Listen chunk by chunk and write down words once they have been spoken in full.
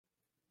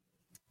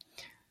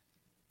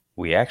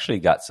we actually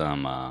got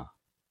some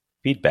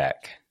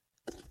feedback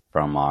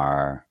from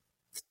our,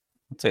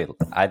 let's say,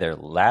 either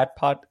last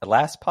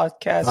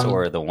podcast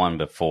or the one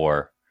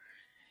before.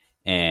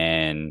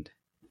 And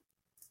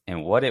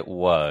what it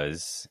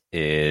was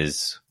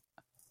is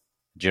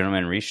a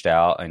gentleman reached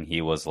out and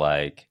he was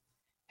like,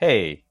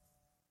 hey,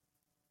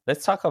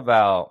 let's talk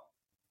about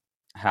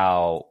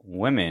how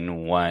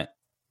women want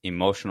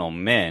emotional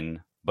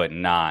men, but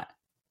not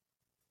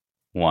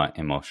want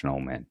emotional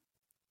men,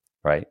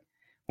 right?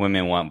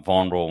 Women want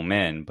vulnerable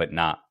men, but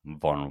not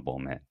vulnerable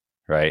men,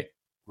 right?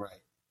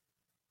 Right.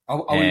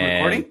 Are we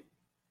recording?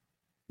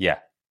 Yeah.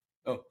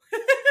 Oh.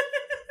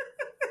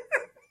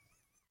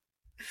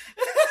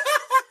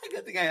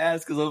 I think I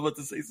asked because I was about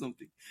to say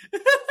something.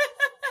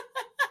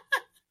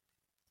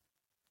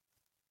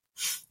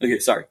 Okay,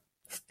 sorry.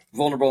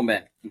 Vulnerable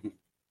men.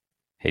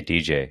 Hey,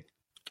 DJ.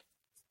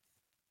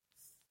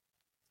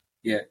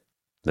 Yeah.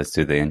 Let's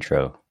do the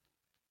intro.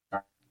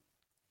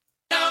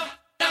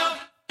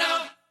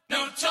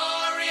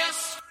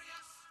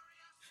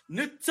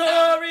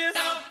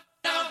 Notorious.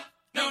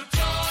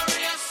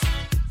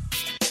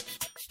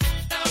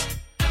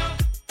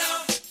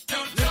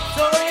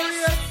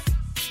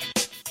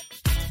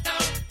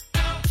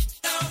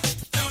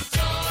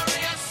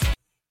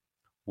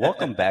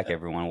 Welcome back,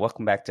 everyone.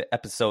 Welcome back to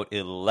episode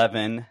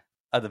 11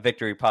 of the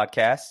Victory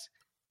Podcast.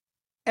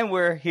 And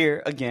we're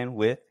here again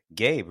with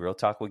Gabe. Real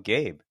Talk with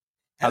Gabe.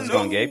 How's it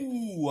going, Gabe?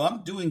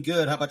 I'm doing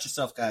good. How about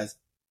yourself, guys?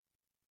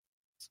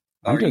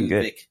 I'm doing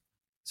good. Vic?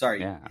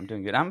 Sorry. Yeah, I'm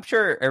doing good. I'm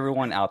sure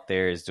everyone out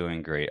there is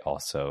doing great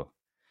also.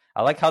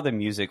 I like how the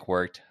music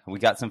worked. We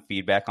got some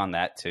feedback on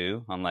that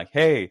too. I'm like,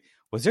 hey,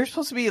 was there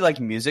supposed to be like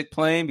music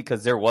playing?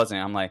 Because there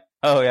wasn't. I'm like,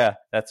 oh yeah,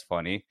 that's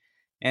funny.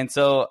 And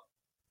so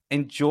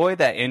enjoy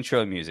that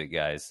intro music,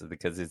 guys,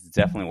 because it's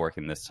definitely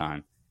working this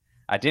time.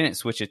 I didn't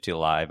switch it to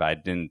live. I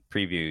didn't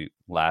preview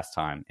last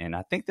time. And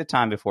I think the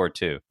time before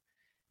too.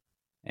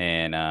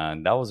 And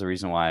that was the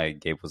reason why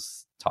Gabe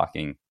was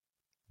talking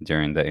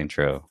during the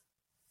intro.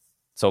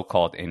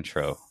 So-called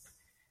intro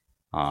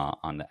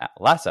on the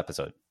last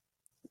episode.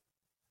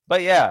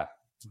 But yeah,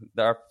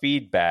 our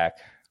feedback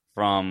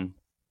from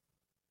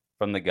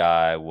the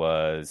guy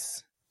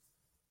was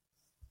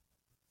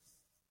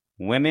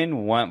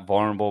women want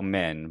vulnerable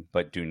men,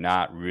 but do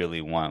not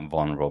really want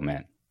vulnerable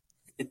men.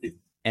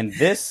 And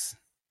this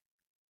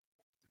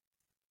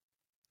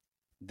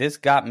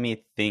got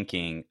me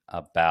thinking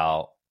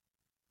about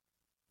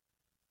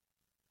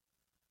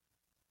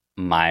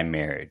my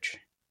marriage,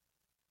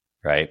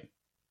 right?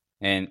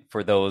 And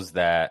for those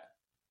that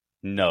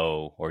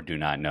know or do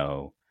not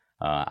know,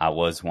 I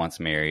was once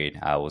married.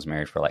 I was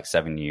married for like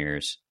 7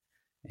 years,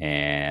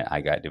 and I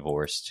got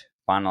divorced,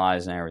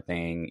 finalized and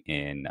everything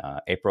in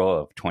April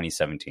of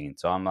 2017.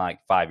 So I'm like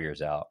 5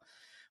 years out,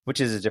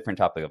 which is a different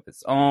topic of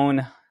its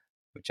own,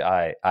 which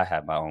I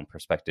have my own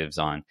perspectives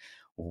on.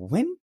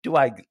 When do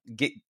I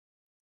get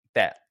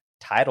that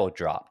title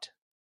dropped?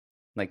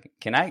 Like,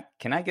 can I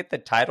get the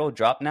title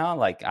dropped now?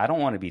 Like, I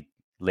don't want to be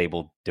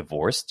labeled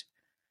divorced.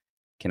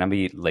 Can I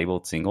be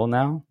labeled single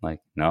now?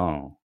 Like,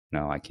 no,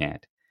 I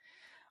can't.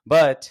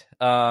 But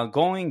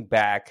going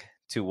back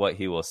to what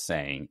he was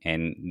saying,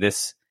 and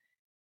this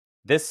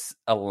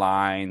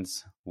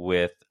aligns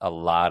with a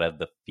lot of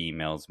the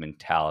females'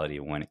 mentality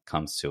when it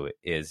comes to it,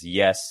 is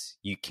yes,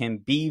 you can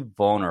be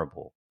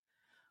vulnerable,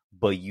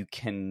 but you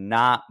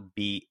cannot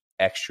be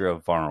extra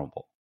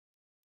vulnerable.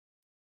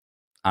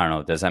 I don't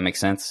know. Does that make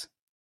sense?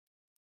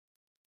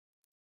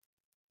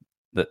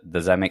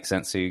 Does that make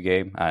sense to you,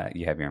 Gabe?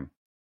 You have your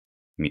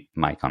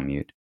mic on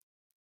mute.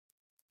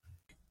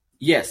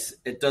 Yes,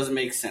 it does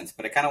make sense,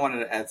 but I kind of wanted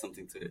to add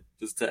something to it,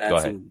 just to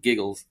add some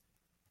giggles.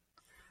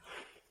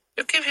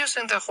 You keep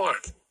using that word.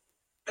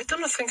 I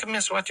don't think it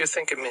means what you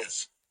think it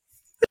means.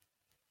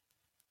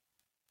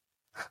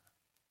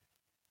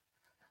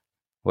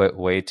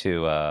 Way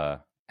to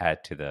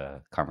add to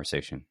the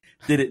conversation.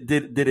 Did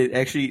it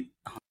actually?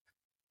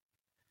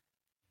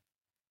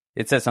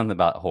 It says something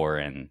about horror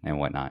and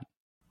whatnot.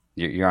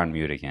 You're on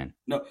mute again.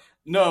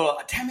 No,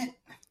 damn it.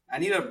 I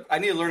need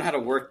to learn how to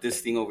work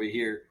this thing over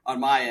here on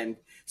my end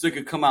so it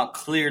could come out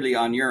clearly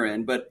on your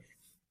end. But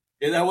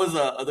that was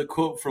the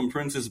quote from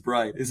Princess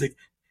Bride. It's like,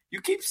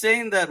 you keep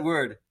saying that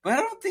word, but I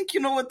don't think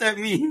you know what that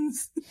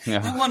means.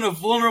 Yeah. I want a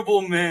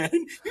vulnerable man.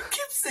 You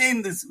keep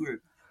saying this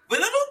word, but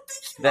I don't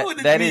think you know what it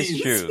means. That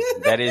is true.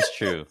 That is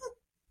true.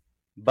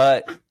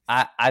 But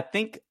I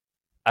think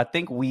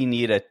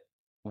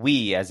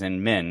we as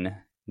in men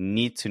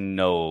need to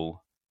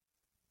know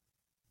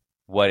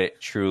what it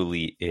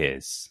truly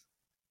is.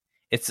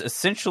 It's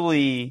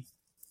essentially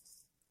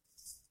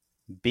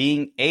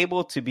being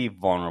able to be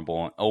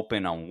vulnerable and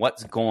open on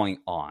what's going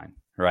on,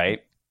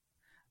 right?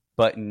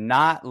 But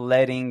not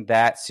letting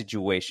that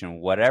situation,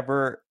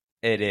 whatever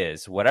it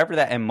is, whatever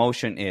that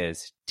emotion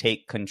is,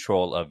 take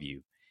control of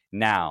you.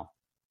 Now,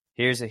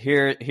 here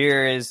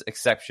is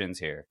exceptions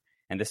here.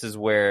 And this is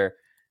where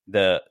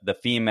the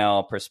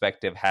female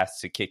perspective has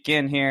to kick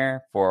in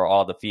here for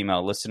all the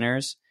female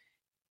listeners.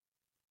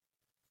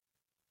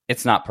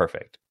 It's not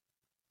perfect.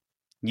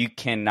 you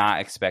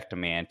cannot expect a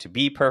man to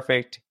be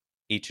perfect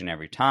each and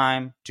every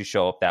time, to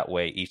show up that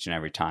way each and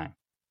every time.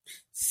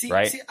 See,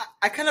 right?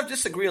 I kind of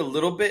disagree a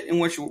little bit in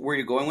where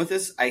you're going with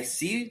this. I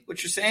see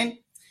what you're saying,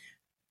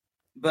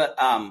 but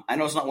I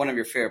know it's not one of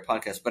your favorite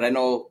podcasts, but I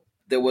know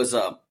there was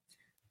an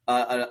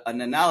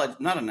analogy,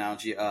 not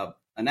analogy, an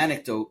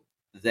anecdote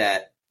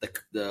that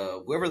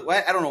the whoever,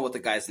 I don't know what the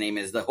guy's name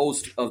is, the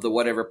host of the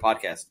whatever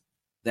podcast,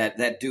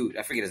 that dude,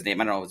 I forget his name.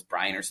 I don't know if it's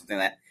Brian or something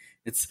like that.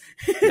 It's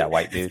that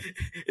white dude.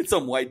 It's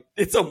some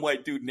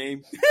white dude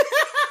name.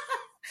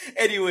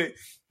 Anyway,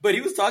 but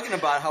he was talking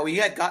about how he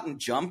had gotten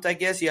jumped. I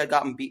guess he had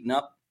gotten beaten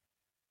up.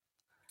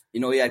 He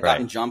had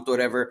gotten jumped, or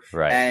whatever.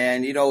 Right.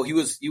 And he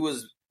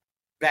was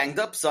banged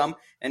up some,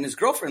 and his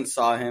girlfriend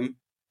saw him,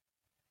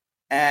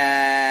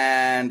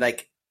 and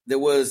there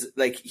was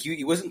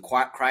he wasn't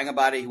crying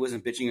about it. He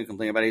wasn't bitching and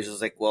complaining about it. He was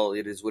just like, well,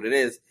 it is what it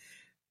is.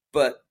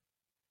 But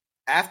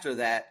after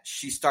that,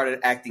 she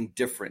started acting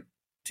different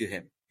to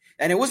him.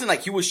 And it wasn't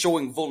like he was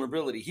showing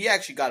vulnerability. He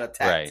actually got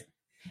attacked. Right.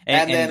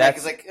 And then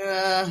that's, it's like,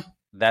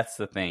 that's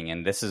the thing.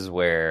 And this is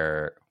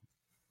where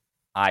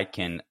I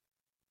can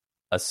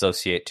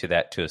associate to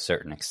that to a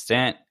certain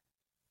extent,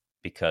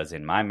 because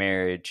in my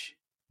marriage,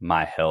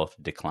 my health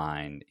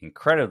declined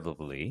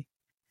incredibly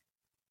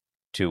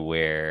to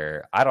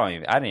where I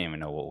didn't even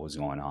know what was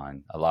going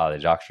on. A lot of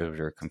the doctors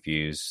were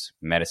confused.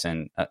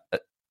 Medicine,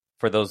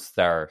 for those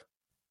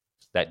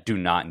that do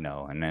not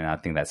know, and then I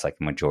think that's like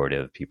the majority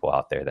of the people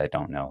out there that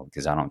don't know,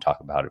 because I don't talk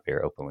about it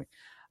very openly.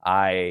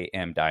 I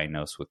am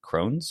diagnosed with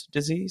Crohn's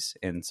disease,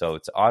 and so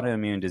it's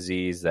autoimmune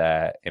disease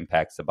that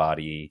impacts the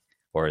body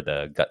or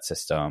the gut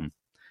system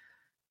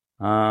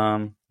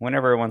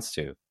whenever it wants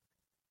to.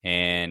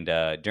 And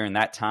during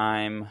that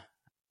time,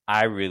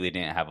 I really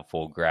didn't have a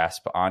full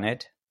grasp on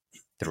it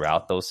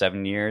throughout those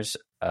 7 years.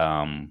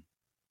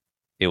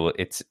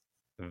 It's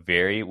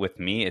very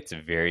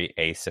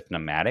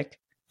asymptomatic.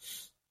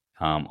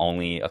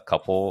 Only a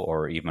couple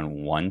or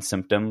even one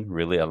symptom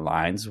really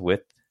aligns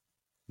with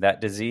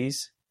that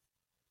disease.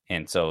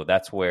 And so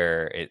that's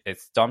where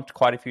it stumped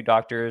quite a few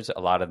doctors.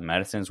 A lot of the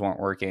medicines weren't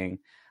working.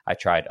 I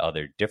tried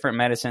other different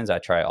medicines. I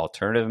tried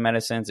alternative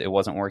medicines. It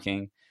wasn't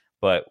working.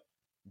 But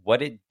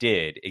what it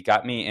did, it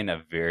got me in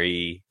a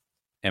very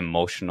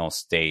emotional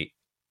state,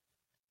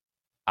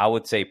 I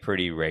would say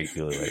pretty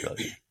regularly.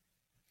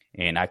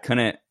 And I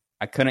couldn't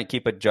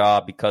keep a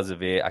job because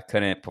of it. I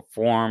couldn't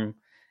perform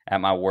at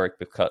my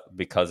work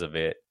because of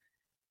it.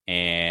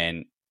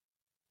 And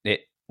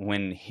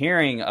when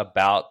hearing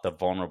about the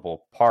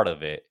vulnerable part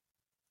of it,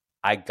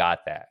 I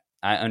got that.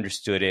 I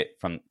understood it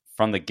from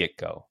the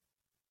get-go.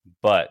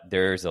 But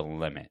there's a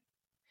limit.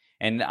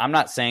 And I'm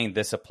not saying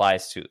this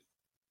applies to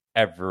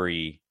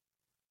every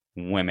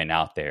woman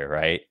out there,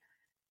 right?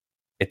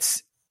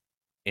 It's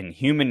in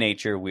human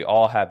nature, we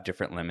all have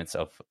different limits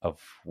of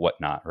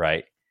whatnot,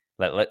 right?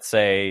 Let's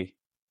say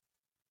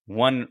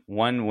one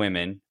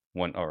woman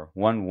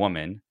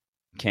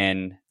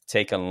can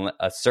take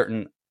a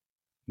certain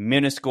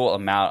minuscule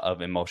amount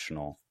of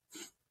emotion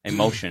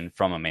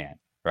from a man,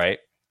 right?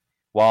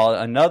 While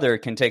another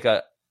can take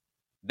a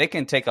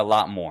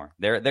lot more.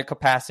 Their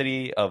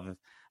capacity of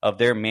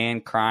their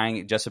man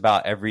crying just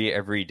about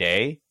every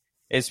day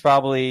is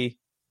probably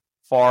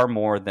far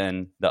more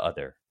than the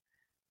other.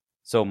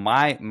 So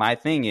my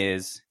thing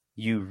is,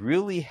 you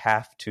really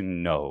have to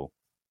know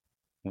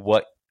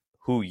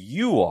who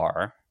you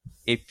are.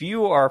 If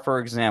you are, for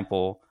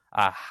example,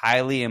 a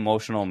highly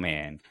emotional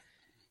man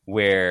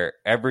where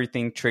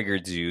everything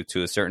triggers you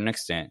to a certain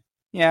extent,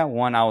 I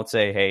would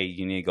say, hey,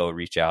 you need to go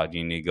reach out.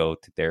 You need to go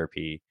to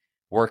therapy,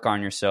 work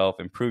on yourself,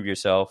 improve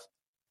yourself,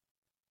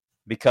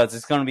 because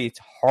it's going to be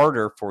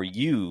harder for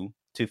you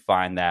to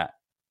find that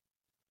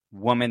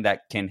woman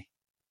that can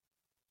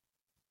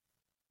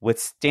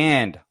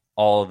withstand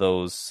all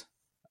that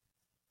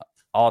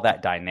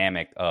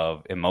dynamic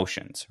of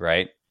emotions,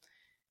 right?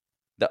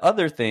 The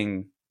other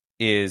thing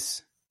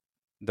is,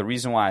 the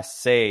reason why I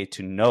say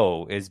to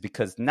know is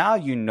because now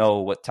you know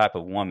what type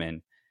of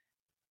woman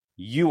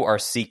you are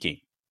seeking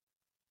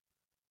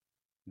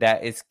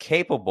that is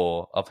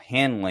capable of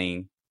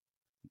handling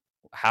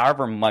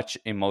however much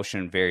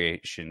emotion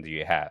variation do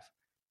you have.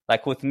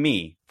 Like with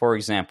me, for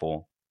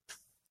example,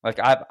 like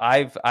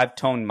I've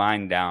toned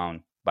mine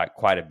down by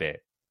quite a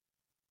bit,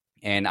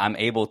 and I'm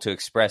able to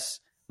express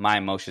my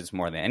emotions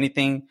more than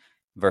anything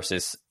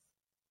versus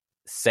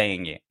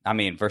saying it.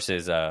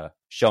 Versus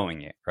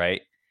showing it,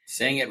 right?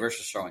 Saying it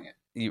versus showing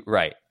it.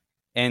 Right.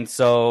 And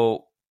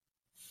so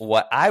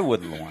what I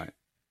would want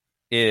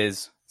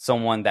is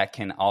someone that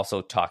can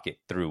also talk it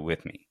through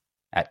with me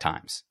at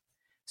times.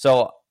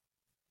 So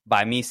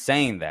by me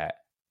saying that,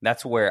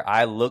 that's where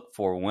I look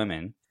for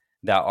women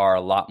that are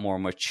a lot more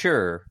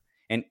mature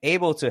and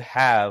able to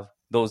have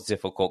those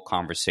difficult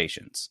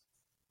conversations.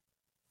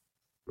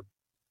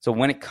 So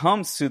when it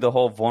comes to the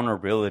whole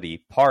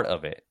vulnerability part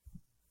of it,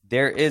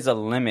 there is a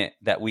limit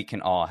that we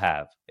can all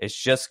have. It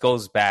just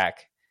goes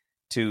back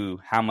to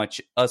how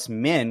much us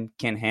men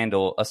can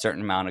handle a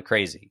certain amount of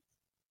crazy,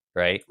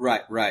 right?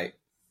 Right.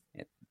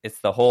 It's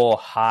the whole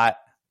hot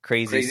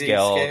crazy Crazy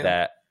scale scale.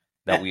 that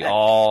we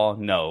all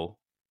know.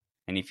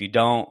 And if you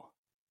don't,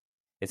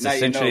 it's Now you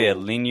essentially a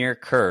know. linear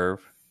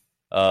curve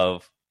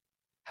of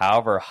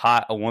however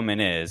hot a woman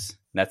is.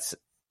 That's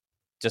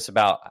just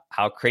about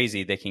how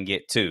crazy they can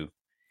get too.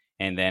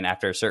 And then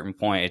after a certain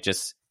point,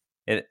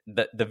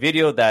 the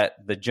video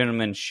that the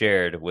gentleman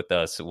shared with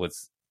us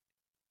was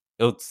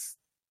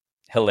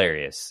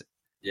hilarious.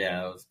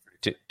 Yeah, it was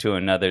to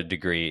another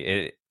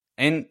degree.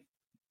 And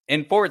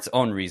for its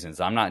own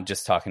reasons. I'm not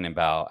just talking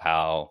about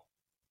how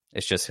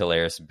it's just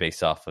hilarious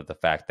based off of the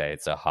fact that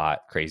it's a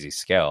hot, crazy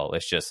scale.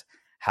 It's just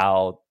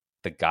how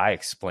the guy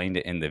explained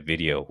it in the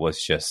video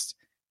was just...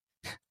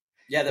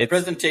 Yeah, the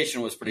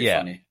presentation was pretty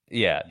funny.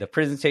 Yeah, the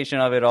presentation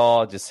of it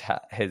all, just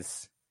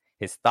his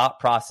thought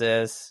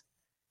process,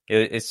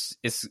 it's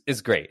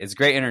great. It's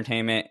great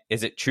entertainment.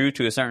 Is it true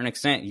to a certain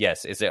extent?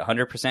 Yes. Is it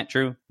 100%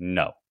 true?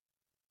 No.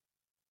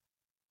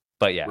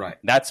 But yeah, right.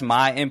 That's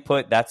my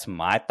input. That's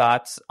my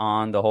thoughts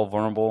on the whole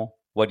vulnerable.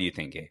 What do you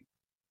think, Gabe?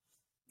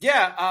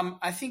 Yeah,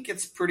 I think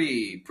it's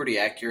pretty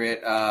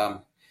accurate.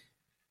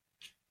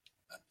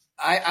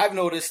 I've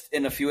noticed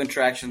in a few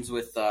interactions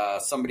with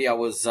somebody I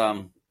was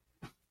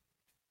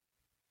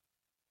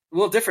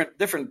different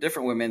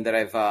women that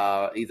I've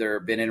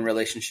either been in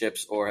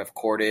relationships or have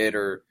courted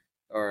or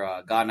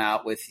gone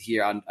out with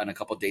here on a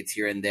couple of dates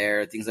here and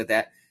there, things like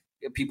that.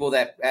 People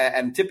that,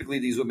 and typically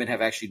these women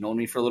have actually known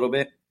me for a little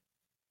bit.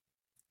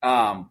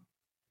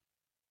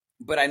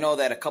 But I know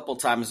that a couple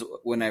times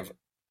when I've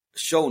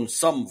shown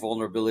some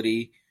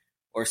vulnerability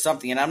or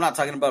something, and I'm not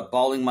talking about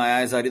bawling my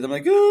eyes out either. I'm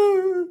like,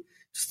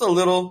 just a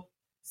little,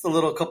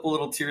 couple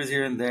little tears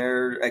here and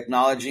there,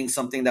 acknowledging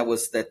something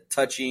that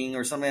touching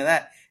or something like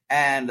that.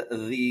 And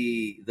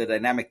the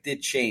dynamic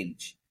did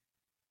change,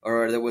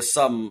 or there was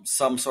some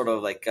sort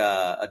of like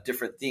a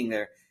different thing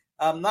there.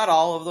 Not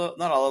all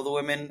of the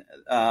women,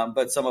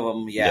 but some of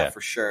them, yeah.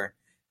 For sure.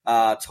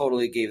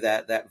 Totally gave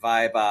that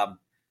vibe.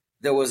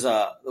 There was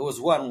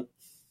one.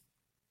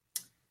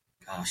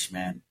 Gosh,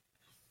 man.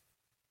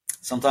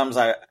 Sometimes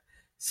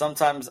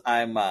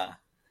I'm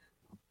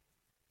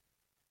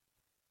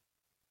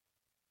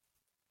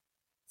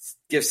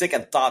give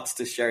second thoughts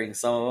to sharing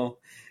some of them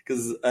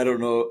because I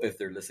don't know if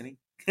they're listening.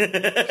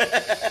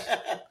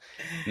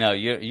 No,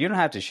 you don't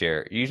have to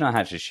share. You don't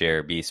have to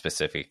share. Be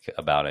specific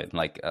about it.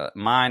 Like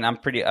mine, I'm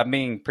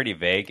being pretty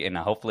vague, and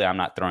hopefully, I'm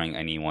not throwing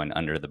anyone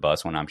under the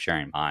bus when I'm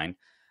sharing mine.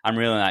 I'm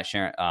really not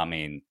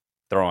sharing.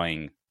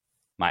 Throwing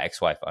my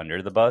ex-wife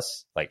under the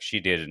bus. Like she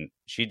did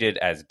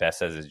as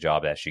best as his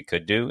job as she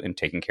could do in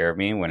taking care of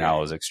me when I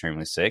was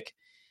extremely sick,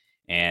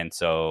 and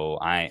so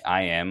I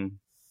am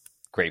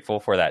grateful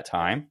for that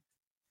time.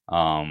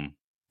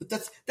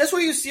 But that's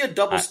where you see a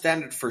double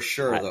standard for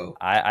sure, though.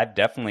 I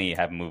definitely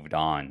have moved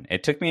on.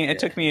 It took me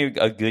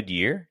a good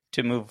year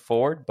to move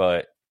forward,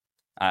 but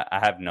I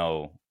have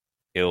no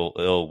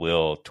ill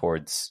will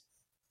towards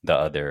the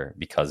other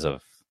because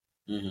of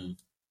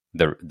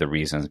the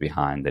reasons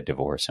behind the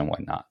divorce and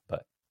whatnot.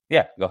 But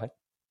yeah, go ahead.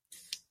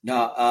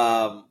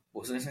 No,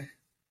 what was I saying?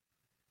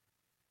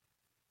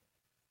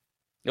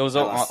 It was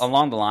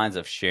along the lines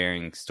of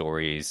sharing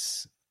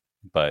stories,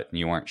 but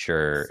you weren't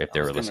sure if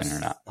they were listening or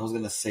not. I was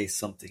going to say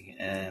something,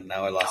 and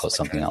now I lost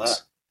something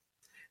else.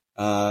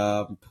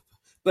 But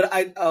what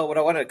I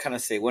wanted to kind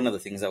of say, one of the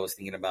things I was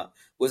thinking about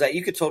was that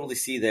you could totally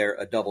see there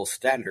a double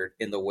standard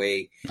in the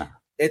way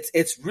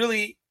it's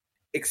really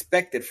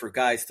expected for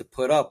guys to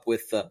put up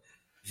with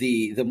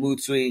the mood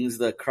swings,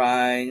 the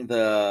crying,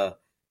 the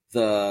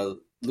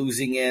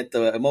losing it,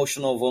 the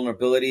emotional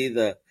vulnerability,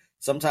 the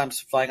sometimes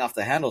flying off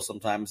the handle,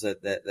 sometimes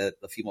that the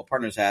female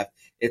partners have.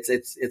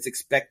 It's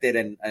expected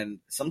and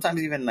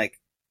sometimes even like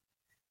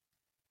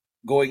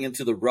going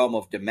into the realm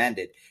of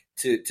demanded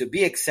to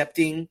be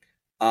accepting.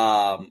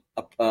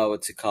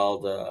 What's it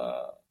called? What's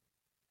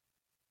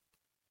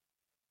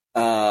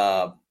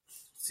the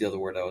other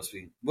word I was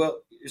thinking?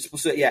 Well, you're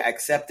supposed to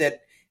accept it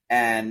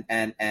and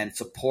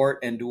support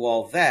and do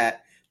all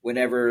that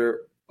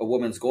whenever a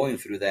woman's going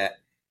through that.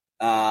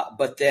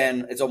 But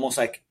then it's almost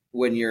like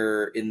when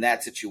you're in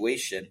that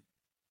situation,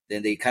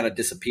 then they kind of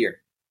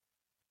disappear.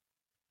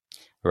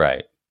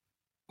 Right.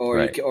 Or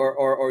right.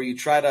 You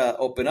try to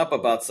open up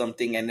about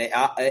something, and they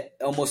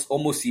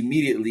almost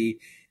immediately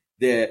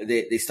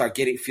they start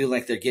feeling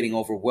like they're getting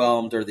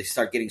overwhelmed, or they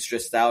start getting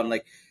stressed out, and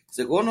like it's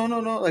like, oh no,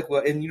 like,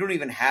 well, and you don't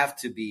even have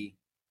to be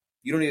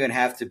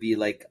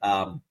like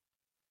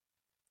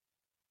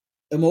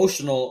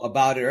emotional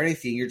about it or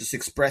anything. You're just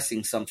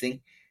expressing something.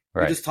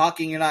 Right. You're just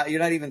talking. You're not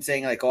even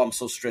saying like, oh, I'm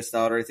so stressed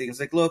out or anything.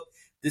 It's like, look,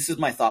 this is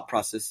my thought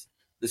process.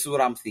 This is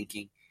what I'm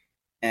thinking.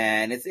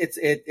 And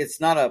it's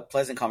not a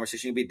pleasant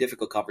conversation. It'd be a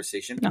difficult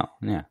conversation. No,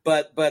 yeah.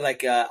 But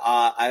like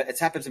it's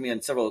happened to me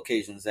on several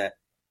occasions that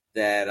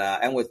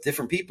and with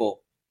different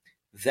people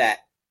that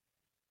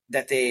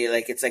they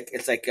like it's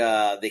like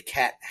they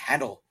can't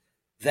handle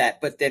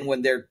that. But then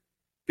when they're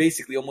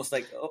basically almost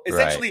like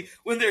essentially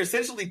when they're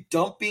essentially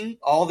dumping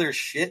all their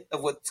shit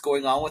of what's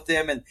going on with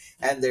them and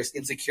there's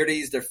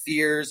insecurities, their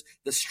fears,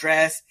 the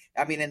stress.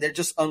 I mean, and they're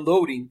just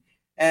unloading,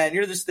 and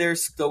you're just there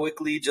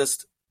stoically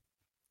just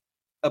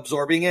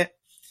absorbing it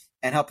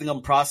and helping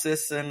them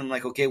process. And I'm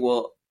like, okay,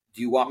 well,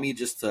 do you want me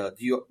just to,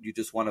 do you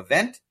just want to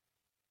vent?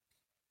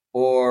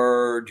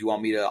 Or do you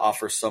want me to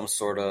offer some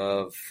sort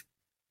of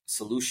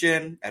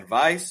solution,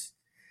 advice,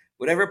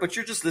 whatever? But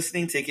you're just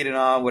listening, taking it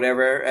on,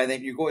 whatever. And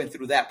then you're going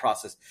through that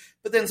process.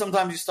 But then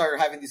sometimes you start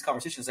having these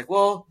conversations like,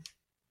 well,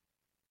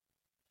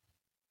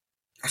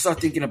 I start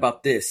thinking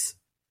about this.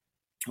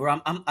 Or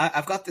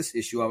I've got this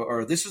issue,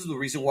 or this is the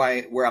reason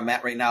why where I'm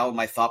at right now in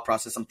my thought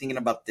process. I'm thinking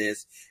about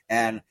this,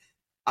 and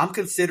I'm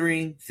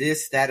considering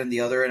this, that, and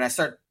the other. And I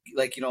start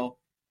like,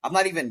 I'm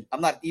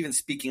not even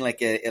speaking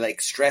like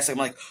like stress. I'm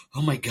like,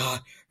 oh my God,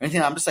 or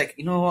anything. I'm just like,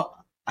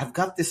 I've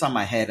got this on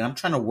my head, and I'm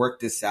trying to work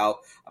this out.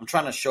 I'm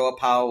trying to show up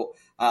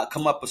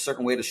come up a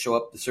certain way to show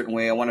up a certain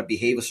way. I want to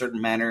behave a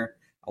certain manner.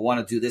 I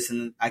want to do this,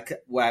 and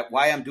why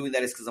I'm doing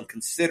that is because I'm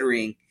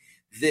considering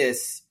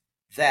this,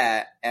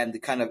 that, and the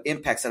kind of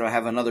impacts that I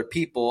have on other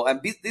people.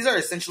 And these are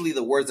essentially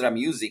the words that I'm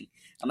using.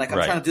 I'm like,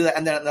 I'm trying to do that.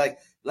 And then I'm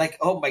like,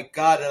 oh my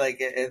God, like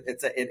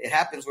it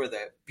happens where the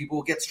people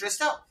will get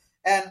stressed out.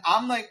 And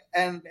I'm like,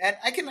 and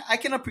I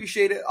can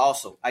appreciate it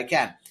also. I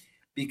can,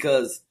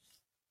 because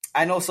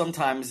I know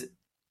sometimes,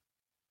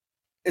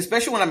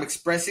 especially when I'm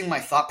expressing my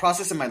thought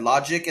process and my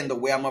logic and the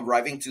way I'm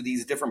arriving to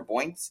these different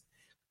points,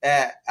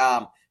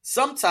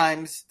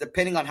 sometimes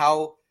depending on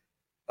how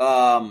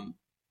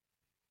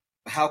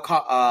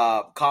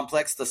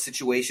complex the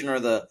situation or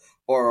the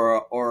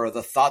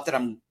thought that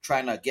I'm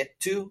trying to get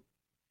to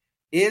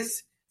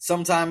is,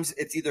 sometimes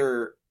it's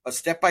either a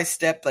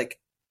step-by-step, like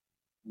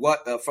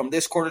what from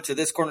this corner to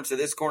this corner to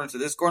this corner to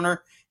this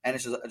corner, and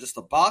it's just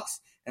a box.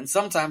 And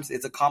sometimes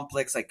it's a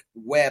complex like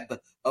web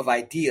of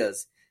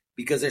ideas,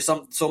 because there's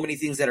so many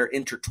things that are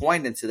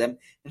intertwined into them.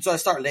 And so I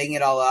start laying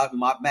it all out,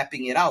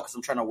 mapping it out, because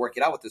I'm trying to work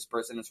it out with this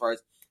person as far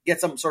as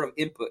get some sort of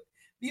input.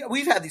 Yeah,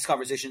 we've had these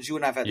conversations. You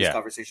and I have had these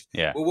conversations.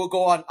 Yeah. Where we'll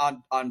go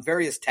on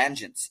various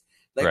tangents.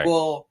 Like,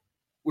 well,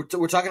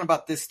 we're talking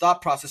about this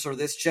thought process or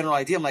this general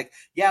idea. I'm like,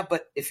 yeah,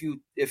 but if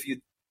you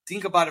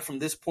think about it from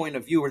this point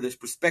of view or this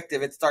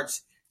perspective, it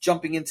starts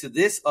jumping into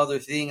this other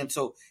thing. And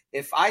so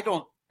if I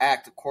don't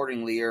act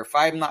accordingly, or if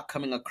I'm not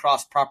coming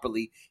across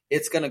properly,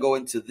 it's going to go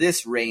into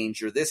this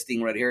range or this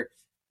thing right here.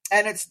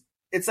 And it's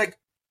like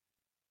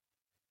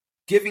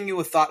giving you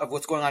a thought of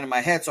what's going on in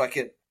my head, so I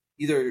could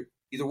either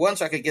one,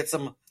 so I could get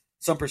some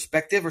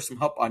perspective or some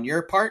help on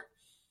your part,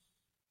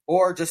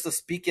 or just to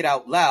speak it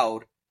out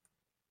loud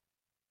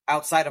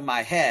outside of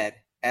my head.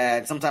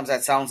 And sometimes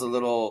that sounds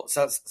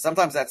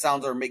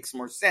or makes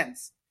more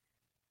sense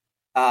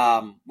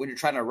when you're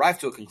trying to arrive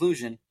to a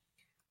conclusion.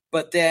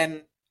 But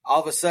then all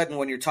of a sudden,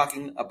 when you're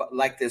talking about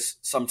like this,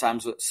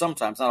 sometimes,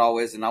 not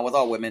always, and not with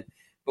all women,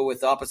 but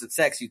with the opposite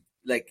sex,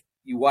 they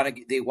want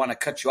to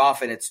cut you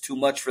off, and it's too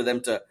much for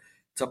them to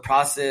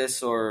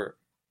process, or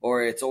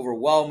it's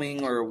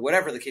overwhelming, or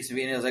whatever the case may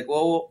be. And I was like,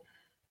 well,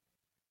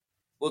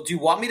 do you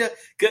want me to?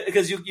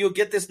 Because you'll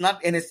get this,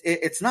 and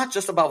it's not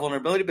just about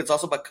vulnerability, but it's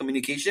also about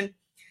communication.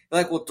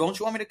 They're like, well, don't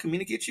you want me to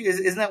communicate to you?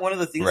 Isn't that one of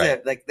the things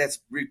that that's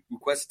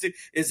requested?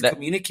 Is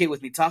communicate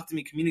with me, talk to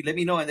me, communicate, let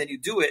me know, and then you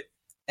do it,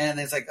 and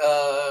it's like,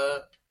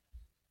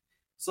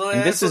 So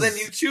then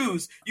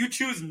you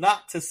choose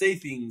not to say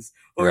things,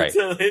 or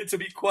to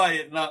be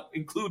quiet, and not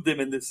include them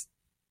in this.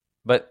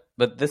 But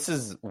this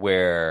is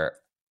where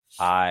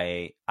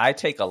I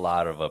take a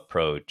lot of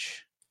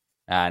approach.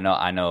 I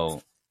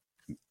know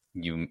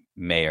you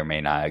may or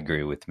may not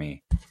agree with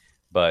me,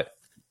 but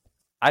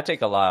I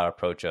take a lot of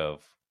approach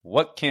of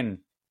what can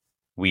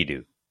we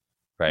do,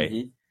 right?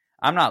 Mm-hmm.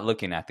 I'm not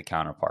looking at the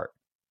counterpart.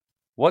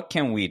 What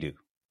can we do?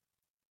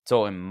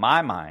 So in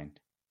my mind,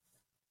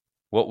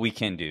 what we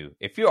can do,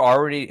 if you're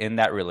already in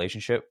that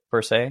relationship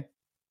per se,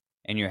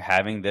 and you're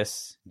having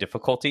this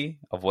difficulty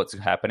of what's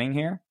happening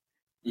here,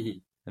 mm-hmm.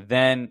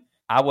 then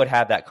I would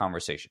have that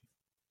conversation.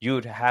 You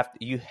have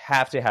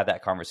to have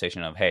that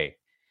conversation of, hey,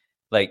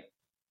 like,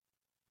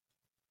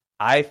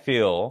 I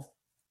feel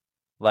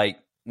like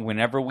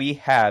whenever we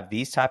have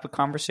these type of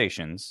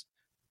conversations,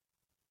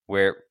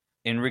 where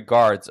in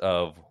regards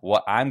of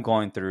what I'm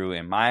going through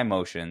and my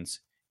emotions,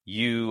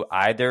 you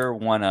either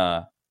want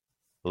to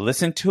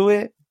listen to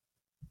it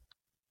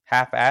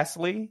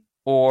half-assedly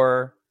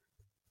or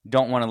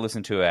don't want to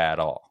listen to it at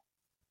all.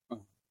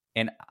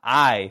 And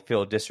I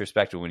feel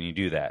disrespected when you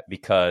do that,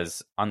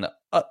 because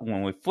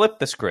when we flip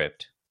the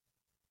script,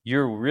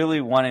 you're really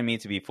wanting me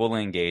to be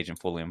fully engaged and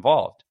fully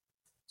involved.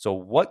 So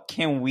what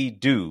can we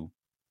do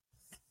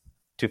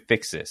to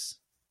fix this?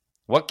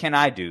 What can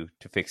I do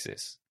to fix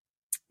this?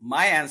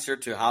 My answer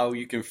to how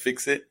you can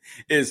fix it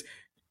is,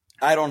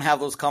 I don't have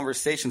those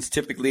conversations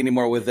typically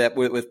anymore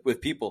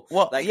with people.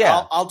 Well, like,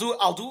 yeah, I'll do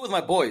it with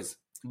my boys.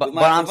 But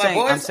I'm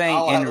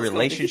saying in a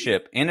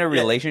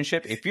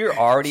relationship, if you're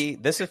already,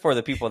 this is for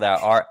the people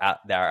that are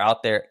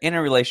out there in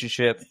a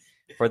relationship,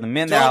 for the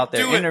men that are out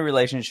there in a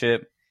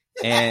relationship,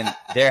 and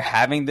they're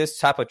having this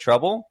type of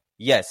trouble.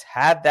 Yes,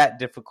 have that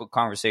difficult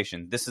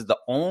conversation. This is the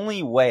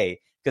only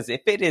way, because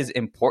if it is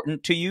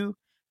important to you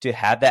to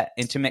have that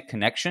intimate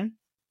connection,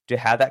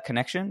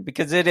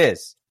 because it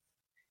is,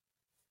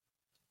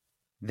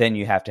 then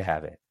you have to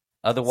have it.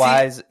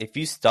 Otherwise, if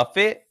you stuff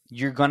it,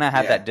 you're going to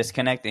have that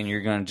disconnect and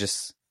you're going to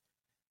just...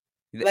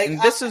 Like,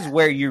 and this is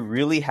where you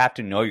really have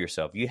to know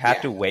yourself. You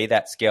have to weigh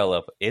that scale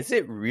of, is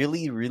it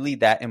really, really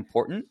that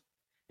important?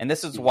 And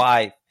this is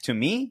why, to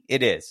me,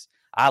 it is.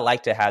 I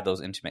like to have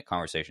those intimate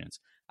conversations.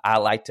 I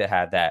like to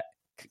have that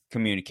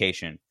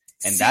communication.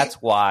 And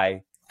that's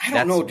why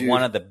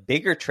one of the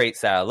bigger traits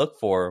that I look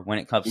for when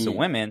it comes to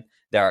women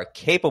that are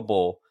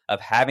capable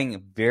of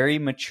having very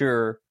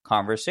mature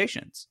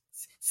conversations.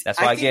 That's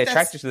why I get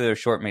attracted to the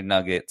short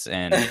McNuggets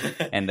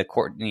and the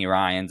Courtney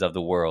Ryans of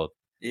the world.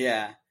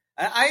 Yeah.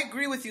 I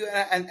agree with you,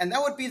 and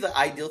that would be the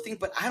ideal thing,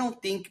 but I don't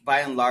think,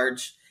 by and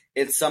large,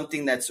 it's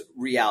something that's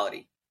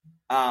reality.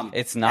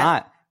 It's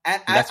not.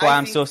 And that's why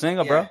I'm still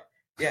single, bro.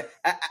 Yeah,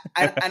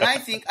 and I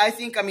think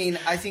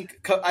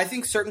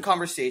certain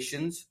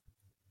conversations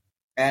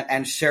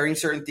and sharing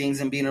certain things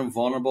and being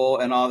vulnerable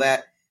and all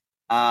that,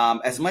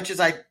 as much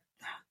as I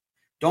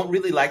don't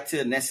really like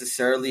to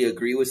necessarily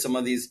agree with some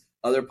of these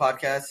other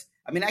podcasts,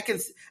 I mean,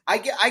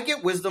 I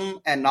get wisdom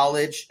and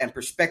knowledge and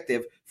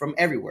perspective from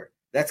everywhere.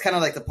 That's kind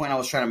of like the point I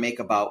was trying to make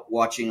about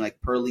watching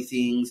like Pearly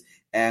Things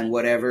and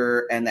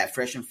whatever and that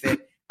Fresh and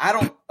Fit. I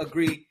don't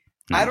agree.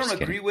 I don't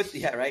agree with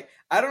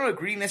I don't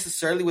agree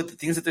necessarily with the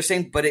things that they're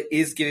saying, but it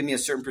is giving me a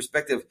certain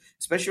perspective,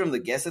 especially from the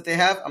guests that they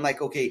have. I'm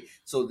like, okay,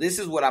 so this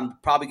is what I'm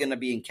probably going to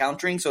be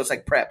encountering. So it's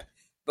like prep,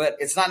 but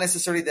it's not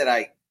necessarily that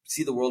I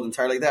see the world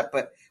entirely like that.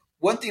 But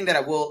one thing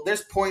that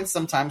there's points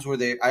sometimes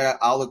where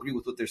I'll agree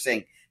with what they're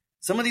saying.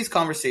 Some of these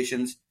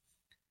conversations,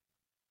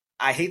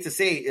 I hate to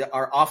say,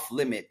 are off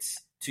limits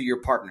to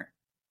your partner.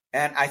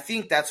 And I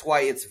think that's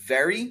why it's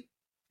very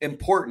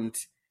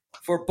important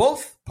for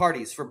both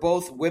parties, for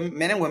both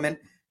men and women,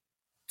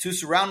 to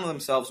surround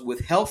themselves with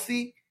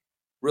healthy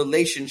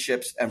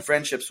relationships and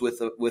friendships with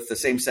the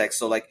same sex.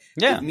 So like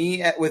with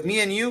me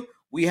and you,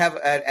 we have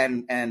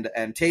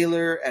and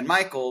Taylor and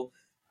Michael,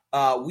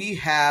 we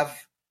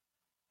have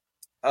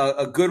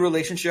a good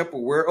relationship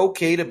where we're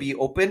okay to be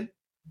open.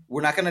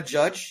 We're not going to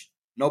judge.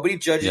 Nobody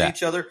judges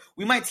each other.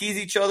 We might tease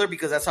each other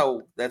because that's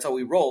how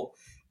we roll.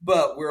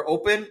 But we're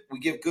open. We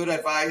give good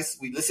advice.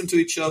 We listen to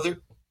each other,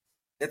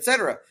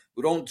 etc.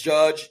 We don't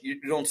judge. You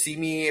don't see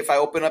me if I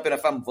open up and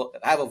if I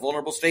have a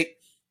vulnerable state.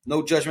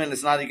 No judgment.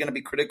 It's not you're going to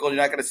be critical.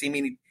 You're not going to see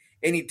me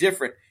any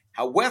different.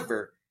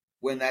 However,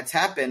 when that's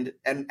happened,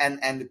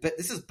 but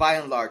this is by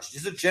and large,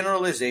 these are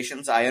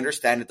generalizations. I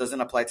understand it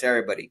doesn't apply to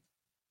everybody,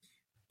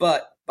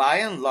 but by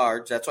and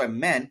large, that's why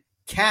men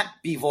can't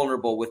be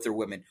vulnerable with their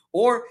women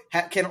or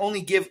can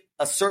only give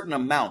a certain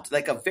amount,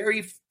 like a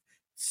very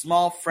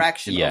small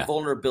fraction of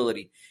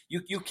vulnerability.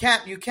 You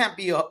can't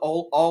be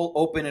all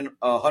open and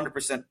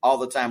 100% all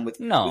the time with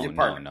your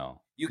partner.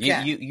 No. You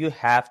can't. You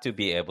have to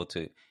be able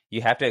to.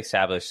 You have to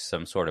establish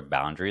some sort of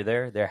boundary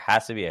there. There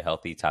has to be a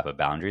healthy type of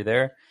boundary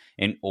there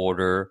in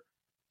order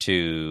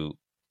to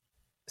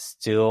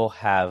still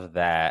have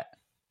that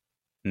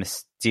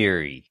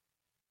mystery.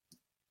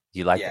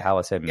 You like how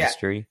I said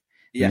mystery?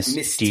 Yeah,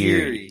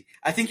 mystery.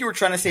 I think you were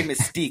trying to say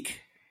mystique.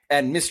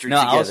 And mystery. No,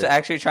 together. I was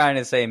actually trying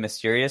to say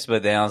mysterious,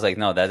 but then I was like,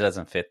 no, that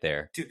doesn't fit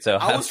there. Dude, so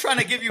I was trying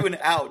to give you an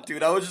out,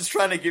 dude. I was just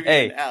trying to give you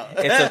an out.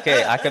 It's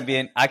okay. I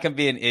can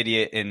be an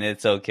idiot, and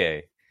it's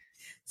okay.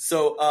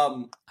 So,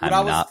 I'm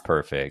not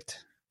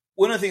perfect.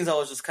 One of the things I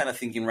was just kind of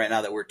thinking right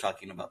now that we're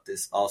talking about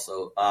this,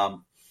 also,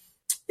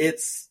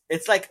 it's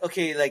like,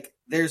 okay, like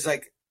there's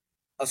like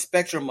a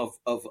spectrum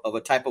of a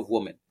type of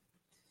woman,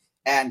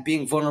 and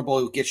being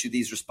vulnerable gets you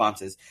these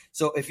responses.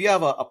 So, if you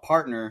have a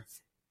partner,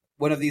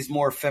 one of these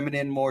more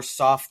feminine, more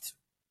soft,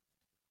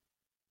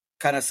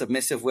 kind of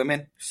submissive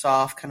women,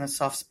 kind of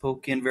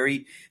soft-spoken,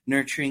 very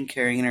nurturing,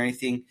 caring, and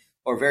everything,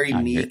 or very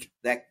meek,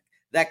 that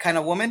kind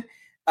of woman,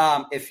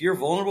 if you're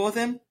vulnerable with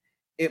him,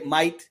 it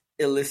might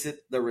elicit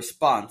the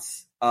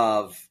response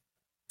of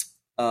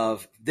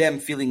them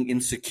feeling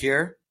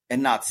insecure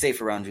and not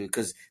safe around you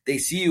because they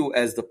see you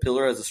as the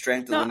pillar, as the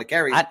strength, as the one to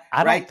carry.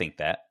 I don't think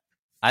that.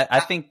 I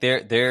think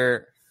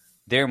they're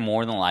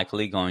more than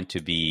likely going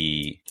to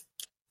be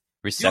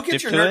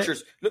receptive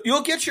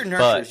You'll get your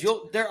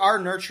nurturers. There are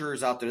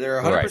nurturers out there.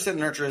 There are 100%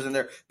 nurturers in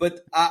there.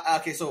 But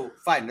okay, so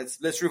fine.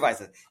 Let's revise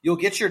that. You'll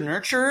get your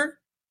nurturer,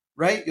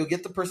 right? You'll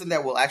get the person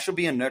that will actually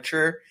be a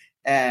nurturer,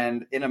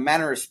 and in a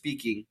manner of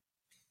speaking,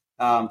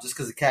 just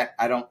because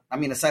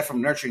aside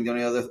from nurturing, the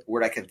only other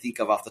word I can think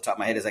of off the top of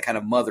my head is like kind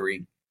of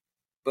mothering.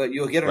 But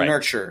you'll get a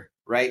nurturer,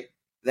 right?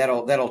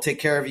 That'll take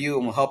care of you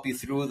and will help you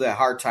through the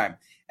hard time.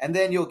 And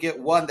then you'll get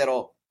one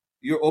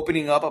you're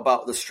opening up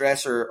about the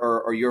stress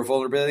or your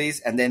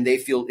vulnerabilities, and then they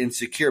feel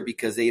insecure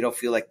because they don't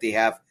feel like they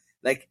have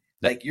like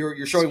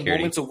you're showing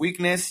security. Moments of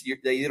weakness. You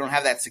don't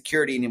have that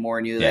security anymore,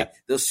 and like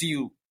they'll see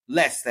you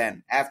less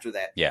than after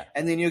that. Yeah,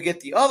 and then you'll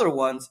get the other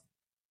ones,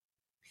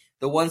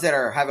 the ones that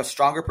have a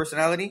stronger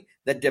personality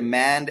that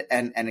demand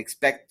and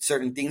expect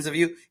certain things of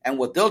you. And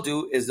what they'll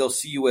do is they'll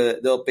see you.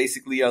 They'll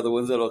basically are the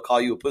ones that'll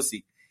call you a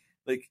pussy.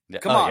 Like,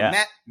 come on,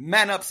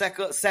 man up, sack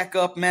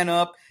up, man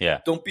up. Yeah,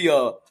 don't be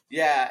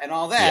and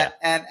all that.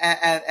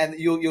 Yeah. And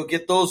you'll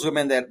get those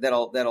women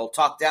that'll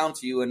talk down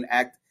to you and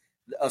act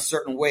a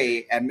certain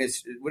way and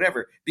miss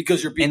whatever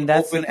because you're being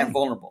open and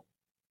vulnerable.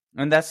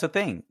 And that's the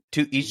thing.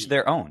 To each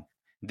their own.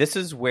 This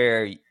is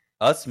where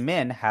us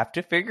men have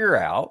to figure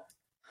out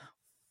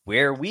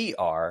where we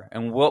are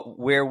and what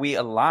we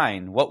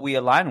align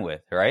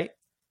with, right?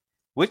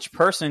 Which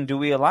person do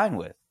we align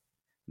with?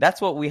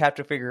 That's what we have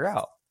to figure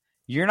out.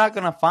 You're not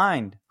gonna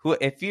find who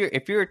if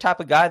you're a type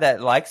of guy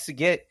that likes to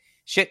get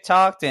shit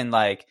talked and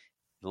like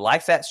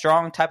likes that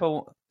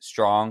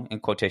strong in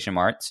quotation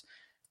marks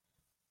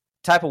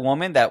type of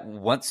woman that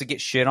wants to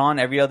get shit on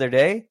every other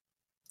day.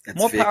 That's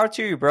more Vic. Power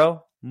to you,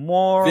 bro.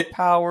 More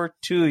power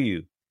to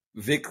you.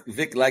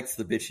 Vic likes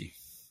the bitchy.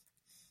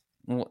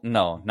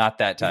 No, not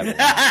that type.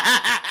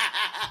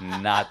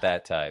 Not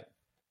that type.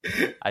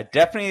 I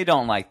definitely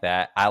don't like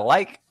that. I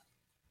like.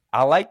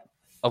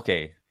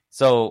 Okay,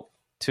 so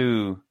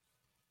to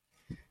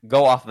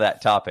go off of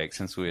that topic,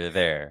 since we were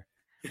there,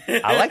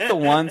 I like the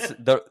ones.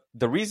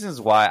 The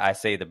reasons why I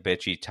say the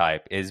bitchy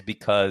type is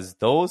because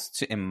those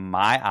two, in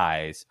my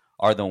eyes,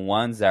 are the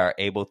ones that are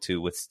able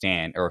to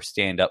withstand or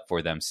stand up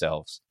for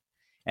themselves.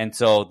 And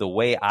so the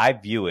way I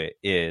view it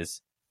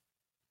is,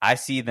 I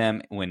see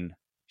them when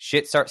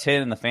shit starts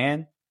hitting the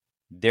fan,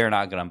 they're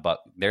not gonna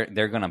buck.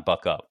 They're gonna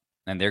buck up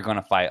and they're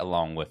gonna fight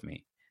along with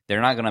me.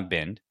 They're not gonna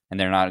bend and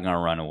they're not gonna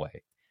run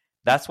away.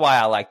 That's why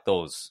I like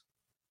those,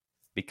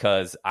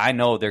 because I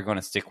know they're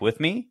gonna stick with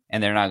me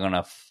and they're not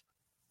gonna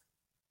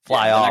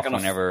fly off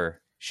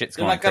whenever shit's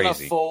going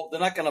crazy. They're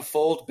not gonna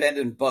fold, bend,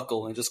 and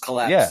buckle and just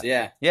collapse.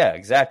 Yeah,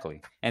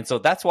 exactly. And so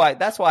that's why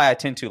I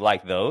tend to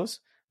like those.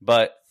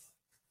 But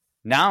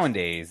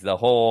nowadays, the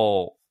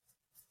whole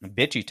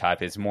bitchy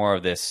type is more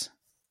of this,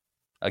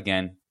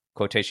 again,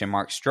 quotation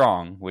mark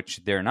strong,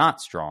 which they're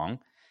not strong,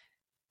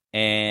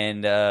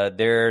 and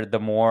they're the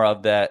more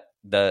of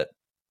the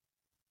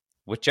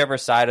whichever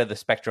side of the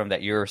spectrum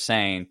that you're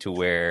saying, to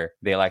where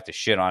they like to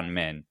shit on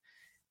men.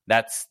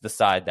 That's the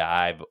side that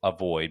I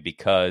avoid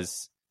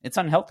because it's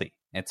unhealthy.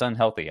 It's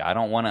unhealthy. I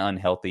don't want an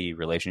unhealthy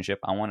relationship.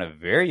 I want a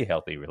very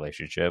healthy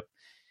relationship,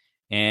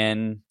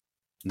 and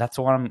that's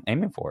what I'm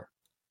aiming for.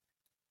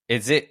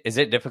 Is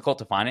it difficult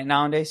to find it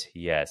nowadays?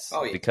 Yes,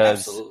 because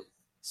absolutely.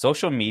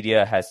 Social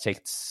media has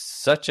taken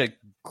such a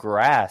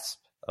grasp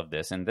of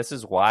this, and this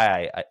is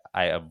why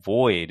I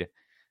avoid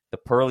the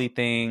pearly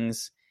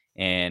things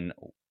and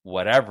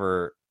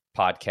whatever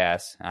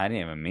podcasts. I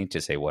didn't even mean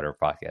to say whatever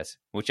podcasts,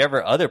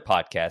 whichever other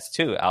podcasts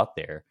too out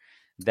there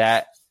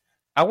that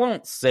I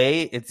won't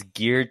say it's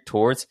geared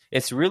towards.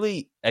 It's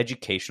really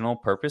educational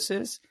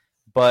purposes,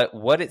 but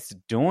what it's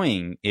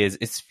doing is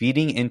it's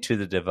feeding into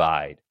the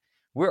divide.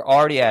 We're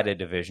already at a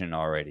division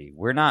already.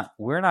 We're not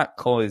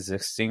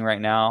coexisting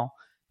right now.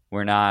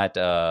 We're not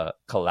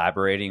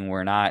collaborating.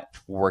 We're not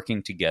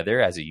working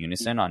together as a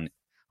unison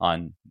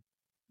on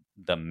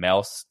the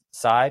male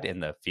side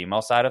and the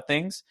female side of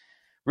things.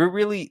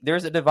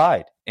 There's a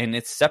divide, and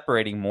it's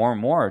separating more and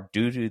more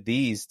due to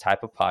these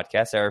type of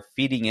podcasts that are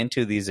feeding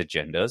into these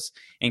agendas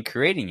and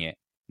creating it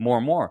more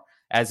and more.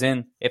 As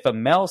in, if a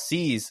male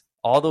sees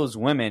all those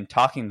women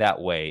talking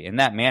that way, in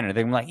that manner,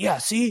 they're like, yeah,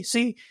 see,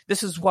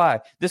 this is why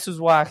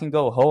I can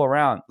go hoe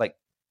around. Like,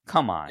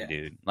 come on,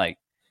 dude. Like,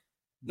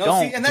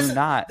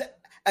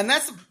 and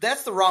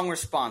that's the wrong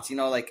response. You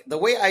know, like the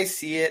way I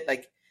see it,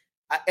 like,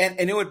 and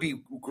it would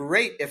be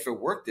great if it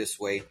worked this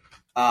way,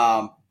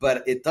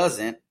 but it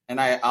doesn't. And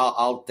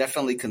I'll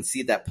definitely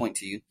concede that point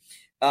to you.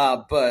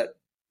 But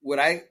what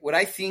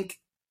I think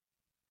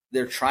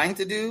they're trying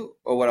to do,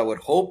 or what I would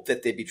hope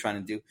that they'd be trying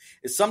to do,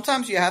 is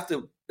sometimes you have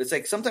to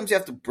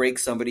break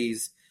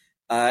somebody's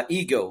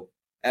ego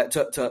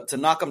to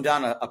knock them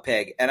down a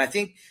peg. And I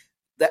think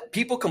that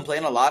people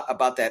complain a lot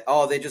about that.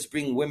 Oh, they just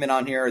bring women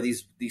on here, or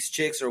these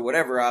chicks or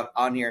whatever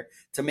on here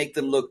to make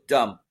them look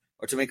dumb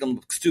or to make them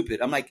look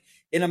stupid. I'm like,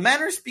 in a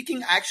manner of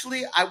speaking,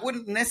 actually, I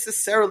wouldn't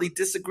necessarily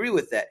disagree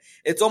with that.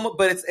 It's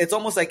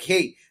almost like,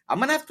 hey,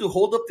 I'm gonna have to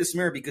hold up this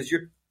mirror because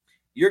you're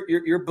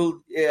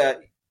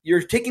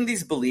taking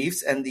these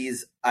beliefs and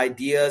these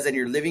ideas and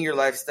you're living your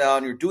lifestyle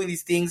and you're doing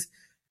these things.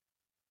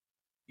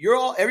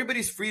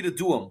 Everybody's free to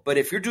do them, but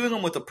if you're doing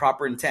them with the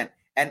proper intent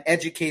and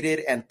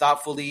educated and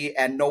thoughtfully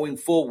and knowing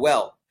full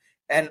well,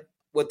 and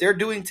what they're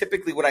doing,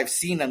 typically what I've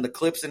seen on the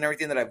clips and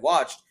everything that I've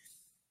watched,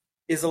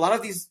 is a lot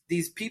of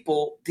these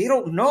people, they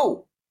don't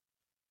know.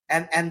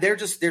 And they're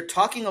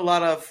talking a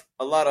lot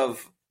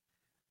of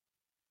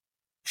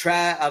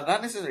trash,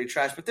 not necessarily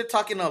trash, but they're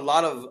talking a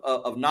lot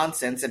of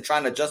nonsense and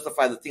trying to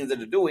justify the things that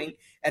they're doing,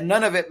 and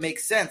none of it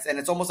makes sense. And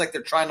it's almost like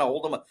they're trying to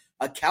hold them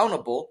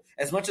accountable,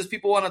 as much as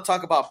people want to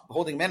talk about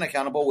holding men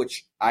accountable,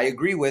 which I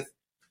agree with.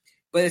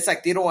 But it's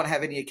like they don't want to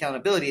have any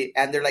accountability,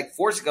 and they're like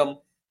forcing them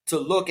to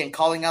look and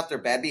calling out their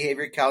bad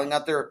behavior, calling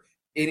out their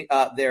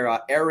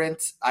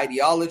errant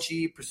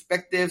ideology,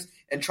 perspectives,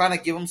 and trying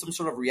to give them some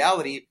sort of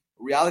reality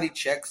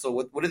check. So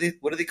what do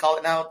they call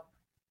it now?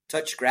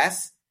 Touch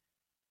grass.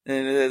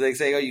 And they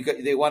say,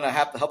 they want to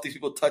have to help these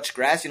people touch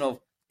grass,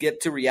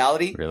 get to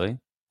reality. Really?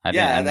 I've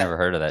never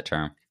heard of that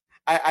term.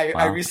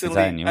 I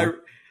recently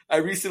I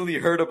recently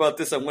heard about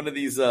this on one of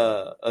these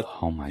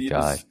Oh my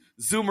God.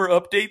 Zoomer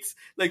updates,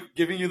 like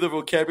giving you the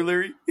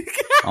vocabulary.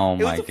 Oh It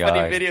was my a funny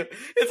God. video.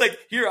 It's like,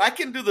 here, I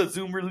can do the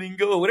Zoomer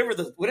lingo, or whatever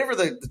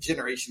the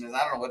generation is.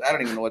 I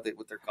don't even know what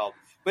they're called.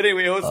 But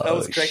anyway, I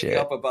was cracking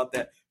up about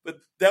that. But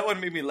that one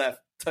made me laugh.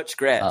 Touch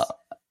grass.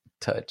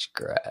 Touch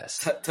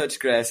grass. Touch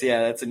grass.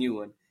 Yeah, that's a new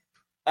one.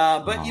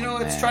 But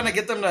it's trying to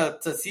get them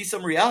to see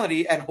some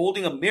reality and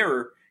holding a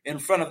mirror in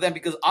front of them,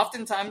 because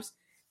oftentimes,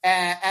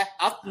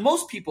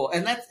 most people,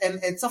 and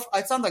it's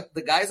on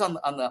the guys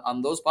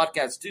on those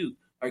podcasts too,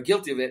 are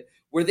guilty of it,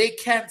 where they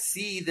can't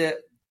see that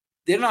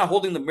they're not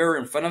holding the mirror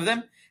in front of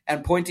them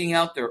and pointing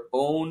out their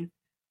own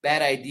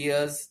bad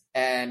ideas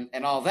and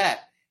all that.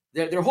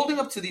 They're holding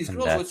up to these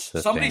girls,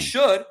 which somebody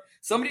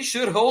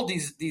should hold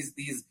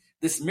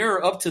this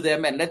mirror up to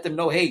them and let them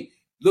know, hey,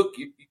 look,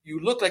 you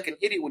look like an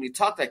idiot when you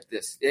talk like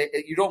this.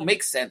 You don't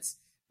make sense.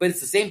 But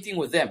it's the same thing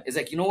with them. It's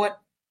like, you know what?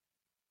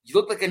 You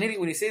look like an idiot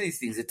when you say these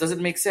things. It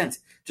doesn't make sense.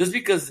 Just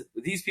because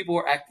these people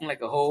are acting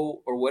like a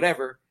hoe or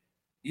whatever,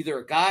 either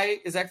a guy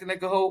is acting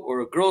like a hoe or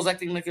a girl's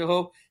acting like a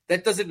hoe,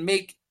 that doesn't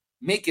make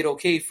it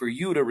okay for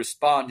you to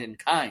respond in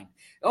kind.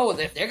 Oh,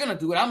 if they're going to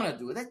do it, I'm going to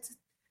do it.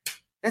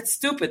 That's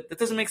stupid. That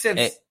doesn't make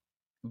sense.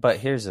 But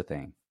here's the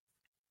thing.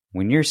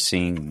 When you're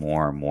seeing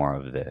more and more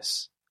of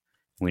this,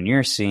 when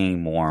you're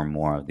seeing more and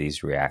more of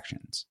these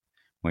reactions,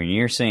 when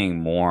you're seeing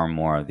more and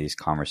more of these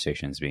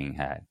conversations being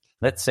had,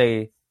 let's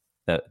say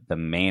the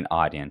main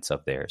audience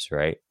of theirs,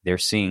 right? They're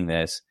seeing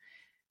this.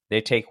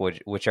 They take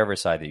whichever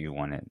side that you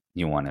want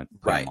to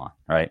put them on,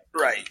 right?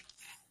 Right.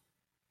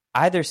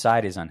 Either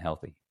side is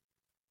unhealthy,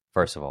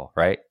 first of all,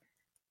 right?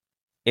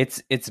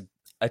 It's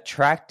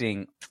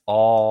attracting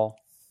all.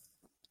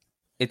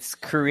 It's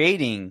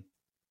creating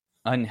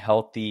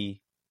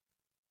unhealthy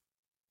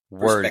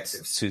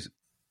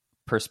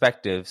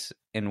perspectives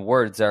and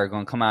words that are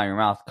going to come out of your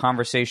mouth,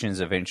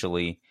 conversations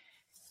eventually.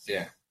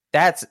 Yeah.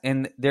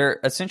 They're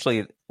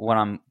essentially, what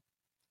I'm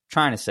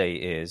trying to say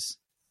is,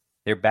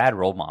 they're bad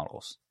role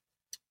models.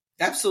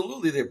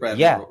 Absolutely, they're bad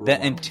role models.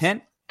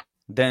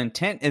 The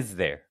intent is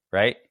there,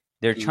 right?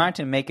 They're trying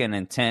to make an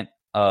intent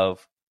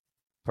of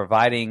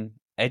providing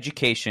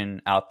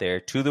education out there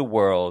to the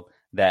world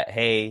that,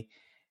 hey,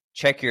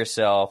 check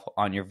yourself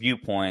on your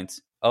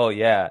viewpoints. Oh,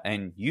 yeah,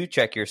 and you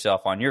check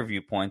yourself on your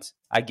viewpoints.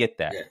 I get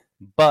that. Yeah.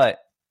 But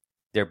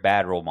they're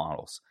bad role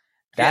models.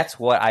 That's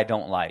what I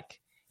don't like.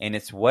 And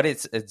it's what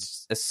it's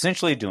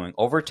essentially doing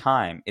over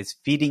time is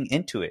feeding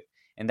into it.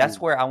 And that's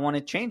where I want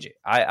to change it.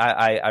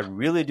 I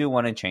really do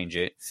want to change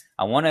it.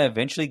 I want to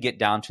eventually get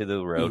down to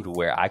the road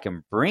where I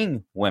can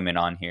bring women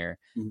on here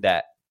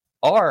that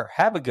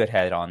have a good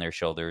head on their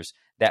shoulders,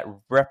 that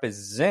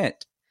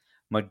represent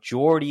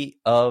majority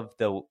of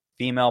the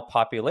female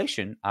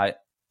population,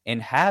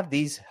 and have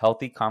these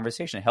healthy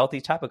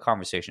type of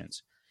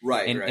conversations.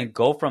 Right. And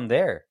go from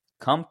there.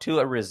 Come to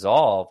a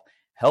resolve.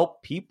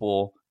 Help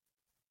people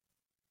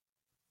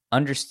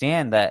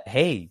understand that,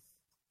 hey,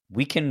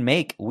 we can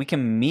meet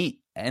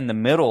in the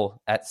middle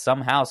at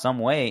somehow, some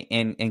way,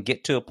 and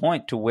get to a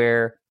point to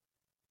where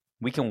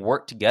we can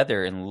work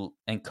together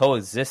and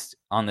coexist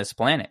on this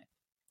planet.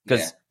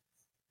 Because,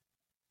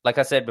 like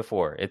I said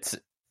before,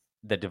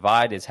 the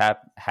divide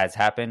has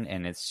happened,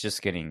 and it's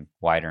just getting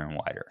wider and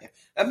wider.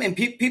 I mean,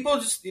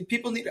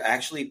 people need to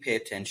actually pay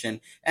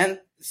attention and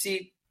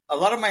see. A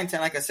lot of my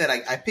intent, like I said,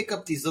 I pick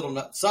up these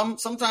little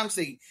sometimes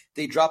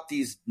they drop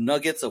these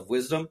nuggets of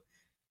wisdom,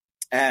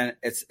 and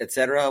it's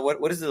etc.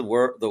 What is the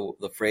word,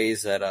 the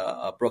phrase that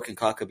a broken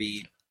cock could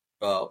be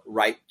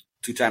right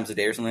 2 times a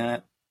day or something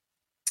like that?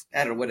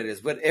 I don't know what it is,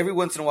 but every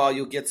once in a while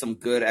you'll get some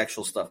good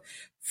actual stuff.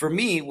 For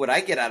me, what I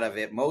get out of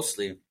it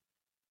mostly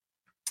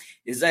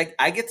is like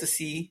I get to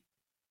see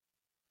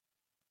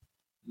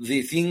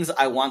the things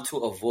I want to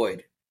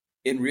avoid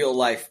in real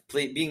life,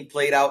 being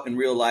played out in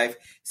real life.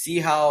 See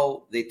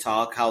how they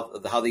talk,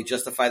 how they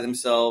justify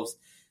themselves,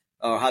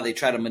 or how they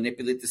try to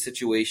manipulate the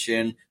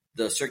situation,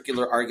 the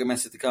circular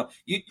arguments that they come.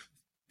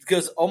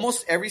 Because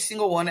almost every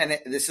single one, and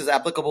this is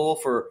applicable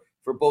for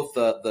both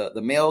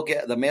the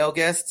male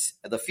guests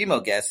and the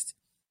female guests,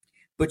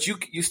 but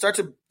you start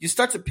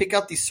to pick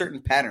out these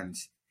certain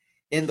patterns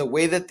in the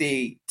way that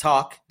they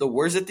talk, the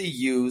words that they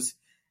use,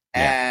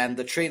 and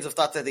the trains of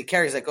thought that they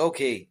carry. It's like,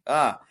 okay,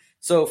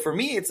 so for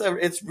me,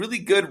 it's really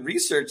good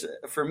research.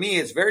 For me,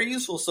 it's very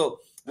useful. So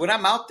when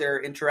I'm out there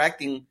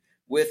interacting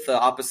with the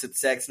opposite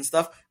sex and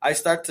stuff, when I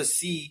start to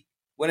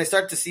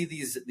see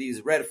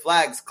these red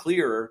flags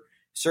clearer,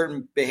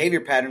 certain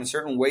behavior patterns,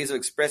 certain ways of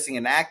expressing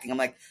and acting, I'm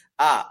like,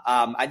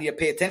 I need to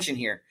pay attention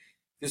here.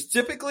 Because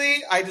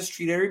typically, I just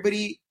treat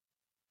everybody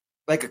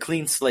like a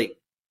clean slate.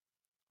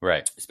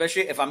 Right.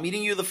 Especially if I'm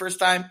meeting you the first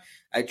time,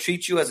 I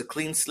treat you as a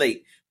clean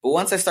slate. But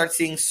once I start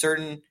seeing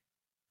certain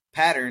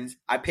patterns,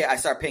 I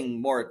start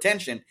paying more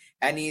attention,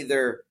 and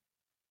either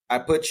I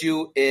put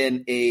you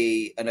in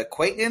an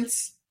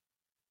acquaintance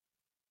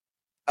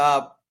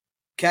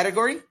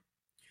category,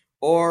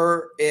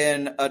 or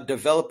in a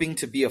developing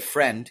to be a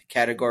friend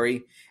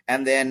category,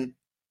 and then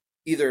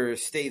either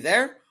stay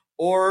there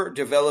or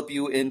develop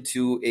you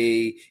into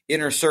a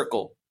inner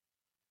circle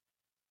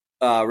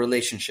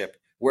relationship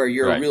where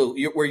you're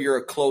Right. where you're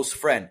a close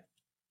friend.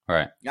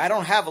 Right. I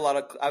don't have a lot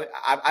of.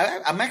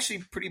 I'm actually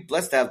pretty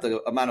blessed to have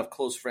the amount of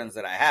close friends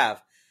that I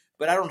have,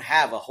 but I don't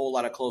have a whole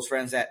lot of close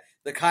friends that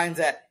the kinds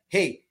that,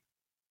 hey,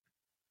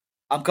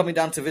 I'm coming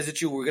down to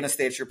visit you. We're gonna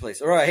stay at your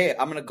place. All right, hey,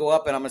 I'm gonna go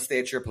up and I'm gonna stay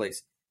at your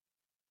place.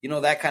 You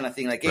know, that kind of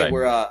thing. Like, hey,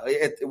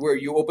 Right. where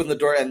you open the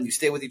door and you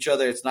stay with each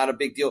other. It's not a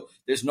big deal.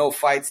 There's no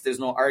fights. There's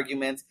no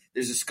arguments.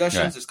 There's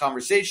discussions. Right. There's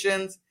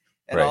conversations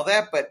and Right. all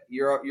that. But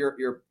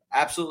you're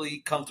absolutely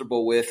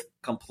comfortable with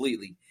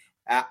completely.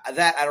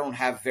 That I don't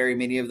have very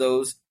many of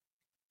those,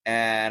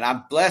 and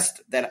I'm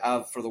blessed that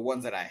for the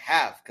ones that I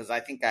have, because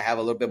I think I have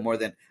a little bit more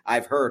than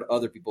I've heard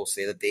other people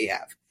say that they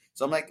have.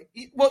 So I'm like,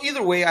 well,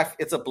 either way,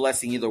 it's a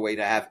blessing either way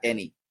to have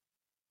any,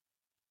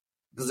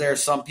 because there are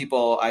some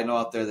people I know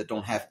out there that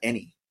don't have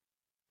any.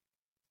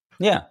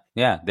 Yeah,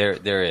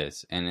 there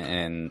is,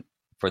 and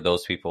for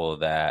those people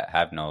that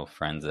have no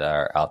friends that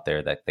are out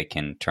there that they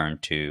can turn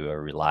to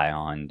or rely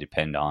on,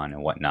 depend on,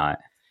 and whatnot,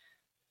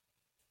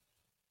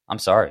 I'm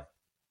sorry.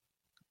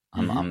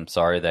 I'm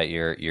sorry that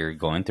you're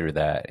going through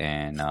that,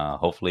 and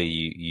hopefully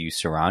you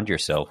surround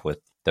yourself with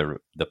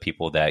the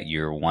people that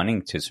you're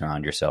wanting to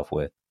surround yourself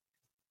with.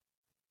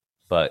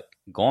 But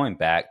going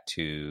back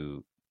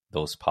to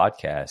those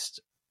podcasts,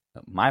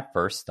 my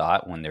first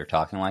thought when they're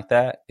talking like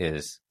that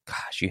is,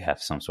 gosh, you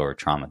have some sort of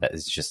trauma that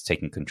is just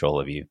taking control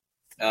of you.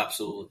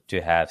 Absolutely.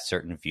 To have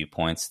certain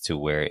viewpoints to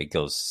where it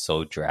goes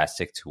so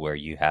drastic to where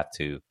you have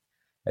to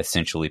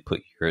essentially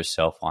put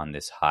yourself on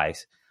this high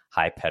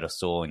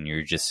pedestal, and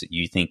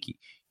you think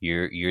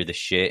you're the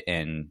shit,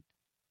 and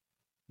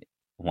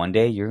one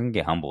day you're gonna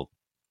get humbled,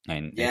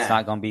 and it's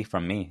not gonna be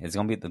from me. It's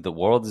gonna be the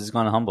world is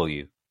gonna humble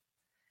you.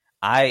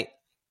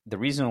 The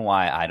reason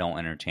why I don't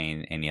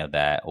entertain any of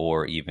that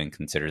or even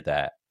consider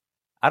that,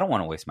 I don't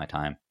want to waste my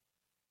time.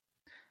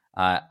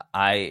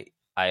 I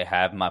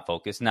have my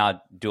focus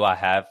now. Do I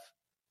have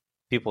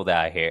people that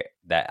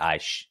I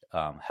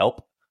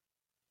help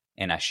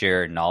and I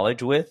share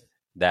knowledge with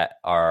that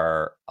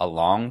are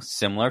along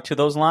similar to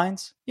those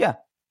lines? Yeah,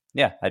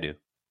 I do.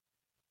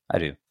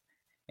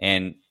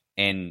 And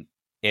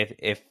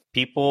if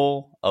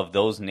people of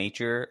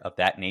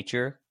that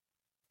nature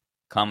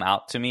come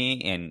out to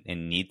me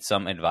and need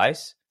some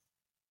advice,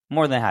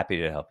 more than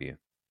happy to help you.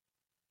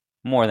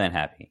 More than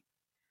happy.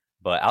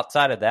 But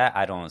outside of that,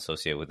 I don't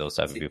associate with those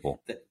type of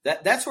people.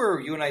 That's where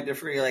you and I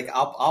differ. Like,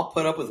 I'll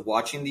put up with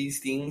watching these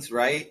things,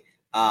 right?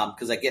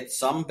 Because I get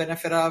some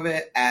benefit of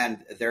it,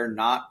 and they're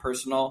not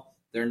personal.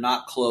 They're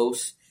not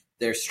close.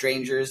 They're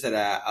strangers that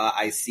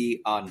I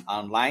see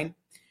online.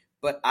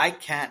 But I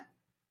can't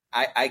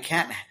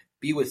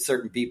be with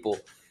certain people.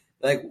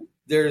 Like,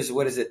 there's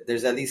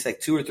at least like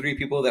 2 or 3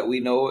 people that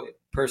we know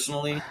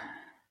personally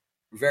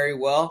very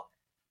well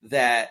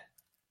that,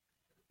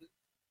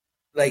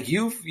 like,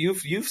 you've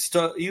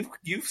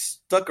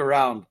stuck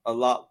around a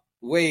lot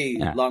way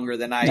longer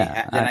than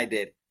I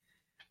did.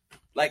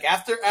 Like,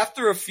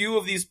 after a few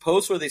of these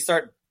posts where they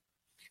start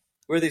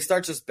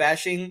just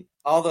bashing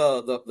all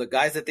the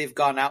guys that they've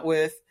gone out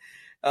with,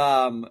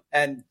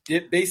 and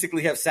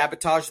basically have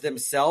sabotaged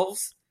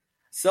themselves.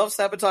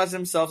 Self-sabotage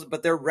themselves,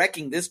 but they're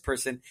wrecking this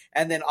person.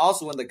 And then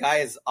also when the guy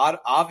is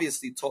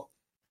obviously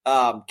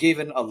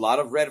given a lot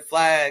of red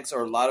flags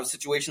or a lot of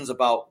situations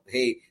about,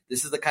 hey,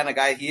 this is the kind of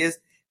guy he is.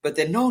 But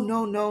then,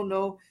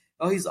 no.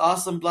 Oh, he's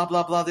awesome, blah,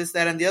 blah, blah, this,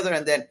 that, and the other.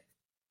 And then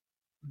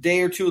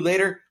day or two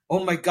later,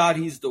 oh my God,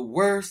 he's the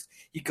worst.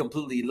 He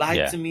completely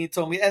lied to me,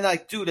 told me. And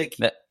like, dude, like...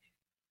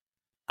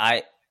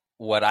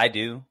 What I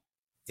do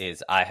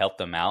is I help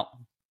them out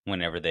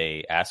whenever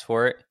they ask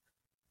for it.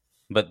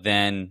 But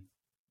then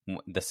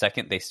the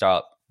second they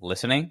stop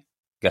listening,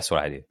 guess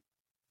what I do?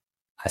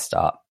 I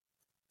stop.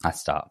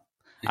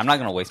 I'm not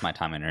going to waste my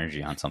time and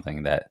energy on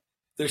something that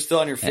they're still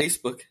on your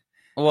Facebook.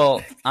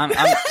 Well, I'm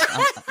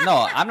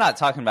not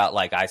talking about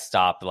like I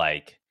stopped,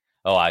 like,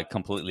 oh, I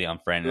completely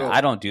unfriended.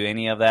 I don't do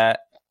any of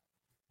that.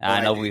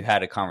 I know we've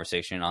had a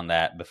conversation on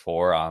that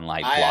before on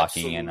like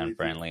blocking and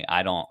unfriendly.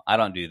 I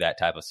don't do that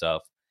type of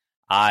stuff.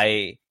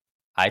 I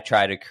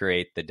try to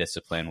create the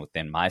discipline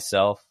within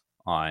myself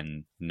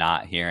on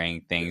not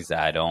hearing things that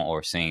I don't,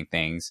 or seeing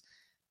things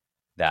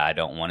that I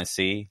don't want to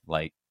see.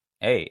 Like,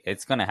 hey,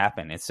 it's going to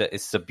happen. It's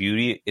the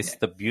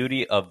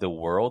beauty of the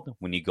world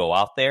when you go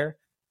out there.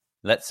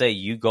 Let's say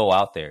you go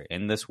out there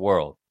in this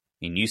world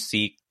and you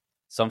see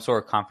some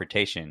sort of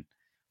confrontation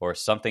or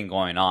something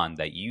going on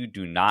that you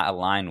do not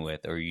align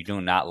with or you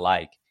do not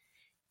like.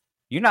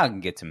 You're not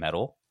going to get to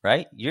meddle,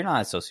 right? You're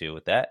not associated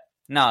with that.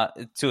 Now,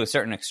 to a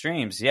certain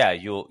extremes, yeah,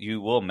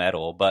 you will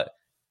meddle, but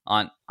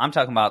I'm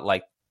talking about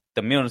like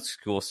the middle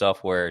school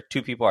stuff where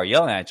 2 people are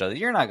yelling at each other.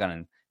 You're not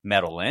going to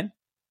meddle in,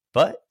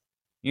 but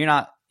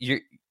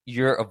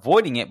you're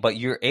avoiding it, but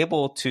you're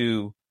able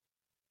to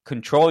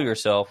control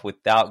yourself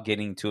without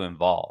getting too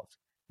involved.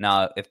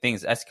 Now, if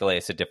things escalate,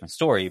 it's a different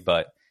story,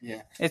 but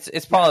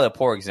it's probably a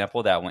poor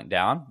example that went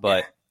down.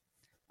 But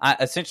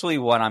essentially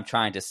what I'm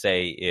trying to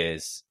say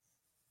is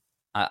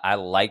I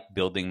like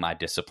building my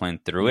discipline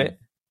through it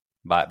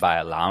by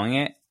allowing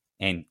it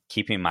and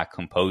keeping my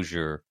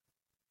composure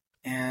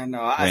And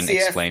I when see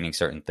explaining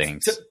certain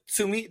things.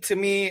 To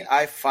me,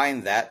 I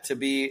find that to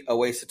be a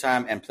waste of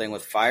time and playing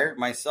with fire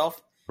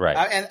myself. Right.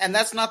 And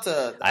that's not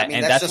to. I mean,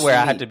 and that's that's just where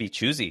I me. have to be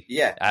choosy.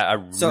 Yeah.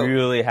 I So,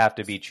 really have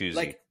to be choosy.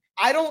 Like,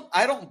 I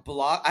don't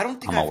block. I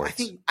don't think. On my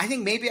words. I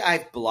think maybe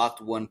I've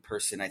blocked one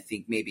person. I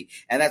think maybe,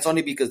 and that's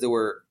only because they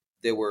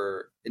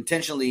were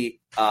intentionally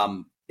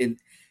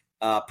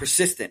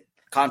persistent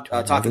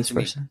talking to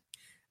me.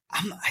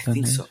 I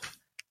think so.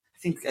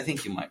 I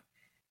think you might.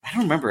 I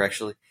don't remember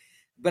actually,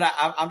 but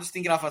I'm just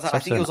thinking off my top. I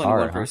think it was only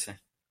one person.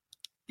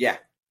 Yeah,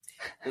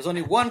 there's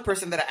only one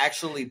person that I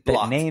actually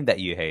blocked. The name that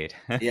you hate.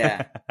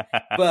 Yeah,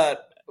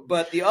 but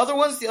the other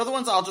ones,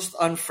 I'll just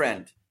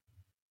unfriend.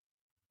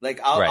 Like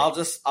I'll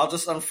just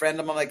unfriend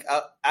them. I'm like,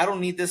 I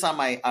don't need this on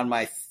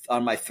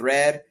my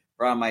thread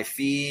or on my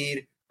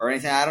feed or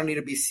anything. I don't need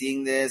to be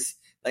seeing this.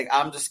 Like,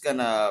 I'm just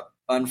gonna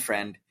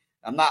unfriend.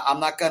 I'm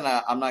not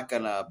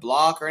gonna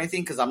block or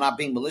anything because I'm not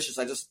being malicious.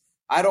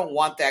 I don't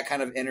want that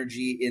kind of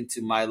energy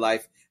into my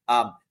life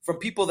from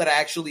people that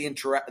I actually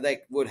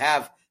would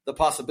have the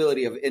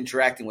possibility of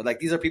interacting with. Like,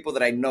 these are people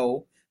that I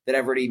know, that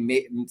I've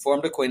already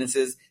formed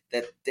acquaintances,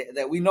 that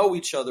we know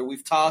each other,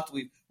 we've talked,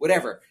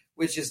 whatever.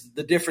 Which is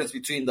the difference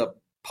between the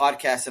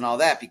podcast and all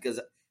that, because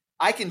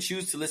I can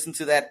choose to listen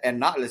to that and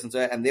not listen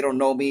to it, and they don't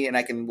know me, and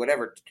I can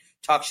whatever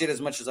talk shit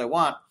as much as I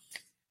want.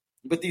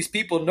 But these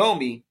people know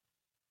me.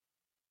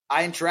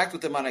 I interact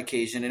with them on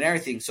occasion and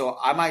everything, so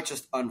I might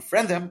just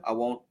unfriend them. I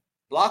won't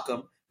block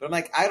them, but I'm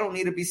like, I don't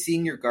need to be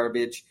seeing your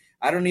garbage.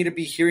 I don't need to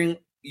be hearing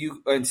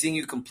you and seeing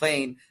you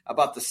complain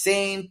about the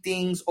same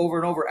things over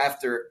and over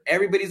after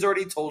everybody's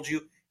already told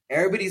you,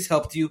 everybody's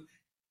helped you.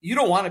 You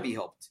don't want to be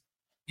helped.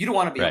 You don't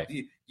want to be helped.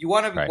 You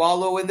want to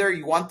wallow in there.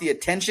 You want the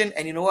attention,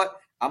 and you know what?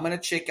 I'm going to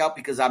check out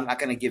because I'm not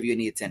going to give you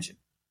any attention.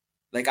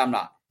 Like, I'm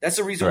not. That's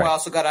the reason why I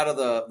also got out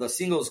of the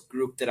singles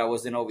group that I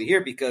was in over here,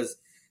 because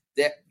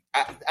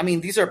I mean,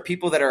 these are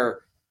people that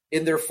are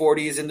in their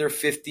 40s, in their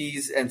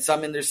 50s, and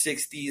some in their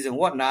 60s and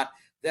whatnot,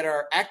 that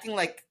are acting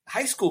like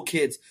high school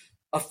kids.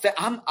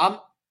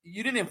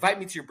 You didn't invite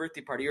me to your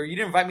birthday party, or you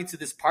didn't invite me to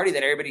this party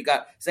that everybody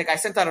got. It's like, I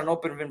sent out an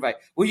open invite.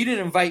 Well, you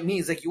didn't invite me.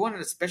 It's like, you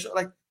wanted a special,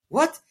 like,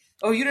 what?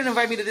 Oh, you didn't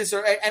invite me to this,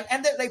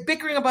 and they're like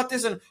bickering about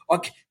this, and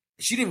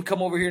she didn't even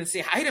come over here and say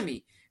hi to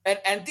me, and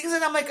things.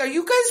 And I'm like, are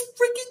you guys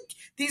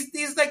freaking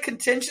these like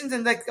contentions?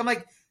 And like, I'm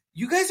like,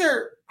 you guys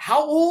are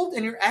how old,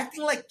 and you're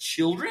acting like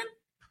children,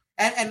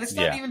 and it's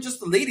not even just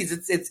the ladies,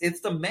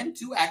 it's the men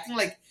too, acting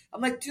like.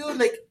 I'm like, dude,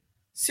 like,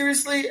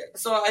 seriously.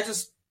 So I'm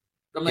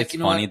like,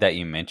 it's funny that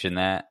you mentioned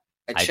that.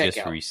 I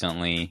just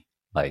recently,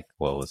 like,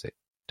 what was it?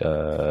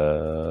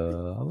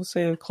 I would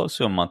say close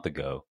to a month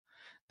ago,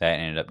 that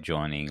ended up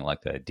joining like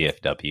a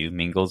DFW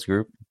mingles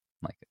group,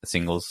 like a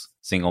single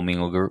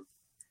mingle group.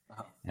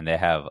 And they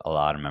have a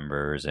lot of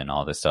members and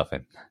all this stuff.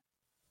 And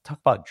talk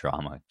about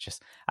drama.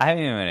 I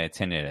haven't even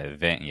attended an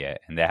event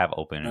yet, and they have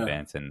open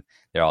events, and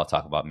they're all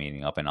talking about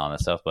meeting up and all that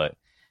stuff. But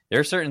there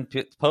are certain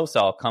posts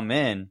that'll come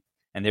in,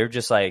 and they're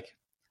just like,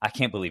 I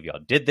can't believe y'all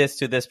did this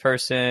to this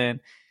person.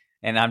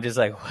 And I'm just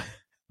like,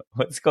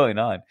 what's going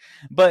on?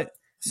 But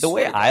the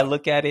way I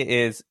look at it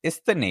is, it's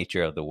the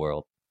nature of the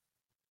world.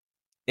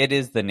 It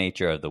is the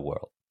nature of the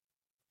world.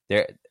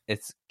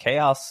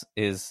 Chaos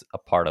is a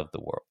part of the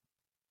world.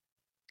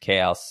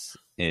 Chaos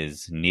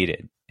is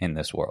needed in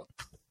this world.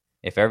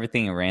 If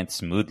everything ran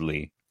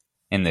smoothly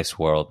in this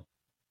world,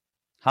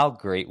 how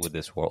great would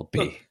this world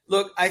be?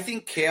 Look, I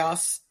think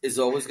chaos is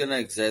always going to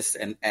exist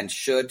and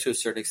should to a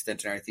certain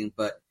extent and everything.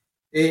 But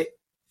at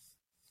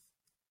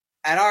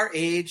our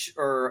age,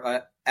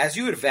 or as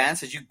you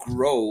advance, as you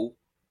grow,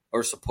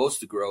 or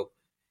supposed to grow,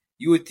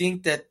 you would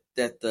think that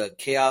the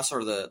chaos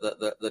or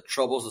the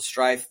troubles, the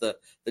strife, the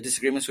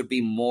disagreements would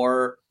be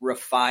more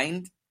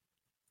refined,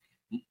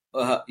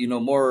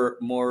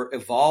 more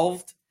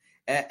evolved,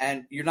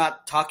 and you're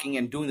not talking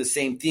and doing the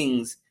same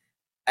things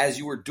as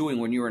you were doing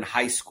when you were in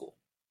high school,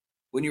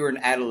 when you were an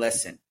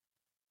adolescent,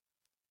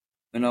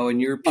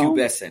 and you're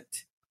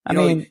pubescent.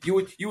 You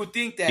would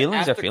think that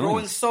feelings after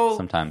growing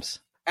sometimes.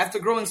 After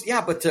growing,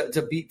 but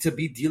to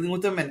be dealing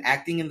with them and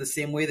acting in the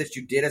same way that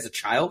you did as a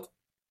child.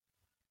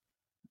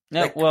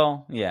 No, like,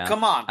 well, yeah.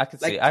 Come on. I could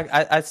see.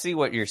 I see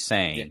what you're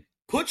saying.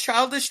 Put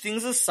childish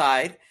things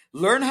aside.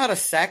 Learn how to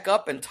sack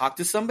up and talk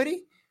to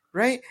somebody,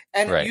 right?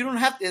 And you don't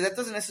have to. That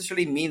doesn't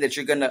necessarily mean that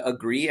you're going to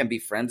agree and be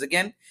friends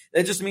again.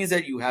 That just means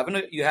that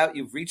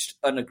you've reached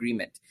an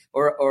agreement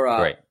or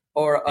an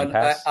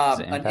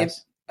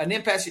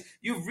impasse.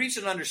 You've reached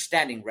an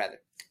understanding, rather.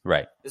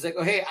 Right. It's like,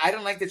 oh, hey, I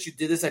don't like that you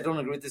did this. I don't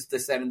agree with this,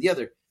 that, and the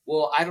other.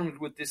 Well, I don't agree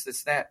with this,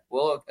 that.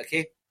 Well,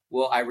 okay.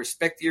 Well, I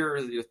respect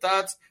your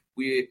thoughts.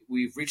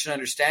 We've reached an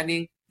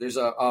understanding. There's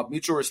a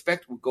mutual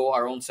respect. We'll go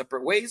our own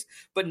separate ways.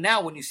 But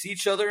now when you see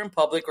each other in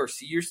public or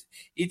see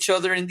each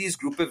other in these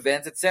group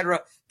events,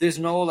 etc., there's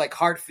no like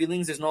hard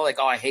feelings. There's no like,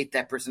 oh, I hate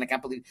that person. I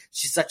can't believe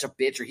she's such a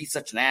bitch or he's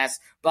such an ass,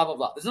 blah, blah,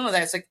 blah. There's none of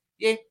that. It's like,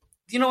 yeah,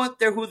 you know what?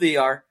 They're who they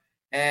are.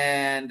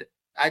 And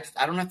I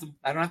don't have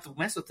to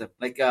mess with them.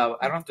 Like, I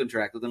don't have to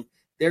interact with them.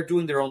 They're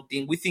doing their own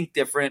thing. We think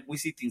different. We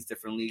see things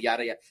differently,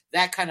 yada, yada.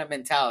 That kind of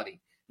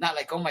mentality. Not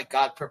like, oh my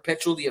God,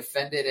 perpetually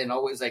offended and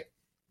always like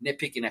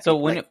nitpicking at So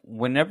people.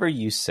 whenever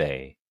you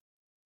say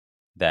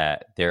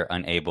that they're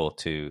unable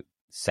to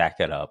sack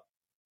it up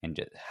and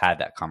just have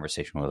that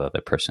conversation with the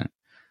other person,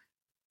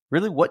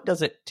 really, what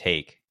does it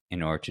take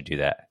in order to do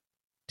that,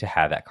 to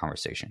have that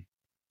conversation?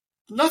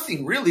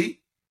 Nothing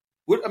really.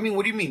 What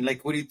do you mean?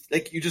 Like, what do you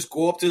like? You just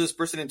go up to this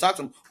person and talk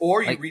to them,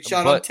 or you reach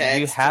out on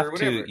text or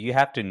whatever. You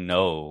have to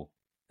know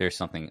there's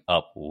something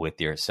up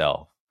with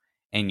yourself,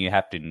 and you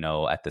have to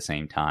know at the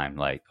same time,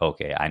 like,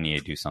 okay, I need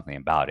to do something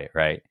about it,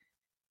 right?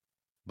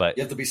 But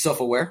you have to be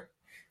self-aware.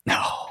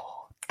 No,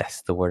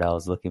 that's the word I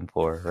was looking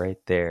for right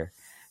there.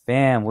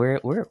 Bam,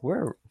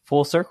 we're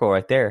full circle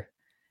right there.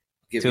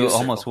 To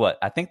almost what?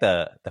 I think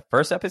the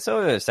first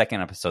episode or the second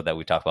episode that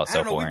we talked about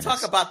self-awareness. We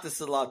talk about this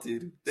a lot,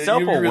 dude.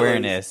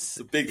 Self-awareness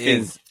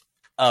is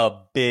a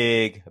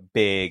big,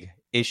 big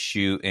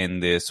issue in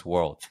this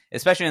world,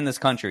 especially in this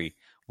country.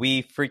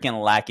 We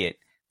freaking lack it.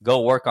 Go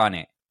work on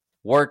it.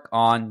 Work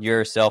on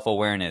your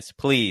self-awareness,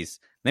 please.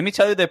 Let me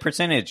tell you the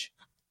percentage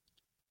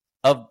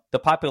of the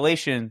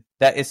population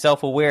that is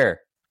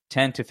self-aware,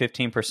 10 to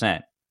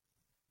 15%.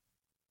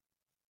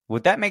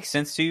 Would that make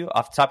sense to you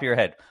off the top of your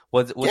head?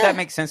 Would that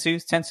make sense to you?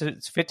 10 to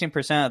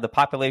 15% of the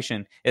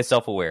population is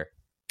self-aware.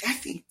 I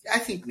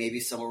think maybe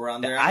somewhere around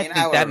there. I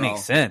think that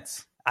makes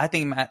sense. I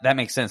think that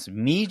makes sense.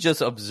 Me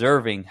just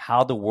observing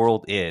how the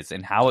world is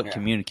and how it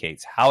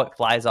communicates, how it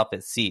flies off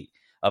its seat,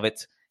 of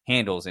its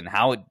handles, and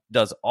how it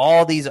does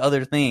all these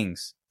other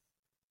things.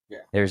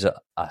 Yeah. There's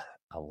a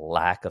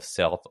lack of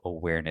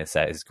self-awareness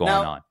that is going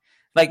on.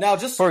 Like, now,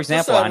 for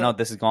example, I know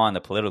this is going on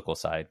the political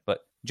side, but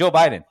Joe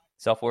Biden,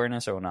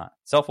 self-awareness or not?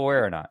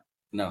 Self-aware or not?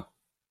 No.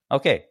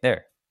 Okay,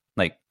 there.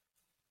 Like,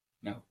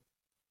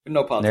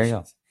 no politicians. There you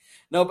go.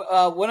 No,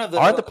 but one of the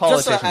are the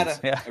politicians.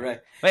 Right.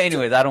 But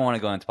anyways, I don't want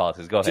to go into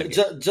politics. Go ahead.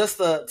 Just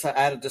to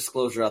add a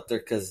disclosure out there,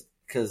 because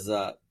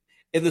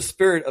in the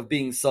spirit of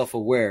being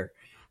self-aware,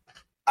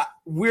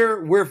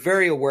 we're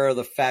very aware of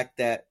the fact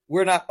that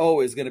we're not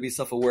always going to be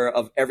self-aware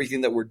of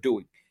everything that we're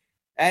doing.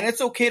 And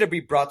it's okay to be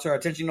brought to our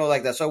attention.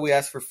 Like, that's why we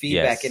ask for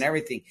feedback and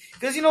everything.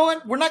 Because you know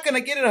what? We're not going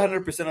to get it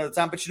 100% of the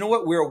time. But you know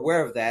what? We're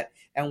aware of that.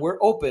 And we're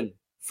open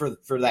for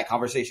that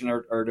conversation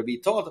or to be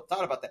thought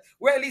about that.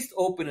 We're at least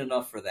open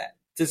enough for that.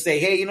 To say,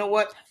 hey, you know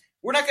what?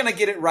 We're not going to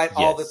get it right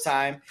all the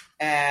time.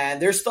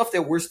 And there's stuff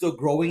that we're still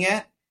growing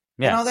at.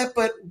 And all that.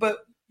 But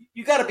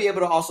you got to be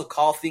able to also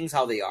call things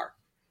how they are.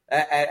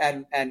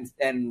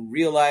 And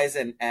realize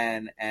and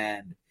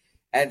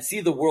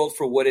see the world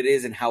for what it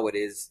is and how it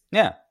is.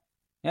 Yeah.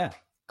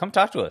 Come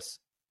talk to us.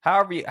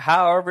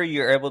 However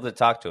you're able to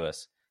talk to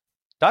us.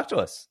 Talk to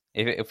us.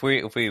 If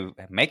we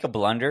make a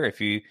blunder,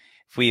 if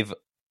we've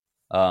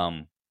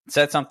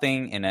said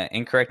something in an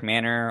incorrect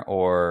manner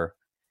or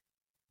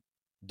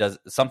does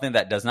something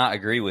that does not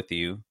agree with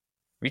you,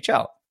 reach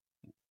out.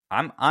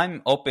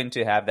 I'm open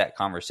to have that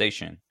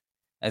conversation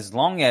as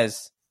long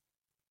as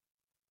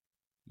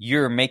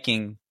you're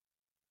making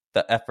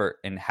the effort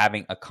in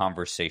having a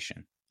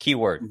conversation.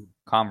 Keyword,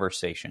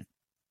 conversation.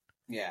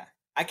 Yeah.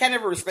 I can't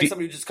ever respect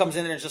somebody who just comes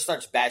in there and just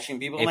starts bashing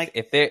people.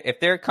 If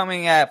they're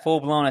coming at full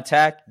blown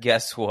attack,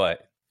 guess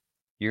what?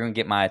 You're gonna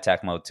get my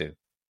attack mode too.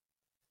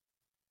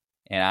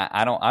 And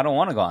I don't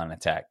want to go on an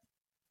attack.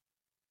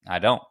 I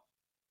don't.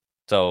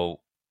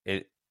 So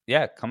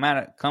come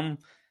at it. Come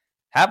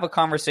have a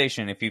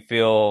conversation if you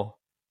feel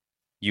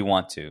you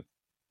want to.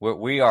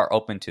 We are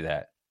open to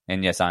that.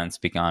 And yes, I'm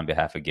speaking on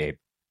behalf of Gabe.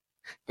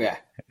 Yeah.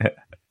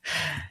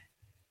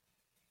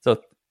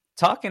 So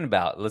talking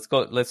about,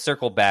 let's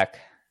circle back.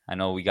 I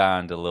know we got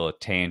on a little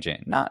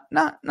tangent. Not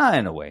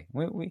in a way.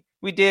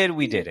 We did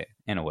it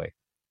in a way.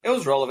 It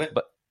was relevant.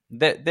 But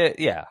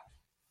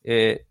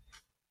there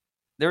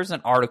was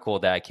an article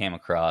that I came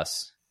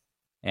across,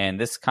 and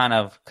this kind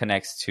of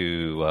connects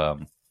to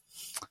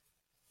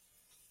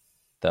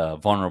the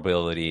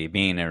vulnerability,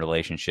 being in a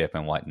relationship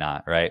and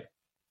whatnot, right?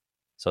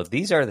 So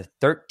these are the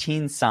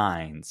 13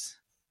 signs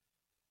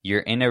you're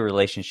in a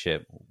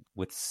relationship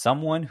with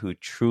someone who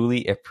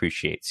truly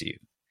appreciates you.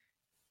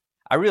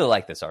 I really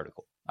like this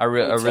article. I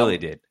really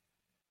did.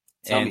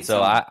 And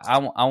so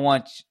I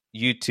want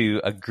you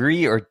to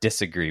agree or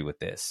disagree with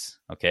this,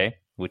 okay?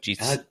 With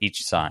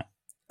each sign.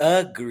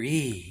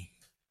 Agree.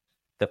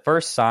 The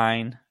first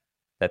sign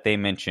that they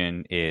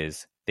mention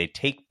is they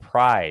take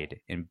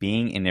pride in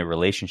being in a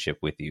relationship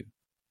with you.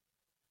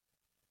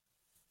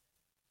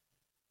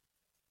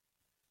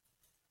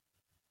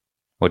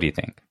 What do you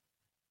think?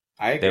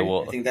 I agree.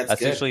 I think that's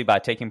essentially good. By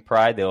taking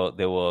pride, they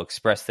will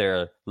express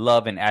their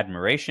love and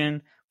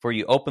admiration for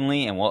you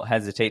openly and won't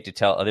hesitate to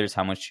tell others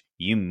how much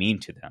you mean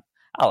to them.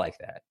 I like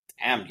that.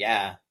 Damn,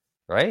 yeah.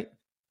 Right?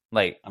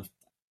 Like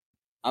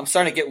I'm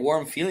starting to get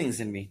warm feelings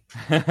in me.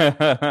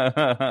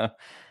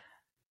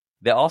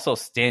 They also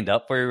stand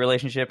up for your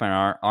relationship and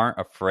aren't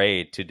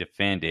afraid to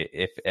defend it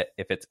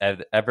if it's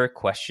ever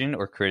questioned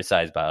or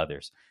criticized by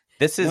others.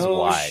 This is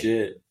why.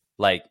 Shit.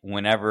 Like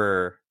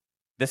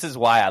this is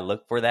why I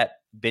look for that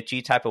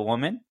bitchy type of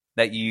woman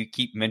that you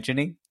keep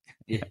mentioning.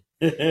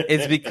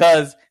 It's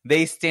because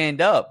they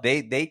stand up.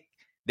 They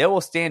they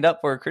will stand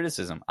up for a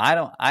criticism. I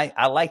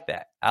like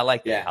that. I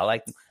like that. Yeah.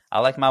 I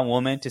like my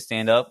woman to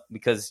stand up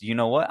because you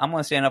know what? I'm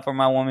going to stand up for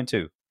my woman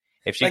too.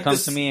 If she Like comes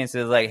this- to me and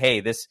says like,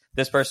 "Hey, this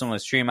person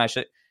was treating my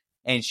shit,"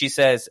 and she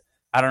says,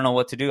 "I don't know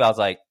what to do," I was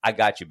like, "I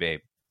got you, babe.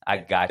 I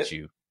got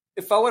you."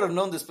 If I would have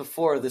known this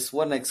before, this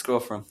one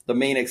ex-girlfriend, the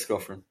main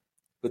ex-girlfriend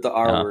with the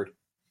R word.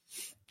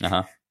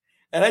 Uh-huh.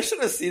 And I should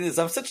have seen this.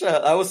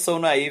 I was so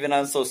naive and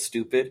I'm so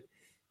stupid.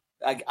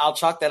 I'll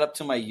chalk that up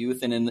to my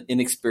youth and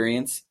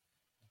inexperience.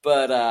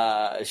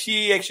 But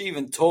she actually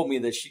even told me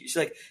that she's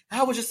like,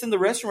 I was just in the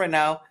restaurant right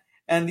now,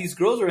 and these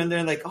girls are in there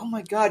and like, oh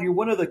my God, you're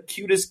one of the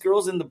cutest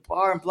girls in the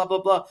bar and blah,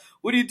 blah, blah.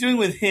 What are you doing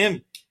with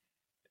him?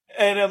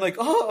 And I'm like,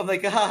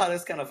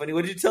 that's kind of funny.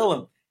 What did you tell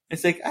him?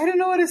 It's like, I don't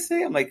know what to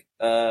say. I'm like,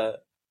 I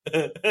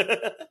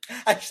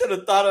should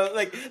have thought of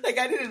I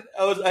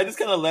just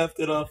kind of left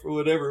it off or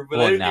whatever. But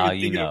Well, I didn't now even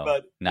you think know. about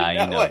it. Now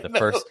you know.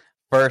 The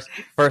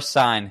first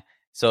sign.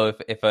 So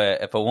if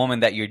a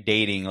woman that you're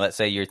dating, let's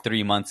say you're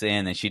 3 months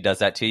in and she does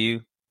that to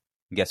you,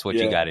 guess what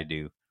you got to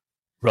do?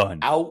 Run.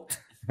 Out.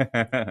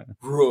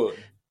 Run.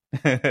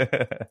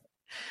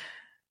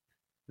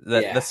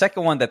 The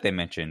second one that they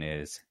mention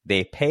is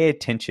they pay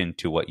attention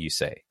to what you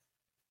say.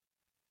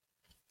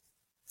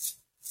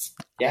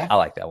 Yeah. I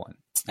like that one.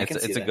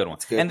 It's a good one.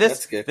 And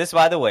this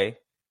by the way,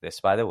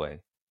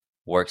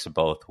 works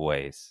both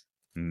ways.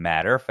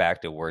 Matter of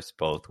fact, it works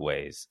both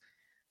ways.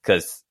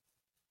 Because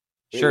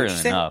sure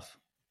enough.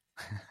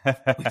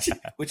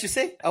 What'd you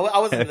say? I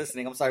wasn't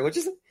listening. I'm sorry.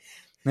 What'd you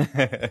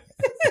say?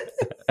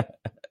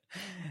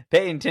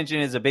 Paying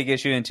attention is a big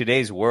issue in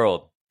today's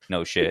world.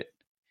 No shit.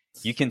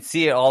 You can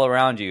see it all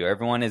around you.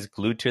 Everyone is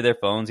glued to their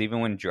phones,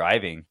 even when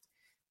driving,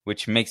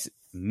 which makes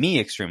me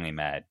extremely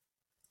mad.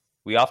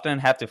 We often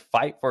have to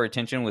fight for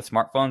attention with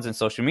smartphones and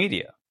social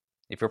media.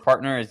 If your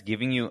partner is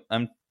giving you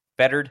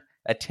unfettered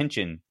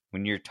attention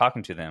when you're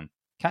talking to them,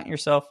 count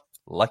yourself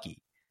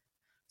lucky.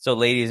 So,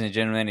 ladies and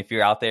gentlemen, if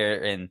you're out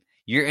there and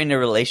you're in a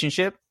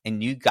relationship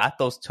and you got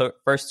those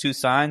first two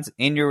signs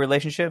in your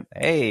relationship,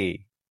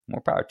 hey,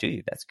 more power to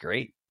you. That's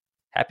great.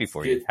 Happy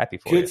for you. Happy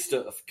for you. Good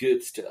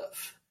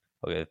stuff.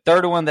 Okay. The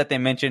third one that they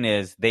mention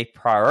is they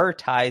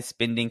prioritize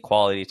spending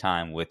quality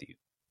time with you.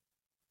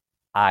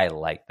 I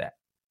like that.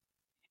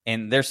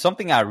 And there's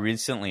something I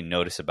recently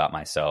noticed about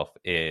myself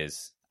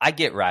is I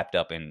get wrapped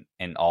up in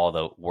all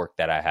the work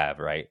that I have,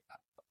 right?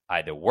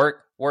 Either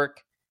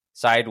work,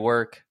 side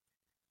work,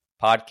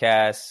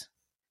 podcasts,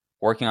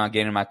 working on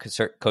getting my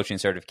coaching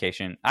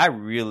certification. I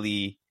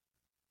really,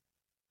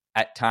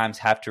 at times,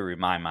 have to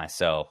remind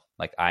myself,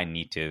 like, I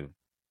need to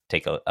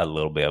take a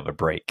little bit of a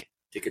break.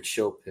 Take a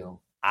chill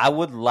pill. I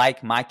would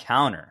like my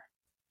counter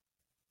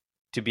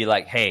to be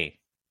like, hey,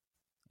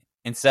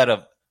 instead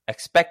of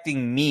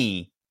expecting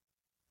me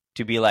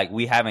to be like,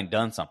 we haven't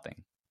done something,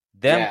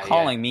 them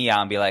calling me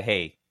out and be like,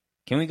 hey,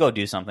 can we go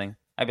do something?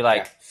 I'd be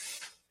like,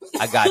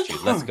 I got you.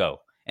 Let's go.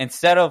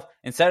 Instead of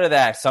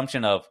that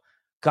assumption of,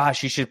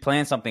 gosh, you should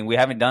plan something. We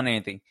haven't done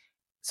anything.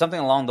 Something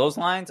along those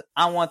lines.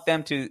 I want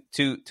them to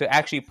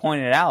actually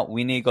point it out.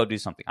 We need to go do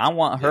something. I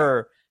want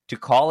her to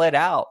call it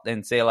out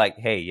and say like,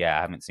 hey,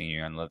 I haven't seen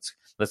you, and let's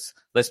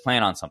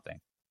plan on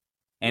something.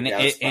 And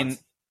the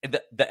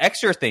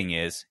extra thing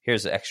is,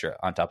 here's the extra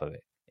on top of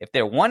it. If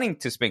they're wanting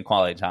to spend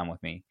quality time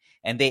with me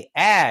and they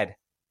add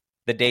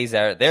the days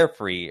that they're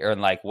free or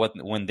like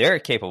when they're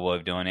capable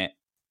of doing it,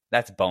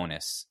 that's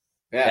bonus.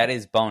 Yeah. That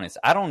is bonus.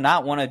 I do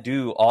not want to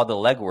do all the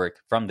legwork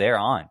from there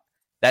on.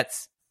 That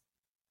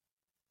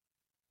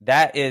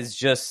is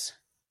just,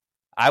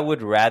 I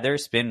would rather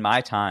spend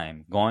my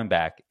time going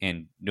back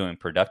and doing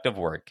productive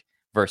work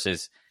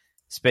versus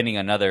spending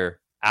another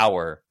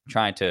hour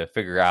trying to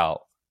figure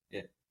out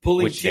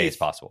which day is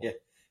possible. Yeah.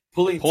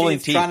 Pulling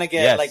teeth, trying to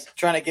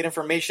get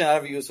information out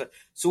of you. So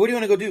what do you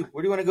want to go do?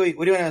 Where do you want to go eat?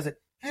 What do you want to?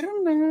 I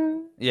don't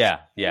know.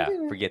 Yeah.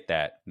 Forget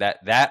that.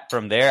 That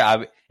from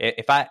there,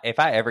 if I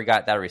ever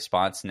got that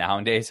response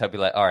nowadays, I'd be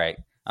like, all right,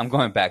 I'm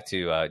going back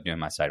to doing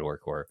my side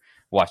work or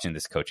watching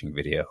this coaching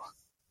video.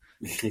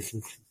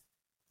 The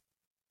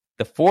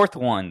fourth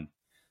one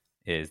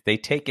is they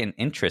take an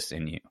interest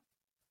in you.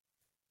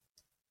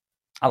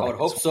 I would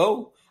hope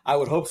so.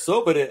 But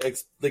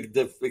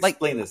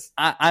explain this.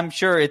 I'm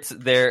sure it's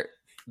the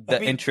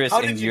interest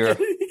in your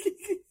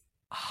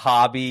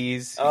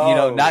hobbies,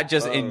 not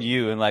just in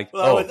you. And like,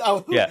 how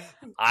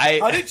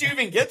did you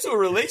even get to a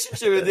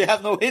relationship if they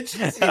have no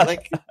interest in you?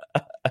 Like,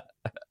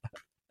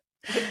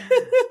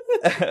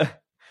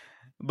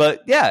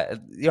 but yeah,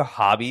 your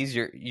hobbies,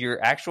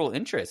 your actual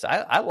interests.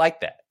 I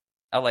like that.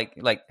 I like.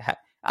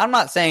 I'm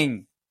not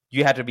saying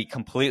you have to be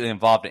completely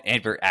involved in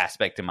every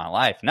aspect of my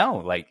life. No,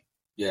 like,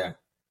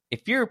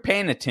 if you're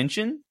paying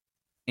attention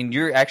and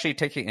you're actually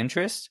taking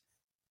interest,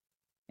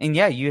 and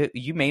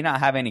you may not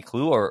have any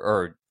clue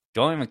or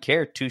don't even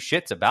care two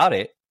shits about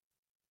it,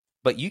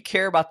 but you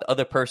care about the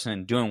other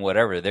person doing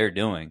whatever they're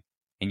doing,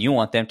 and you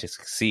want them to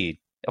succeed.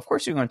 Of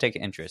course, you're going to take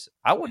an interest.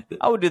 I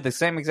would do the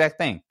same exact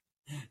thing.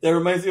 That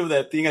reminds me of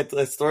that thing,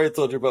 that story I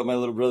told you about my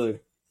little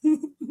brother.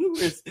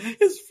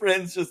 His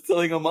friends just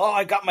telling him, "Oh,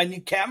 I got my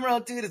new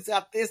camera, dude. It's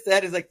got this,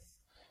 that." He's like,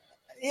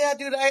 Yeah,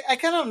 dude, I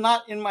kind of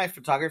not in my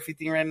photography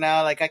thing right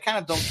now. Like, I kind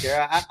of don't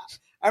care.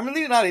 I'm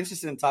really not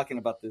interested in talking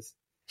about this.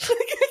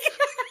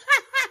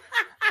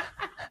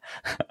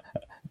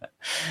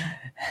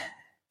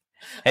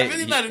 I'm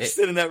really not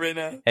interested in that right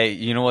now. Hey,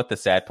 you know what the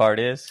sad part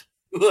is?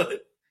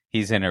 What?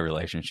 He's in a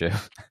relationship.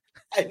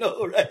 I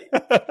know, right?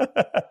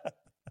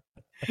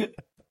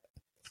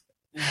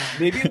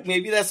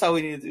 Maybe that's how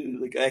we need to do.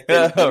 Like, act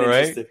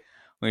right?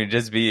 We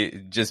just be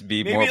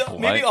maybe, more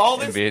blunt. Maybe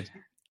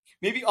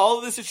all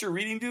of this that you're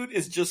reading, dude,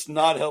 is just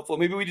not helpful.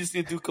 Maybe we just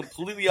need to do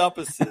completely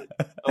opposite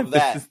of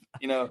that.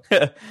 You know.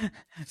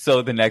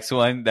 So the next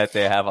one that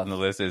they have on the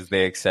list is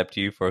they accept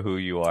you for who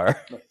you are.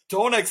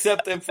 Don't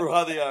accept them for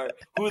how they are,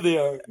 who they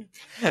are.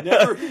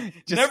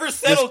 Never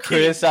settle. Just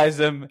criticize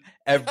them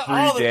every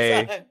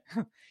day.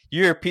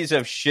 You're a piece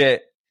of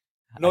shit.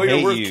 Know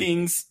your worth,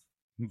 kings.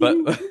 But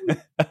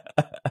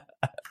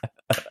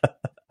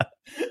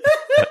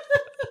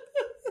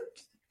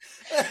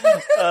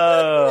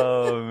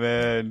oh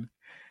man.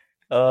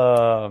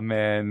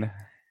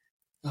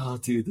 Oh,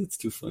 dude, that's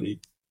too funny.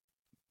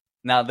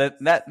 Now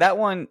that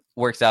one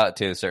works out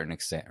to a certain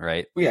extent,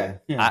 right? Yeah.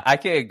 I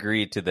can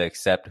agree to the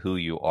accept who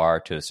you are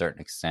to a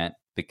certain extent,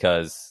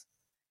 because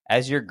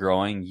as you're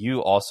growing,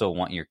 you also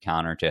want your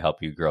counter to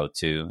help you grow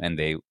too. And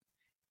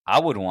I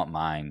would want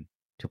mine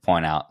to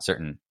point out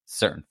certain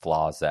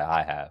flaws that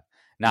I have,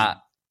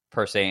 not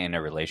per se in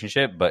a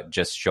relationship, but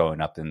just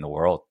showing up in the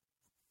world.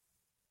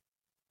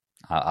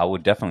 I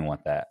would definitely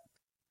want that.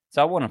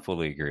 So I wouldn't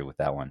fully agree with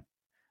that one.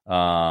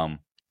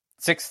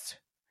 Sixth,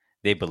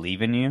 they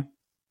believe in you.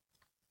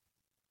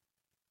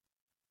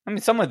 I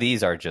mean, some of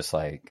these are just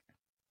like,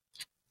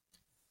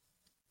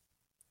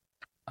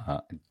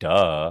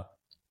 duh,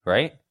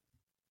 right?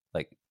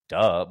 Like,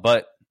 duh.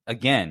 But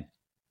again,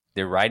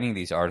 they're writing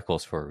these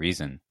articles for a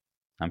reason.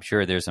 I'm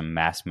sure there's a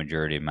mass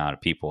majority amount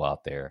of people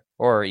out there,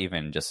 or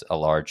even just a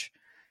large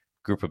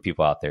group of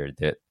people out there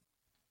that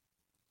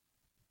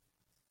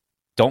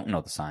don't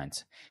know the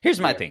signs. Here's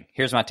my thing.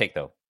 Here's my take,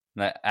 though.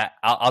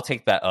 I'll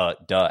take that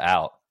duh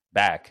out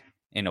back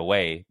in a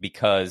way,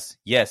 because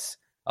yes,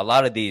 a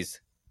lot of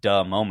these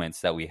duh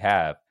moments that we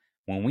have,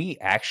 when we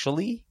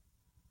actually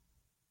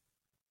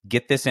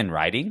get this in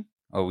writing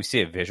or we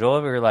see a visual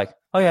of it, we're like,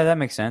 oh yeah, that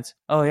makes sense.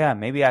 Oh yeah,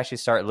 maybe I should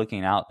start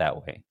looking out that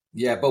way.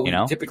 Yeah, but we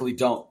typically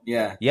don't.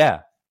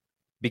 Yeah,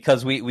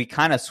 because we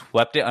kind of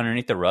swept it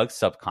underneath the rug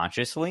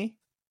subconsciously,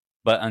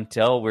 but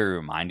until we're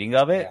reminding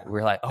of it,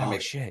 we're like, oh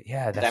shit,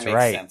 yeah, that's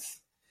right.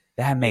 Sense.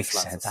 That makes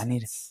sense. I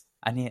need it.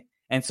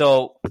 And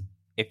so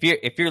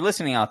if you're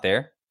listening out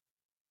there,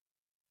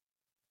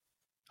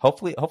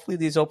 hopefully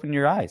these open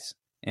your eyes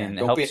and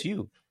it helps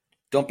you.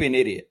 Don't be an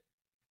idiot.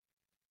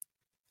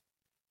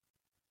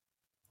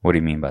 What do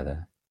you mean by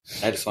that?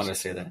 I just wanted to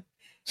say that.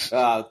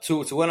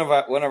 To one of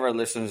our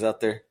listeners out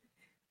there,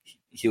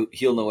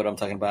 he'll know what I'm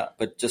talking about.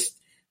 But just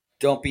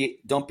don't be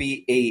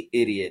a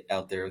idiot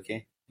out there,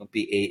 okay? Don't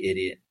be a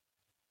idiot.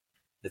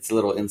 It's a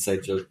little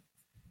inside joke.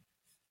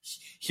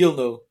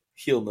 He'll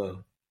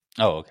know.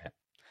 Oh, okay.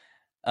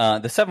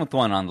 The seventh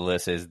one on the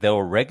list is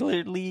they'll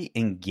regularly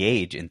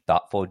engage in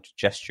thoughtful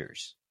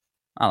gestures.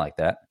 I like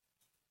that.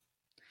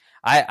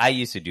 I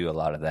used to do a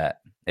lot of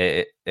that.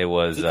 It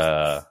was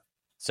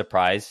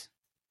surprise.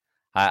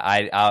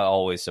 I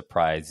always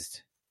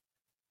surprised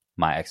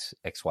my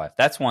ex-wife.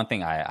 That's one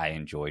thing I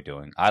enjoy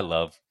doing. I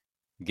love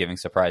giving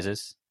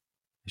surprises.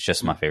 It's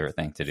just my favorite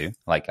thing to do.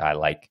 Like, I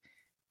like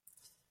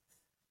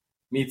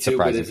me too,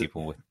 surprising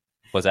people with.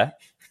 What's that?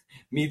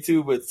 Me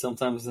too, but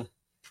sometimes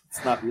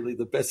it's not really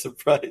the best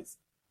surprise.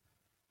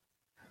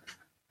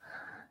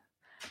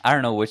 I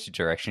don't know which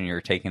direction you're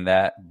taking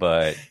that,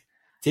 but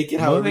take it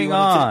however you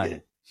want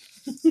to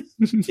take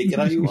it. Take it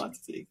how you want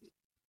to take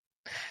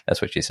it.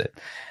 That's what she said.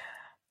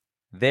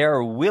 They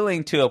are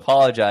willing to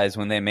apologize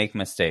when they make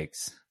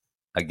mistakes.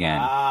 Again.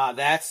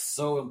 That's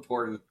so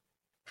important.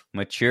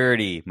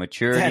 Maturity.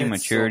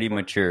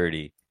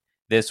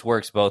 This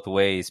works both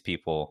ways,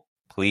 people.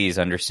 Please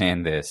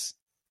understand this.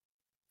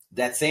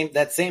 That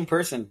same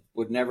person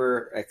would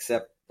never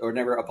accept or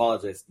never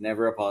apologize.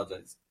 Never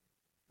apologize.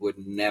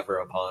 Would never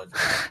apologize.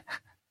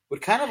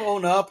 Would kind of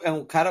own up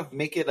and kind of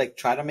make it, like,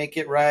 try to make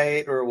it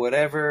right or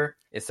whatever.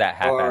 It's that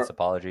half-ass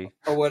apology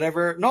or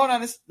whatever. No,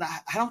 I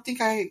don't think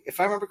if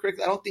I remember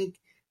correctly, I don't think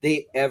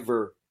they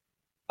ever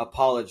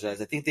apologize.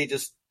 I think they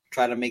just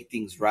try to make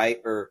things right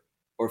or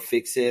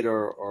fix it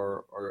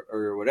or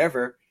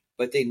whatever.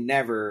 But they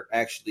never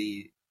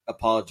actually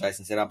apologized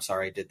and said, "I'm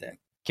sorry, I did that."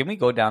 Can we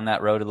go down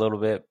that road a little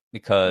bit?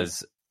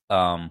 Because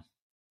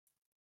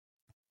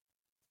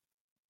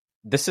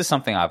this is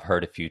something I've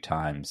heard a few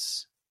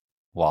times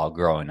while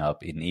growing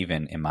up, and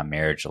even in my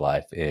marriage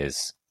life,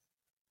 is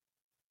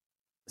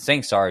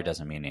saying sorry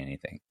doesn't mean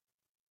anything.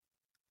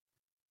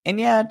 And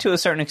yeah, to a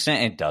certain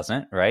extent, it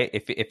doesn't, right?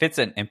 If it's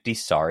an empty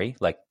sorry,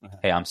 like,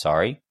 hey, I'm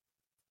sorry,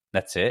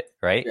 that's it,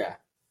 right? Yeah.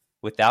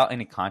 Without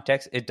any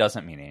context, it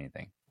doesn't mean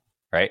anything,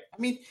 right? I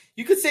mean,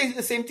 you could say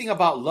the same thing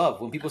about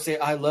love. When people say,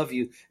 I love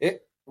you,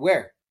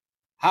 where?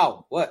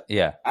 How? What?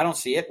 Yeah. I don't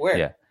see it.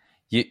 Where?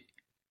 Yeah.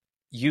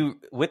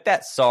 with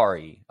that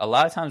sorry, a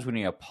lot of times when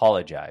you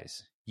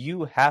apologize,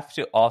 you have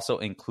to also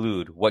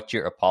include what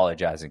you're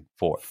apologizing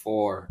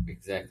for.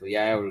 Exactly.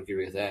 Yeah, I would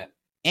agree with that.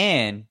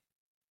 And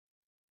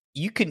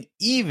you can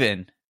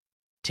even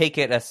take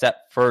it a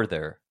step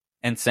further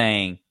and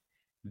saying,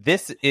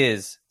 this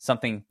is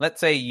something, let's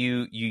say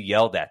you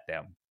yelled at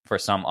them for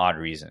some odd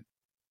reason,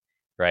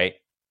 right?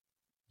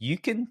 You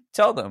can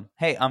tell them,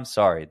 hey, I'm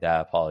sorry that I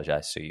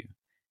apologize to you.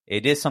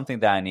 It is something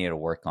that I need to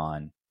work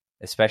on,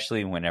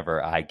 especially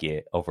whenever I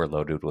get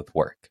overloaded with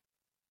work.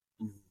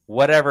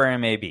 Whatever it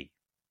may be,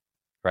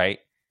 right?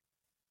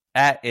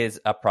 That is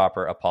a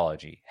proper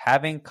apology.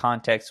 Having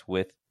context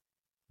with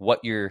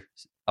what you're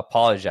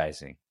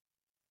apologizing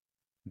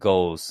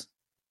goes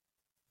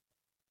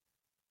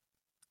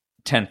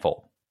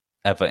tenfold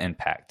of an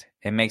impact.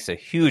 It makes a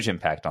huge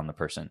impact on the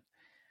person.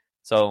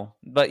 So,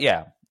 but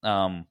yeah,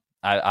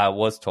 I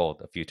was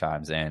told a few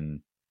times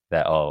and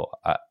that,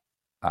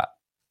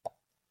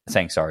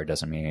 saying sorry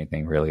doesn't mean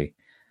anything really.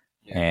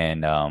 Yeah.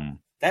 And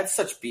that's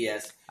such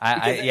BS.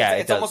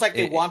 It's almost like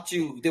they want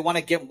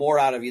to get more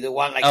out of you. They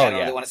want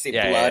they want to say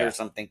blood or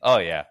something. Oh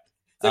yeah.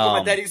 It's like what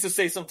my dad used to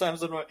say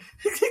sometimes when my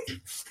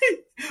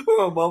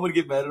mom would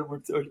get mad at him or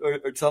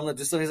tell him to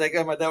do something. He's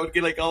like, my dad would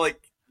get like all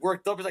like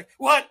worked up. He's like,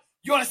 what?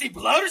 You want to see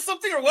blood or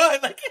something or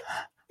what? Like,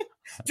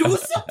 do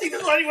something.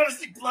 Why do you want to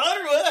see blood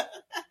or what?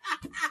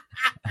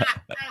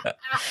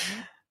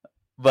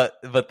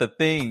 But the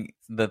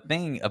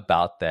thing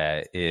about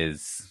that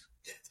is,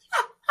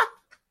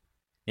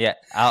 yeah,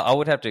 I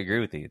would have to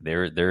agree with you.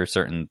 There are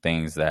certain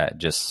things that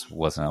just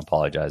wasn't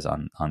apologized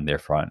on their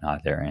front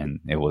either, and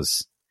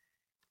there's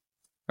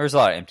a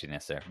lot of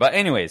emptiness there. But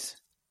anyways,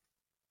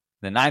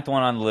 the 9th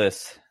one on the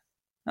list.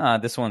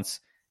 This one's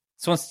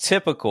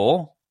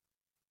typical.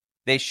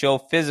 They show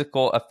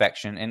physical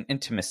affection and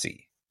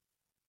intimacy.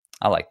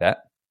 I like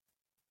that.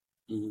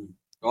 Mm-hmm.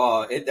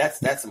 Oh,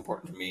 that's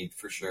important to me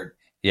for sure.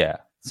 Yeah,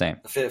 same.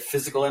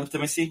 Physical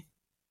intimacy.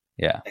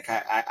 Yeah, like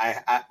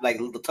I like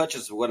the touch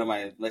is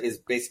is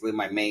basically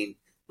my main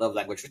love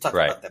language. We talked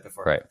about that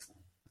before, right?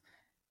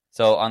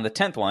 So on the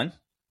 10th one,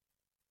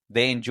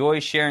 they enjoy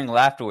sharing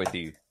laughter with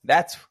you.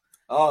 That's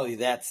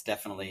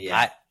definitely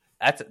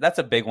That's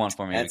a big one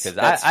for me because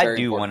I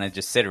do want to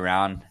just sit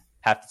around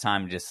half the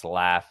time, and just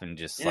laugh and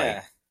just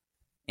like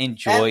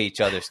enjoy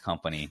each other's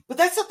company. But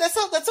that's a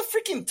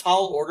freaking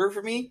tall order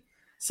for me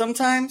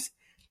sometimes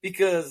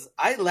because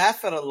I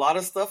laugh at a lot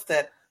of stuff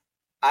that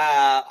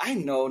I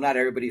know not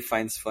everybody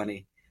finds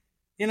funny,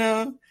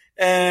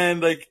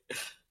 and like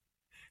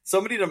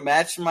somebody to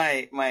match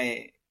my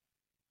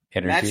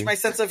energy, match my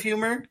sense of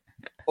humor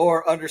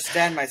or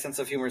understand my sense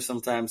of humor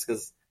sometimes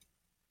because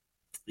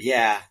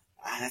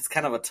that's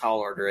kind of a tall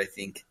order, I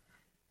think.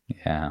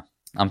 Yeah,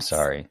 I'm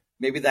sorry.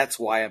 Maybe that's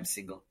why I'm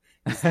single.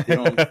 It's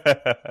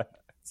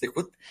like,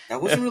 what?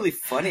 That wasn't really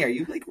funny. Are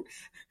you like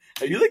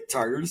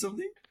tired or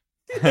something?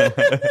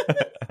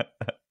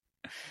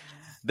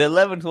 The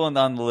 11th one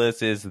on the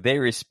list is they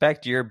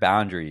respect your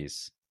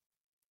boundaries.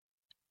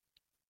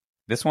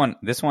 This one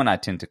I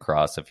tend to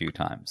cross a few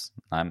times.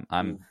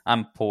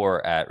 I'm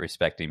poor at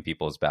respecting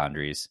people's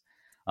boundaries.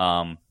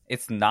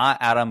 It's not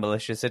out of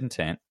malicious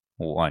intent.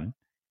 1,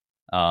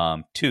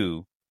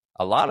 2.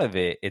 A lot of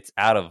it's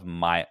out of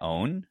my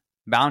own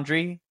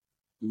boundary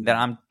that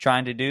I'm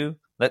trying to do.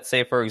 Let's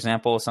say, for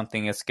example,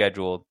 something is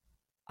scheduled.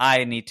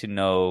 I need to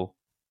know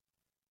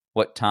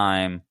what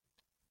time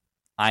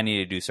I need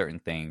to do certain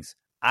things.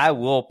 I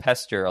will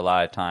pester a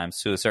lot of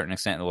times to a certain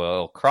extent.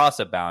 Will cross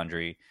a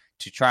boundary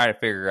to try to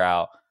figure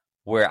out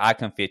where I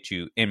can fit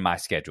you in my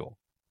schedule.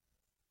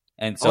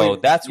 And so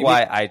that's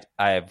why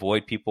I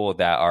avoid people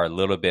that are a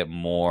little bit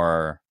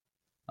more,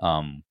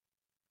 how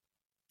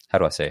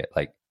do I say it?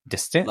 Like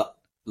distant?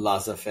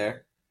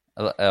 Laissez-faire?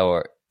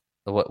 Or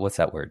what's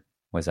that word?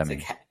 What does that mean?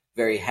 Like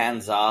very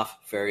hands-off,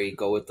 very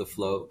go with the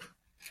flow.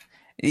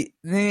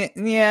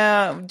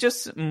 Yeah,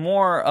 just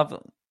more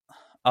of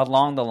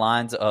along the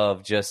lines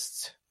of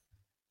just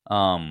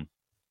not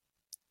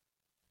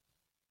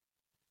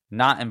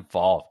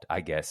involved,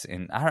 I guess.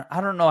 And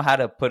I don't know how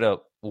to put a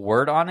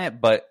word on it,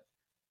 but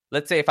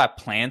let's say if I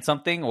plan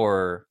something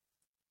or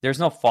there's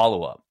no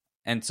follow-up.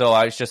 And so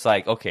I was just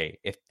like, okay,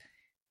 if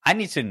I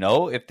need to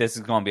know if this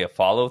is going to be a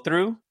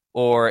follow-through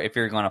or if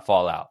you're going to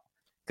fall out.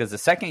 Because the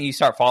second you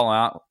start falling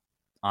out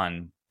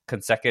on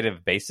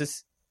consecutive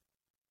basis,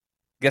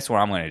 guess what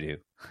I'm going to do?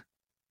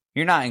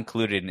 You're not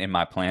included in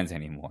my plans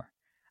anymore.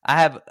 I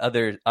have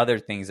other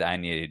things that I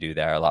need to do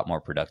that are a lot more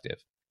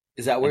productive.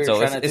 Is that what you're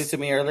trying to do to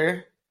me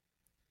earlier?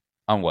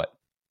 On what?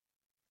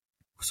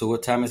 So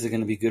what time is it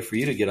going to be good for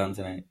you to get on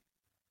tonight?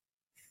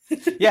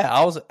 Yeah,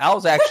 I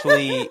was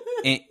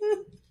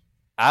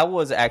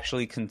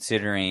actually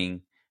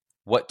considering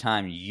what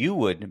time you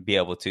would be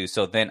able to,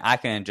 so then I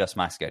can adjust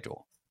my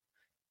schedule.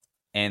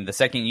 And the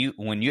second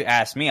when you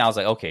asked me, I was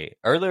like, okay,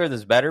 earlier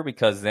is better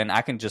because then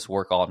I can just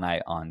work all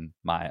night on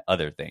my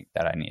other thing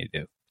that I need to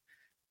do.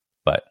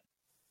 But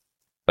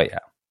yeah.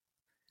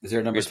 Is there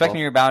a number? Respecting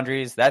 12? Your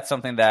boundaries, that's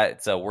something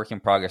that's a work in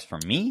progress for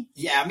me.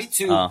 Yeah, me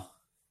too.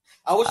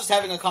 I was just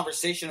having a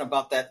conversation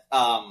about that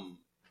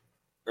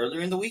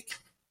earlier in the week.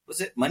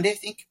 Was it Monday? I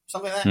think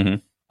something like that.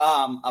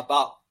 Mm-hmm.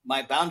 About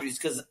my boundaries,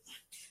 because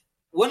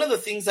one of the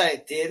things I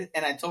did,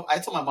 and I told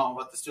my mom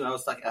about this too. And I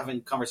was having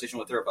a conversation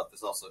with her about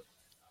this also.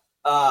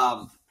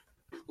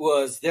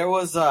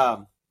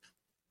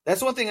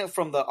 That's one thing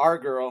from the R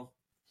girl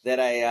that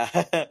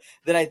I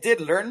that I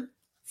did learn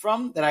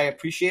from, that I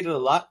appreciated a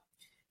lot,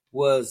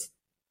 was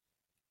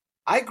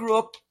I grew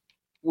up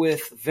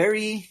with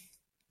very,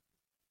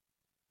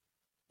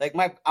 like,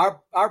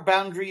 our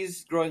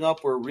boundaries growing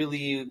up were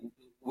really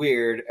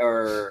weird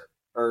or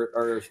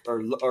low,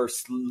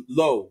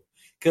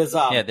 because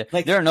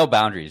there are no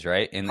boundaries,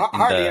 right?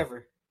 Hardly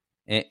ever.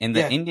 In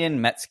the Indian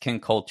Mexican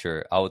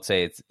culture, I would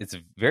say it's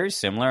very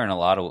similar in a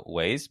lot of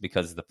ways,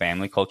 because the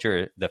family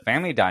culture, the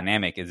family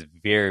dynamic is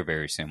very,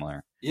 very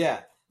similar. Yeah,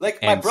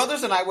 like my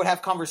brothers and I would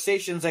have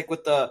conversations like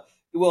with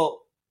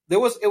it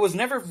was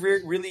never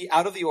really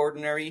out of the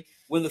ordinary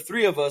when the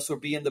three of us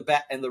would be in the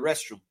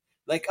restroom.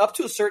 Like up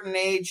to a certain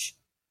age,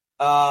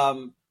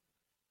 my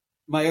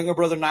younger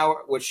brother and I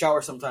would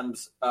shower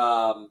sometimes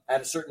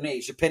at a certain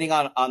age, depending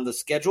on the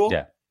schedule.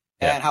 Yeah.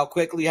 And how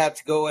quickly you had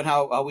to go and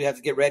how we had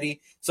to get ready.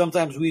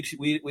 Sometimes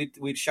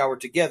we'd shower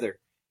together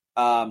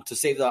to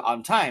save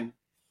on time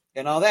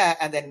and all that.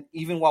 And then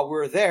even while we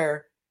were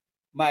there,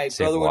 my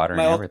save brother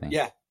everything.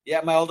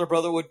 My older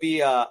brother would be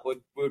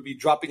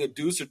dropping a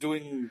deuce or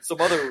doing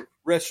some other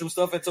restroom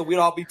stuff, and so we'd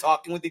all be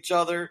talking with each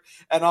other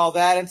and all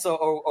that. And so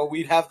or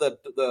we'd have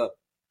the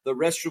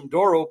restroom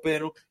door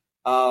open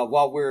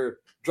while we're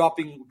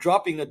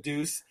dropping a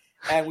deuce.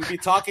 And we'd be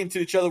talking to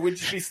each other. We'd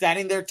just be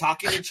standing there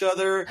talking to each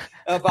other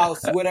about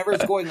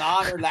whatever's going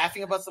on, or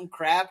laughing about some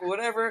crap or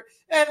whatever.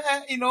 And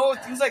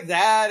things like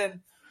that.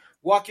 And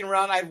walking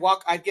around,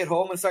 I'd get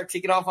home and start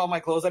taking off all my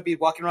clothes. I'd be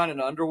walking around in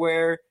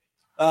underwear.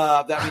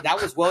 That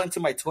was well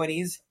into my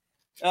 20s.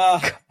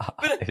 But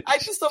I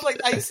used to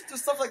do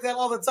stuff like that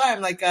all the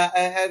time. Like,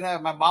 and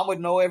my mom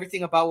would know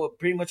everything about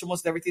pretty much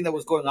almost everything that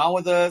was going on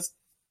with us.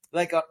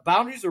 Like,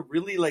 boundaries were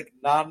really like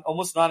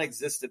almost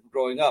non-existent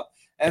growing up.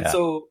 And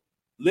so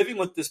living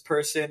with this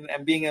person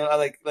and being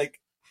I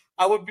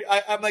hope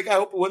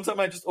one time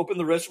I just opened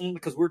the restroom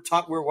because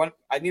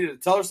I needed to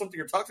tell her something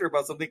or talk to her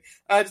about something.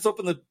 I just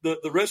opened the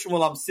restroom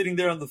while I'm sitting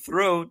there on the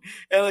throne,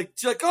 and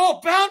she's like,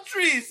 "Oh,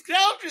 boundaries.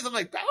 I'm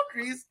like,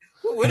 boundaries?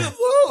 What are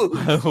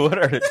those? What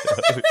are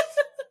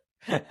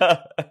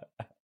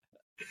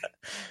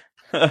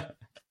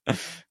those?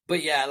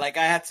 But yeah, like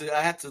I had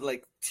to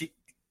like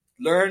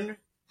learn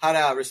how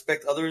to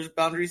respect others'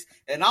 boundaries,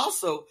 and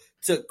also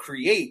to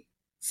create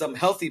some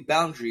healthy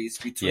boundaries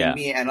between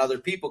me and other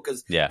people,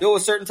 because there were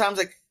certain times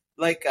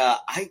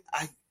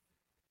I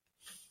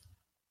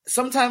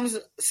sometimes,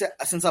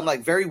 since I'm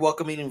like very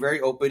welcoming and very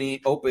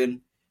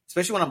open,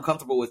 especially when I'm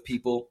comfortable with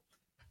people,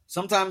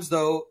 sometimes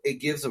though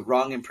it gives a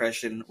wrong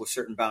impression with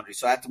certain boundaries.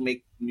 So I have to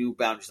make new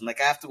boundaries. And like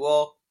I have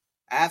to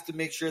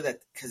make sure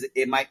that, because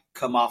it might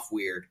come off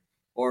weird,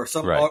 or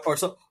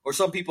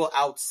some people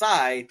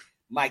outside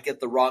might get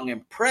the wrong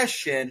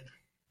impression.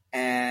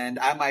 And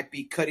I might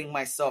be cutting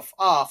myself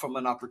off from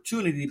an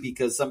opportunity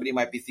because somebody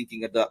might be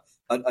thinking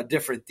a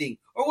different thing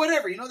or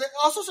whatever. There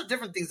are all sorts of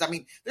different things. I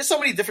mean, there's so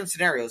many different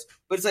scenarios,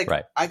 but it's like,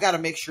 I got to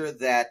make sure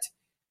that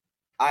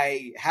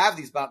I have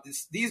these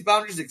boundaries. These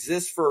boundaries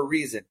exist for a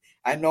reason.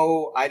 I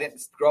know I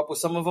didn't grow up with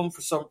some of them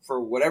for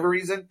whatever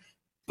reason,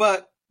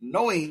 but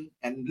knowing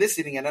and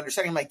listening and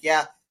understanding, I'm like,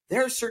 yeah,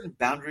 there are certain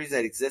boundaries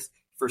that exist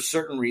for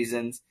certain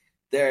reasons.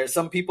 There,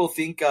 some people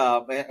think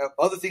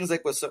other things,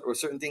 like with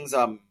certain things,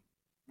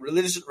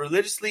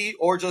 religiously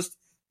or just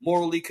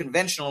morally,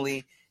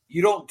 conventionally,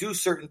 you don't do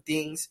certain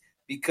things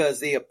because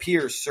they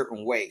appear a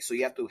certain way. So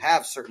you have to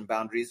have certain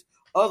boundaries.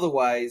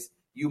 Otherwise,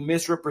 you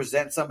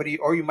misrepresent somebody,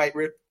 or you might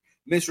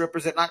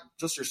misrepresent not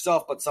just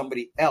yourself, but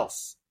somebody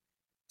else.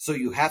 So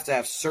you have to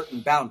have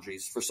certain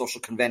boundaries for social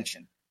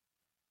convention.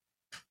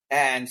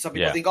 And some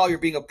people think, oh, you're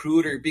being a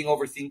prude or you're being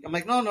overthinking. I'm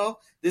like, no.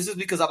 This is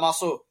because I'm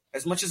also,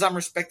 as much as I'm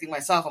respecting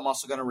myself, I'm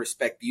also going to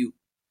respect you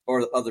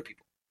or other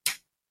people.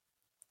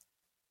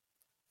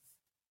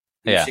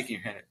 What are you shaking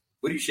your head at?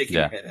 What are you shaking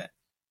your head at?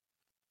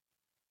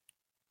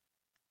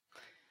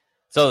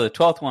 So the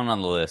 12th one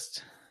on the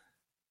list.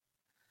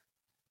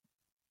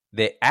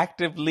 They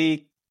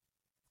actively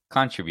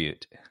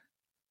contribute.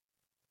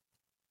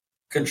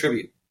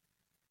 Contribute.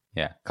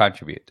 Yeah,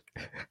 contribute.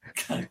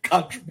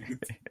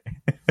 Contribute.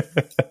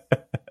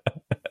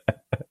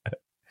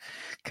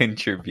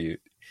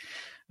 Contribute.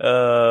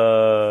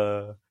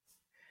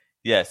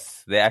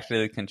 Yes, they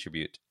actually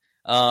contribute.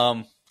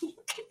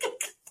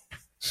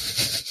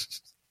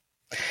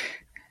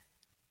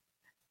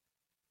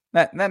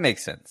 That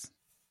makes sense.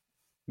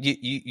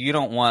 You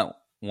don't want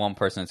one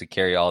person to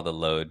carry all the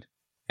load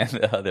and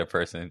the other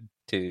person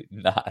to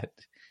not.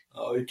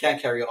 Oh, you can't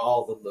carry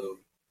all the load.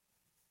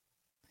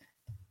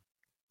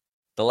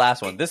 The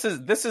last one. This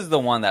is the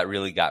one that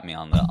really got me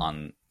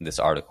on this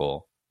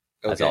article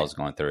as I was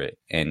going through it,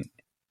 and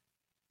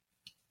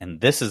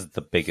this is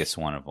the biggest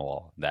one of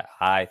all that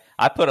I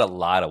put a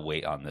lot of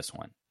weight on this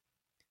one.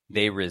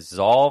 They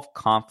resolve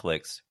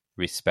conflicts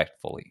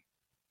respectfully.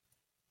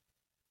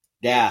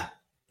 Yeah.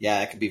 Yeah,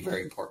 that could be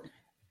very important.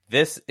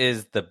 This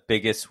is the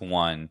biggest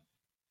one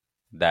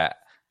that,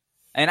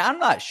 and I'm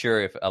not sure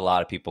if a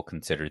lot of people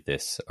consider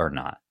this or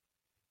not.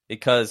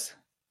 Because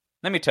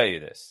let me tell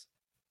you this.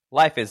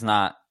 Life is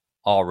not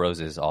all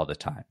roses all the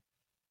time.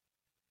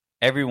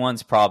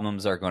 Everyone's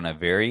problems are going to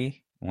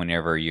vary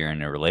whenever you're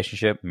in a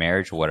relationship,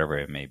 marriage, whatever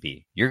it may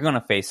be. You're going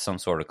to face some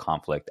sort of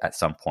conflict at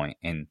some point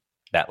in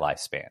that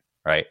lifespan,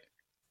 right?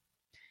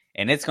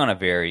 And it's going to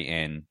vary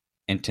in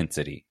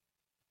intensity.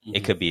 Mm-hmm.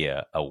 It could be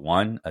a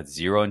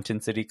 0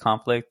 intensity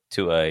conflict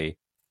to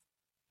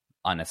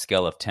on a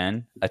scale of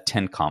 10, a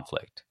 10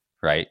 conflict,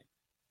 right?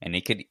 And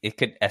it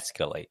could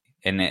escalate.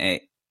 And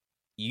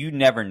you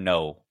never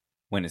know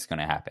when it's going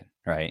to happen,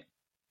 right?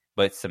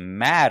 But it's a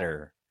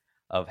matter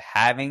of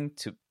having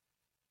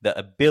the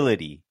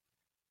ability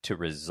to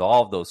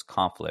resolve those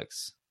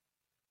conflicts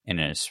in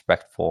a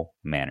respectful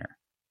manner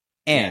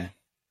and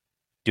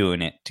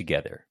doing it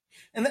together.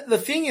 And the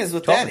thing is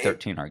with 12 that, and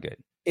 13 are good.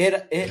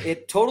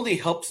 It totally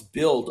helps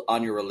build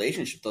on your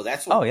relationship, though.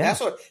 That's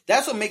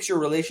what makes your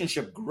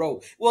relationship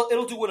grow. Well,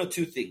 it'll do one of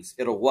two things.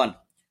 It'll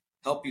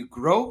help you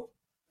grow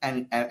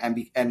and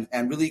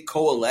really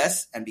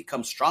coalesce and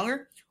become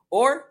stronger,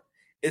 or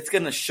it's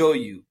gonna show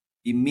you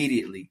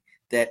immediately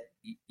that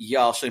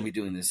y'all shouldn't be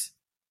doing this.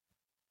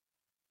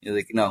 You're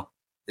like, no,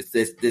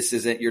 this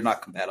isn't. You're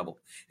not compatible.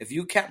 If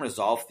you can't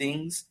resolve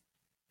things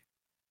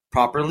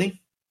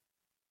properly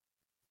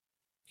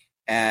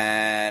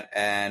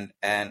and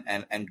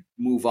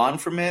move on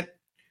from it,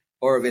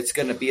 or if it's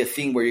going to be a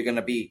thing where you're going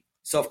to be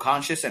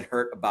self-conscious and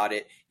hurt about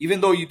it,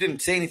 even though you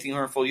didn't say anything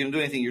hurtful, you didn't do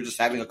anything, you're just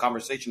having a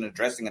conversation,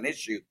 addressing an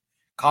issue,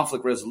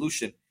 conflict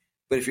resolution.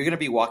 But if you're going to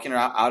be walking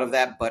out of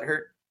that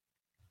butthurt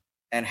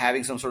and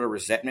having some sort of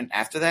resentment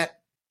after that,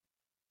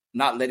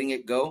 not letting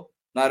it go,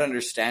 not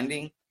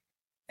understanding,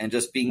 and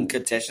just being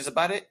contentious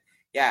about it,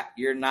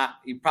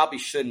 you probably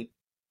shouldn't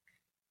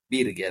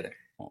be together.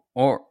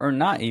 Or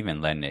not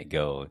even letting it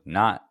go,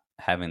 not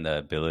having the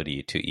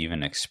ability to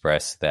even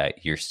express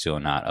that you're still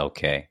not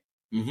okay.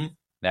 Mm-hmm.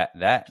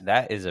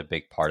 That is a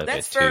big part of it too.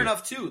 That's fair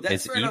enough too.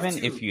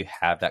 Even if you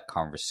have that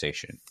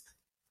conversation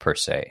per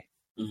se,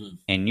 mm-hmm.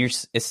 and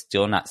it's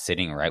still not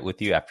sitting right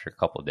with you after a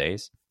couple of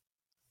days,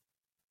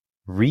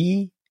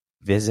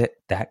 revisit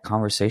that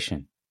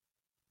conversation.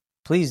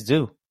 Please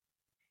do.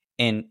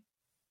 And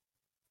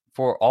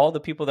for all the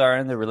people that are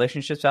in the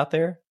relationships out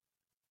there,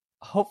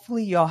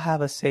 hopefully y'all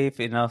have a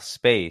safe enough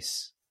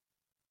space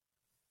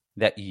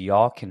that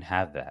y'all can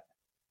have that.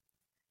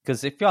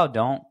 Because if y'all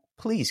don't,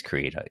 please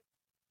create it.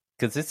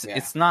 Because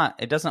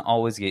it doesn't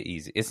always get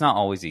easy. It's not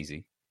always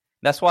easy.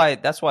 That's why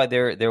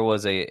there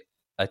was a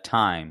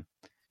time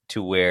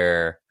to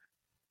where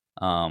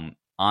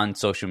on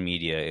social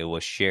media it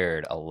was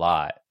shared a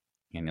lot.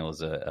 And it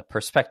was a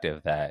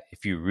perspective that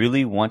if you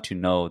really want to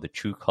know the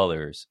true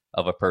colors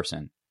of a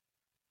person,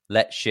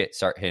 let shit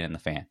start hitting the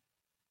fan.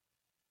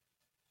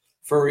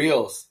 For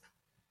reals.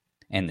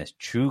 And the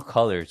true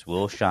colors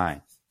will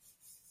shine.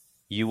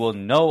 You will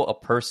know a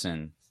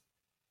person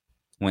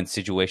when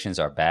situations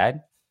are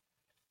bad.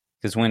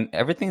 Because when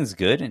everything's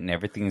good and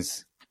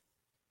everything's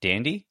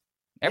dandy,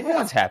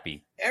 everyone's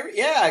happy.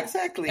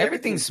 Exactly.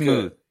 Everything's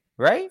smooth,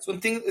 right? It's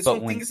when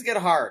things get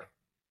hard.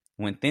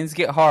 When things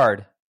get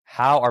hard,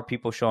 how are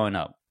people showing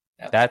up?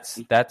 Yep.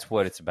 That's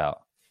what it's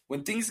about.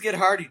 When things get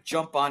hard, you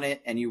jump on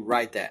it and you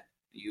write that.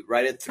 You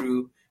write it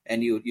through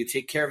and you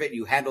take care of it.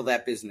 You handle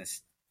that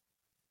business.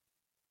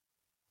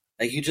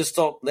 Like, you just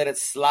don't let it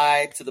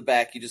slide to the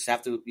back. You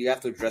have to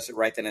address it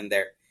right then and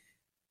there.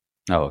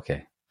 Oh,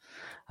 okay.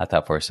 I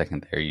thought for a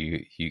second there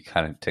you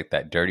kind of took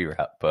that dirty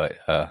route, but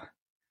all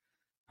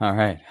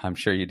right, I'm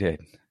sure you did.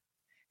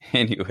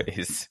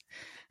 Anyways,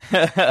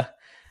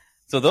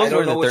 so those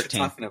were the 13. What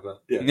you're talking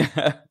about.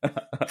 Yeah.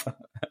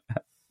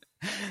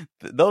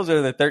 Those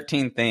are the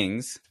 13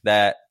 things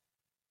that.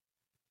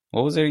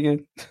 What was it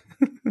again?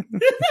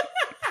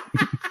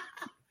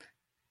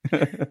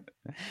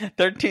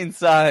 13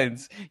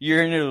 signs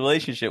you're in a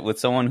relationship with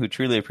someone who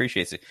truly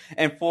appreciates it.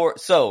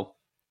 So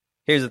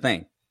here's the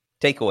thing.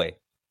 Takeaway.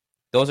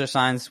 Those are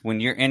signs when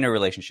you're in a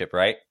relationship,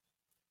 right?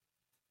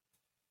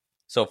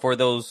 So for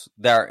those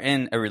that are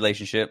in a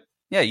relationship,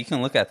 you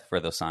can look for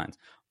those signs.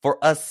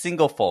 For us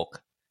single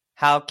folk,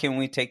 how can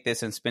we take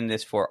this and spin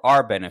this for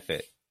our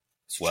benefit?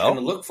 That's what you're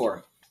going to look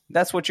for.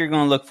 That's what you're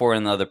going to look for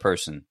in the other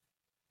person.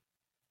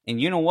 And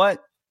you know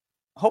what?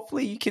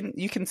 Hopefully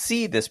you can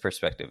see this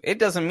perspective. It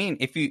doesn't mean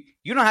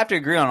you don't have to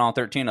agree on all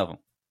 13 of them,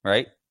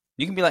 right?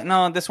 You can be like,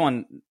 no, this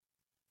one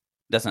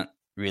doesn't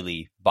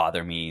really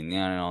bother me. You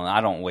know,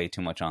 I don't weigh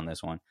too much on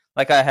this one.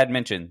 Like I had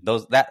mentioned,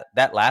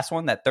 that last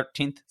one, that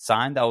 13th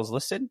sign that was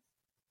listed,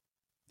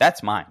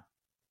 that's mine.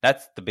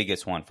 That's the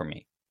biggest one for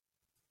me.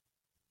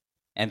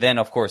 And then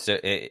of course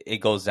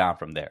it goes down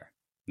from there.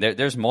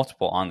 There's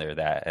multiple on there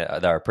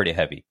that are pretty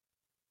heavy.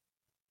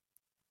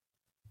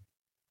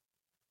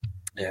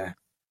 Yeah.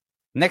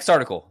 Next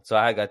article. So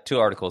I got 2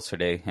 articles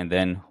today, and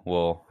then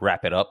we'll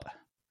wrap it up.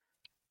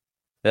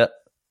 The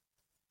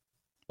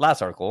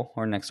last article,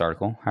 or next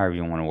article, however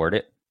you want to word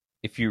it.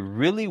 If you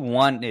really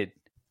wanted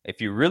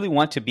if you really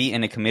want to be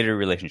in a committed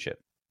relationship,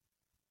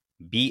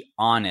 be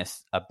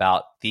honest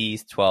about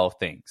these 12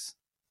 things.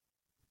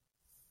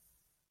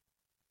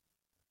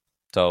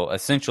 So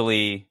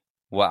essentially,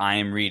 what I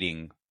am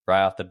reading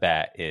right off the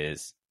bat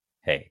is,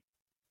 hey,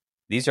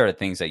 these are the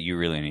things that you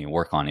really need to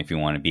work on if you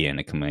want to be in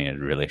a committed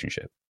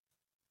relationship.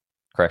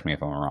 Correct me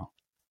if I'm wrong.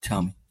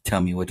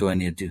 Tell me, what do I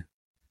need to do?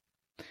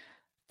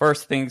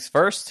 First things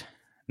first,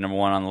 number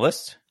one on the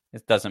list.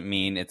 It doesn't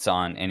mean it's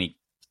on any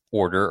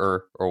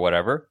order or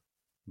whatever,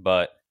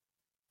 but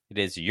it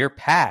is your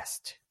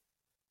past.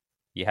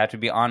 You have to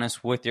be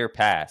honest with your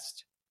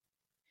past.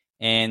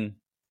 And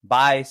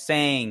by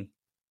saying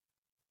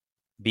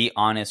be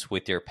honest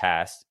with your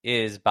past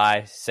is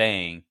by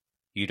saying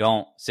you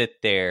don't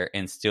sit there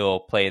and still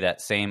play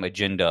that same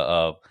agenda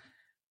of,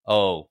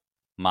 oh,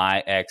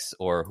 my ex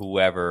or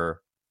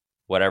whoever,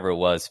 whatever it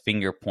was,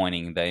 finger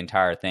pointing the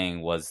entire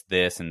thing was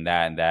this and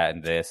that and that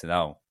and this.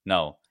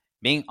 No.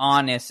 Being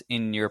honest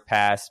in your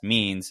past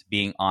means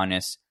being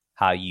honest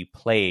how you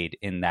played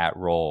in that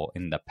role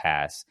in the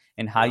past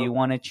and how you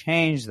want to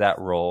change that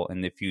role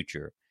in the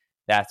future.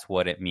 That's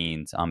what it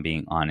means on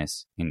being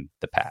honest in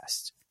the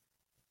past.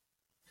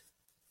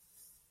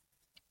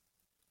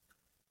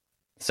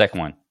 Second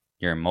one,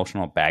 your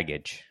emotional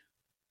baggage.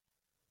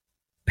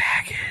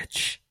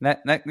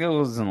 That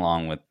goes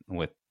along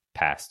with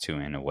past too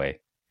in a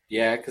way.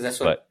 Yeah, because that's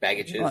what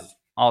baggage is.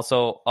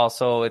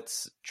 Also,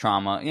 it's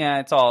trauma. Yeah,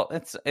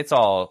 it's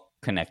all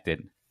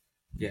connected.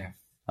 Yeah.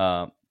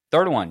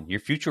 Third one, your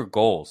future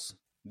goals.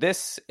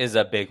 This is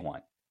a big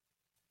one.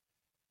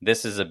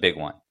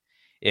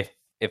 If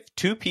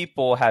two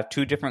people have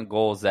two different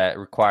goals that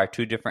require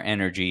two different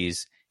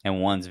energies,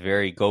 and one's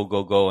very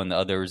go, and the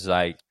other's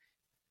like,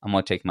 I'm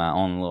gonna take my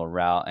own little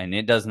route, and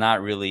it does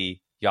not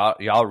really,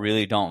 y'all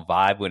really don't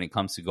vibe when it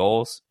comes to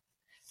goals,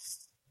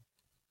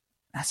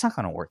 that's not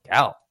gonna work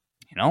out.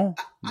 You know,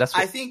 that's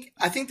what, I think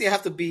they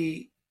have to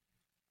be.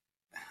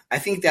 I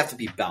think they have to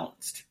be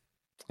balanced.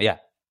 Yeah.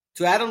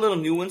 To add a little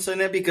nuance in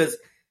it, because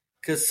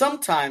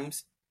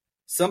sometimes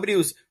somebody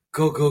who's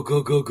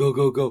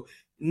go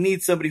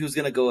needs somebody who's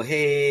gonna go,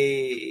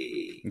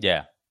 hey,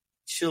 yeah,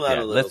 chill out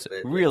a little let's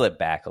bit. reel it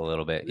back a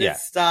little bit.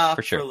 Let's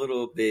stop for a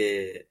little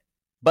bit.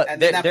 But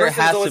and there that person's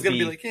has always to gonna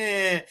be like,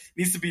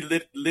 needs to be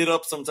lit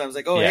up sometimes.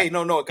 Like, oh, hey,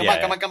 no, come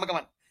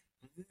on.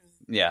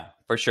 Yeah,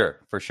 for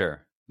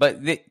sure. But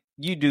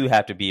you do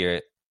have to be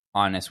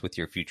honest with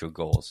your future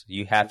goals.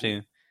 You have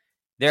to.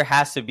 There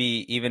has to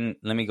be, even,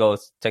 let me go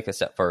take a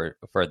step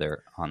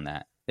further on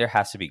that. There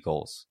has to be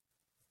goals.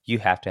 You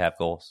have to have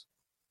goals.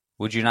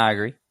 Would you not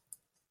agree?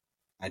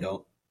 I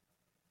don't.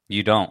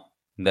 You don't.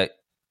 That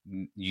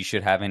you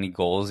should have any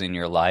goals in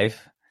your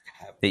life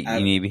that you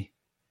need to be?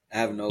 I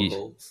have no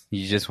goals.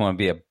 You just want to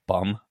be a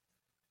bum?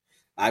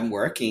 I'm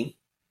working.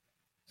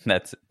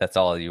 That's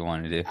all you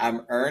want to do.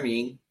 I'm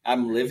earning.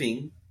 I'm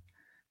living.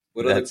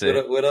 What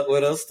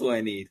else do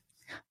I need?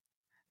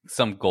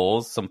 Some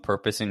goals, some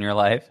purpose in your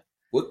life.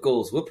 What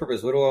goals? What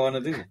purpose? What do I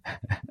want to do?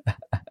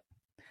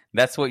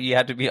 That's what you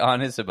have to be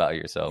honest about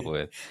yourself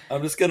with.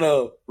 I'm just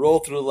gonna roll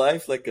through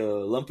life like a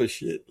lump of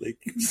shit.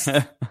 Like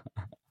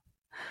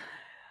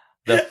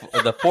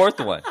the fourth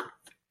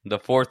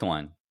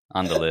one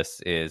on the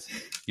list is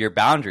your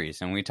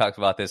boundaries, and we talked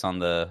about this on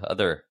the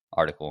other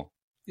article.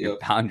 Yep. Your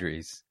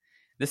boundaries.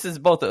 This is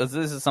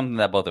something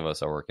that both of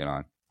us are working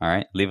on. All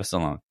right, leave us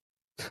alone.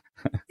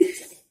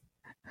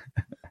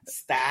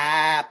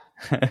 Stop.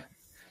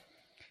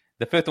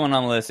 The fifth one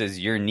on the list is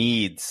your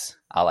needs.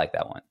 I like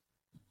that one.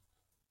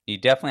 You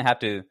definitely have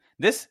to.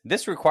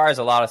 This requires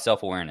a lot of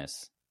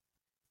self-awareness.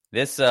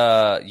 This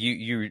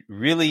you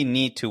really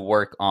need to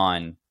work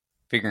on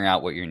figuring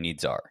out what your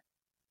needs are.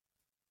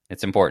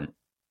 It's important.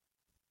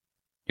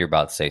 You're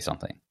about to say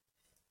something.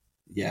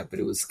 Yeah, but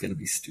it was gonna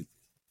be stupid.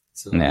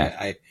 So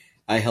yeah.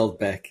 I held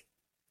back.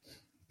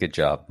 Good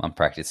job. I'm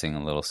practicing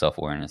a little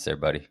self-awareness there,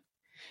 buddy.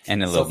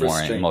 And a little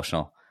more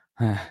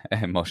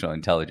emotional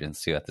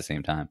intelligence too at the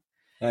same time.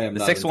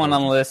 The sixth one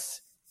on the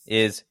list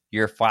is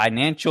your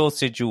financial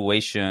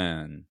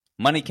situation.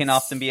 Money can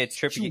often be a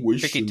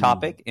tricky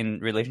topic in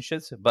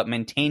relationships, but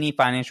maintaining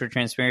financial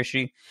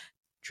transparency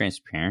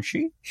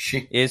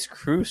is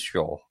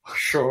crucial.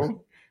 Sure.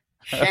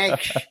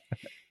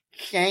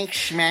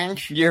 Thanks, man.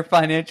 Your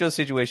financial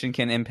situation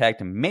can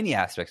impact many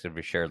aspects of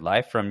your shared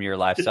life, from your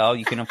lifestyle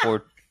you can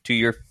afford to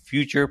your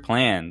future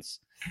plans.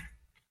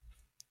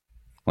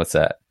 What's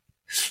that?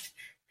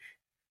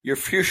 Your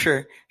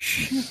future.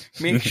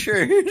 Make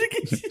sure.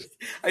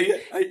 Are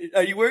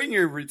you wearing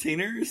your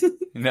retainers?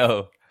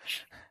 No.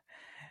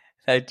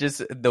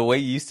 The way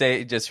you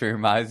say it just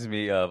reminds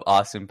me of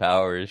Austin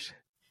Powers.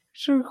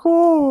 So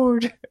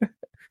cold.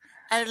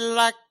 I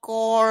like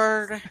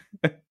gold.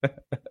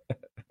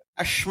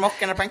 A smoke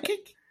and a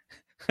pancake?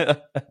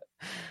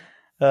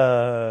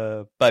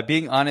 By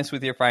being honest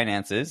with your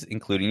finances,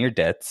 including your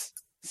debts,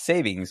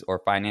 savings, or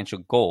financial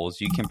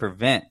goals, you can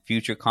prevent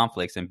future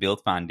conflicts and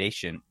build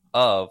foundation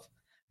of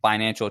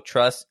financial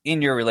trust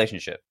in your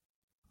relationship.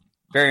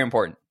 Very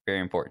important. Very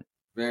important.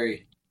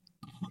 Very.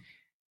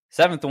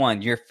 Seventh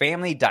one, your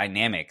family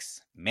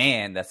dynamics.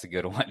 Man, that's a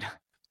good one.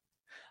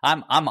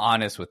 I'm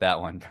honest with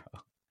that one, bro.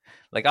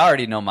 Like, I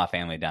already know my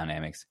family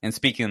dynamics. And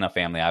speaking of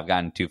family, I've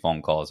gotten 2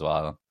 phone calls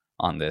while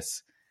on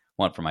this.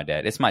 One from my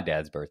dad. It's my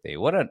dad's birthday.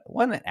 What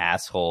an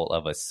asshole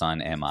of a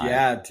son am I?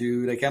 Yeah,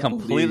 dude. I can't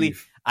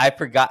believe. I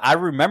forgot. I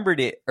remembered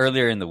it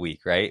earlier in the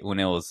week, right? When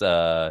it was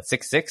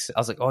 6/6. I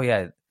was like, oh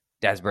yeah,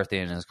 dad's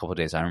birthday in a couple of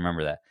days. I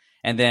remember that.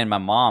 And then my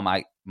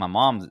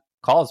mom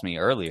calls me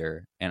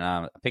earlier, and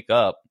I pick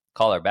up,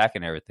 call her back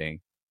and everything.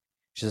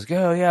 She's like,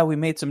 oh yeah, we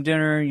made some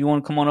dinner. You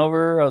want to come on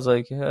over? I was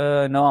like,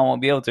 no, I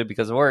won't be able to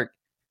because of work,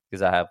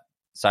 because I have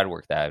side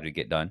work that I have to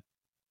get done.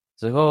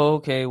 It's like, oh,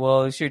 okay,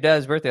 well, it's your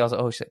dad's birthday. I was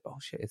like, oh shit,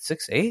 it's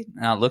 6/8?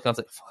 And I look, I was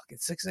like, fuck,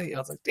 it's 6/8. I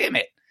was like, damn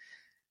it.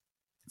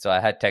 So I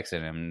had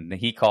texted him, and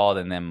he called,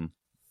 and then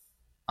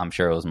I'm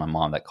sure it was my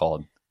mom that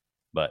called.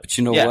 But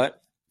you know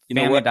what? You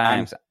know what?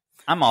 I'm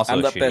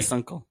the best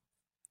uncle.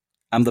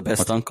 I'm the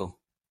best uncle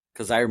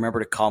because I remember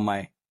to call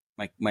my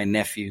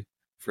nephew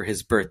for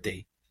his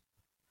birthday,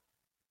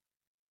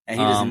 and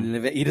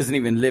he doesn't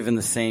even live in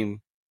the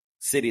same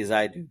city as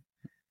I do.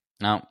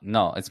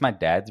 No, it's my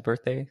dad's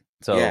birthday.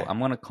 So yeah. I'm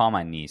going to call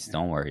my niece.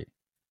 Don't worry.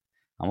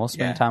 I'm going to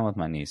spend time with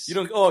my niece. You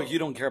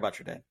don't care about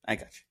your dad. I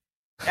got you.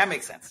 That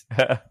makes sense.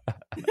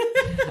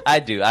 I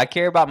do. I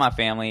care about my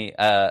family.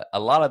 A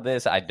lot of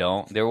this, I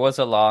don't. There was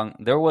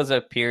a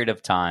period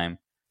of time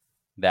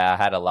that I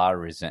had a lot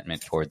of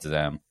resentment towards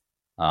them.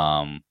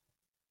 I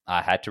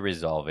had to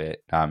resolve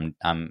it. I'm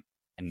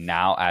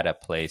now at a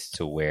place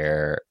to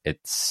where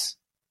it's,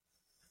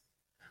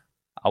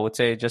 I would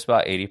say, just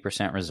about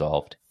 80%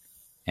 resolved.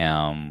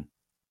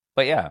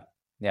 But yeah.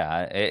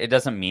 Yeah, it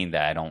doesn't mean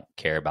that I don't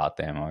care about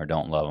them or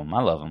don't love them.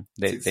 I love them.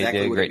 They did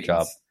a great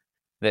job.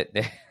 They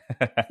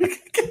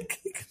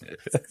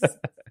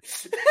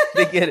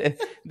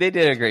did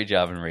a great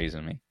job in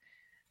raising me.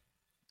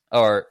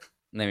 Or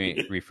let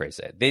me rephrase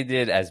that. They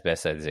did as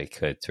best as they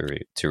could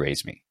to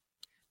raise me.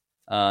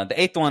 The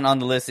 8th one on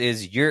the list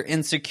is your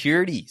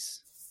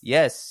insecurities.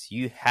 Yes,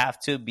 you have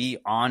to be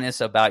honest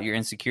about your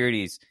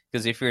insecurities,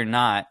 because if you're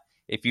not,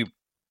 if you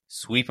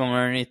sweep them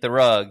underneath the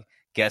rug,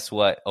 guess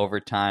what? Over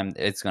time,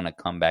 it's going to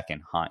come back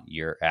and haunt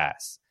your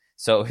ass.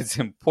 So it's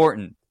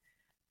important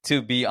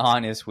to be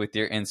honest with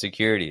your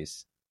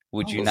insecurities.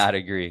 Would you not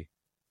agree?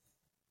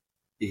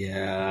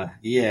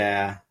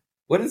 Yeah.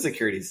 What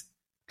insecurities?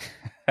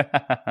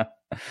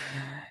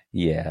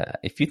 Yeah.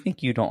 If you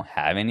think you don't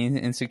have any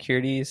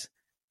insecurities,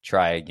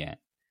 try again.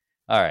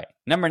 All right.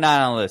 Number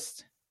 9 on the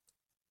list,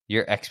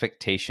 your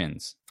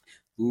expectations.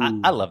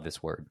 I love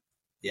this word.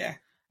 Yeah.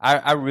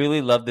 I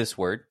really love this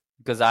word,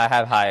 because I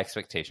have high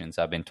expectations.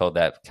 I've been told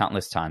that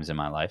countless times in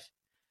my life.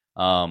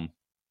 But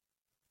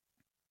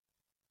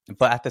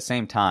at the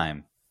same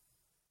time,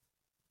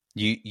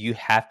 you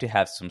have to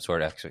have some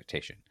sort of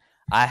expectation.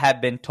 I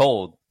have been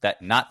told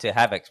that not to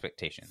have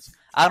expectations.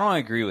 I don't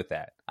agree with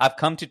that. I've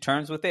come to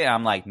terms with it, and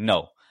I'm like,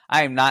 no,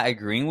 I am not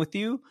agreeing with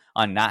you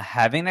on not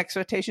having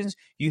expectations.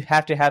 You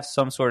have to have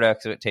some sort of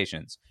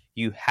expectations.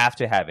 You have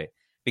to have it,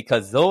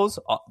 because those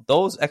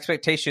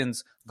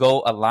expectations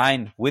go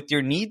aligned with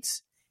your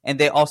needs. And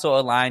they also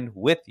align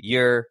with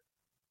your,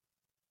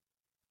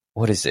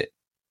 what is it?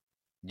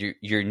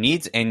 Your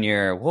needs and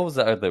your, what was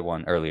the other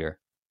one earlier?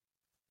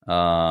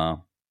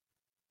 Boundaries?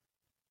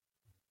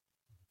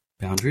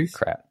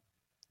 Crap.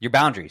 Your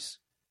boundaries.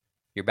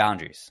 Is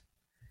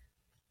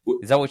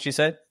that what you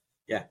said?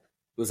 Yeah.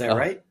 Was that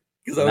right?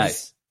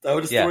 Because I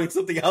was just throwing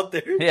something out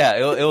there.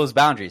 Yeah, it was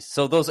boundaries.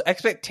 So those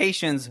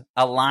expectations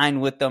align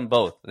with them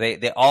both.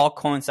 They all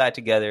coincide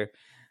together,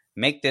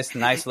 make this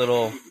nice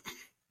little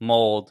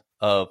mold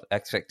of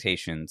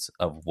expectations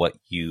of what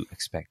you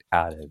expect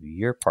out of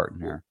your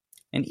partner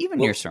and even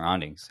your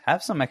surroundings.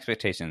 Have some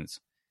expectations.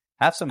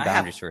 Have some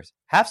boundaries first.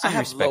 Have some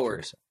respect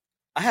first.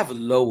 I have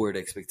lowered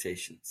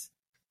expectations.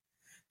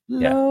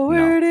 Yeah,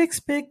 lowered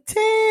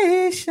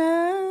expectations.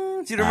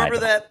 Do you remember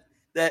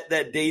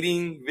that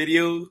dating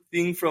video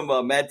thing from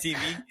Mad TV?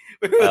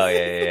 Oh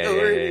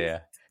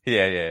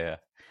yeah.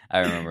 I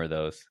remember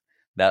those.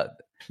 That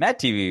Mad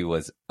TV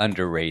was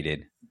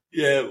underrated.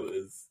 Yeah, it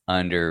was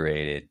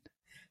underrated.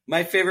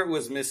 My favorite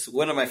was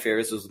one of my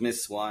favorites was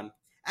Miss Swan.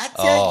 I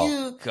tell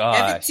you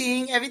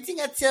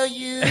everything I tell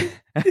you.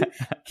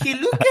 He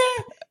look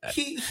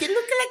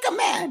like a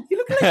man. He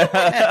look like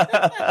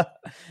a man.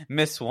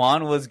 Miss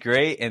Swan was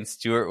great, and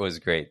Stewart was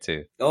great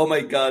too. Oh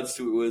my God,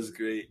 Stewart was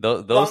great.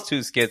 Those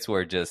two skits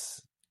were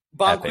just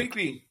Bon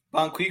Kwee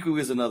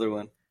was another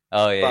one.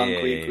 Oh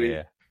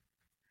yeah.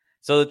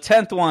 So the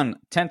 10th one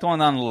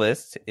on the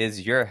list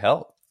is your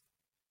health.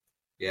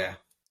 Yeah.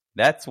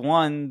 That's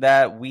one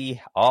that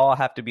we all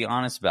have to be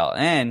honest about.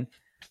 And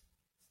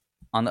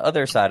on the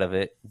other side of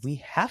it, we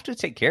have to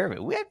take care of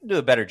it. We have to do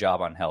a better job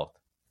on health.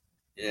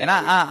 Yeah, and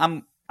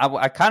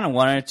I kind of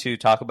wanted to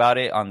talk about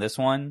it on this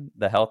one,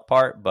 the health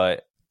part,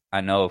 but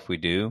I know if we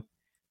do,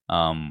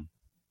 we'll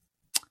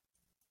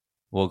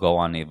go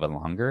on even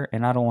longer,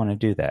 and I don't want to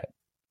do that.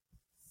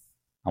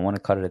 I want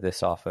to cut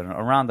this off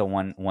around the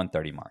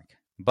 130 mark.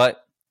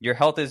 But your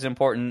health is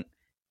important.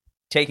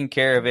 Taking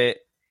care of it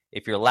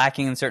If you're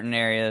lacking in certain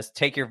areas,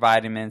 take your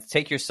vitamins,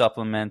 take your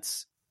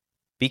supplements.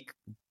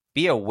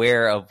 Be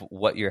aware of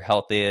what your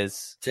health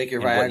is. Take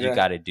your and Viagra. what you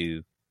got to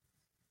do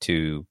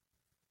to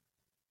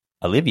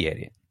alleviate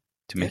it,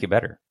 to make it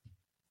better.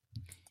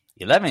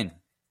 11,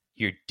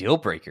 your deal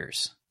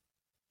breakers.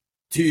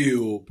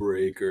 Deal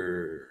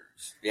breakers.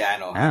 Yeah, I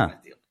know. Yeah.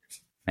 Deal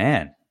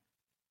breakers.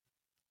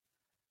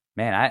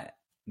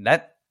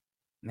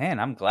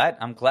 I'm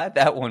glad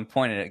that one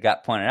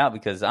got pointed out,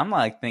 because I'm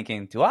like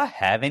thinking, do I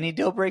have any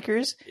deal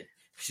breakers?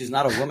 She's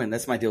not a woman.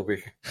 That's my deal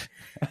breaker.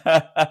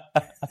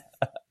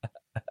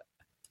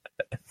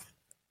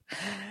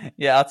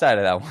 Yeah, outside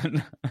of that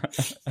one.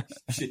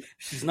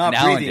 She's not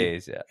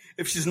nowadays, breathing. Yeah.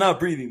 If she's not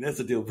breathing, that's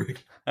a deal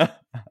breaker.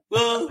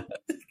 Well,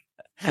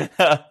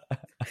 there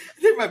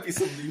might be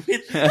some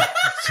limit.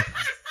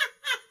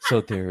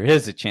 So there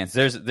is a chance.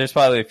 There's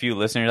probably a few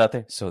listeners out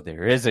there. So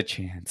there is a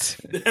chance.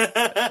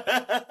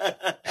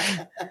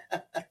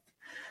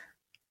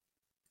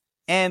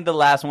 And the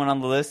last one on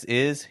the list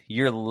is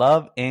your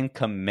love and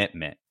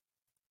commitment.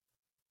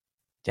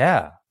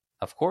 Yeah,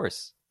 of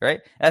course, right?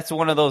 That's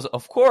one of those,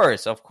 of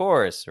course,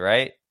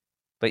 right?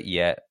 But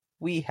yet,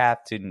 we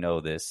have to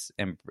know this,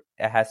 and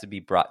it has to be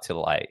brought to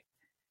light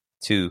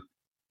to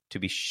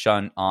be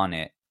shunned on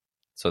it,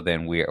 so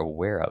then we're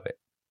aware of it,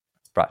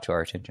 brought to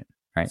our attention,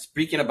 right?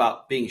 Speaking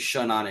about being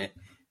shunned on it,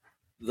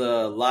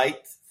 the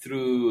light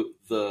through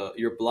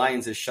your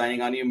blinds is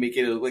shining on you,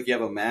 making it look like you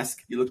have a mask.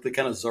 You look like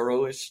kind of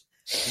Zorro-ish.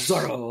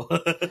 Zorro.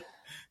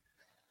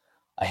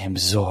 I am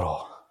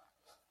Zorro.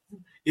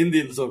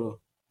 Indian Zorro.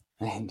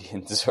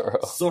 Indian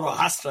Zorro.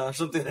 Zoroaster or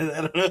something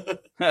like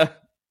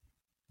that.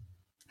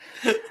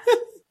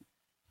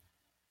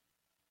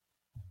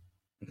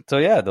 So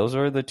yeah, those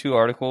are the 2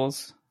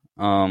 articles.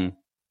 That's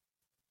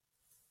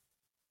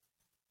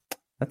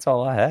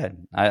all I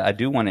had. I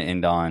do want to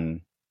end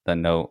on the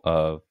note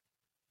of,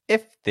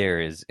 if there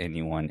is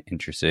anyone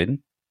interested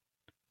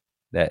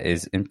that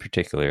is in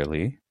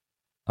particularly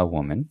a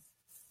woman,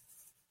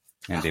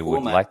 and they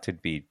would like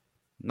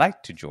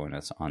to join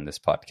us on this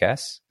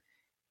podcast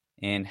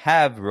and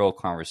have real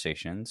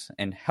conversations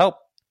and help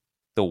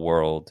the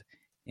world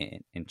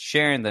in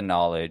sharing the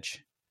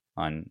knowledge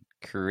on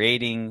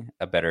creating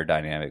a better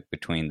dynamic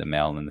between the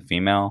male and the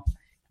female,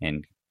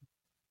 and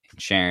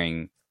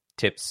sharing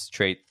tips,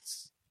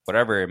 traits,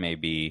 whatever it may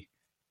be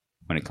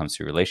when it comes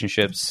to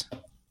relationships,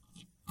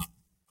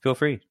 feel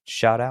free,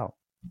 shout out.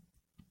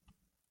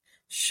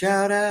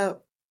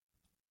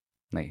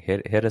 Like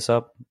hit us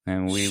up,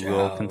 and we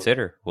will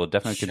consider. We'll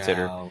definitely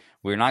consider.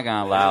 We're not going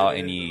to allow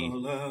any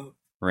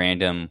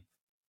random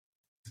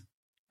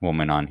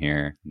woman on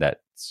here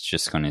that's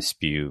just going to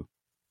spew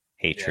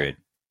hatred.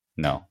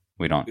 Yeah. No,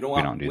 we don't do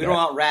that. We don't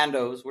want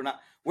randos.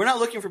 We're not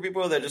looking for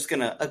people that are just going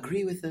to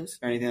agree with us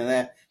or anything like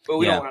that. But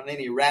we don't want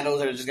any randos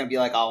that are just going to be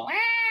like, oh,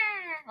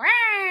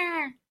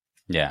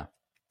 yeah,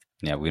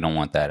 we don't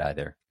want that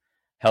either.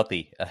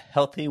 A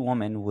healthy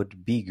woman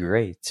would be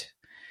great.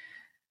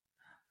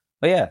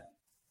 But yeah,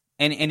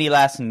 any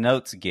last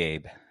notes,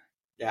 Gabe?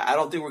 Yeah, I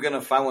don't think we're going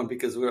to find one,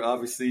 because we're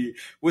obviously,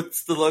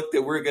 what's the luck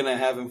that we're going to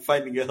have in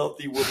finding a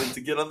healthy woman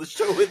to get on the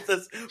show with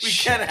us? We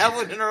can't have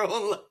one in our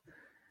own life.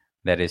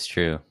 That is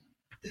true.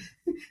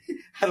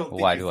 I don't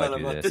think Why do I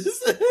do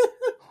this?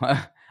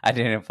 I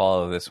didn't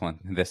follow this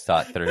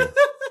thought through.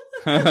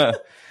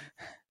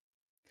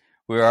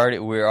 We're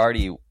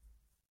already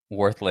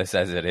worthless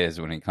as it is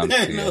when it comes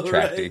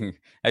to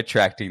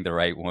attracting the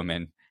right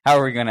woman. How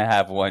are we going to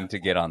have one to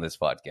get on this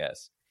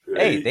podcast?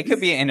 Right. Hey, they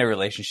could be in a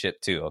relationship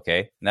too, okay?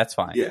 And that's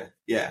fine.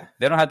 Yeah.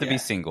 They don't have to be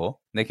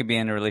single. They could be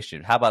in a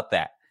relationship. How about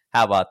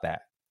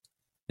that?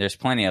 There's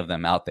plenty of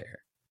them out there.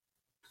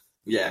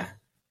 Yeah.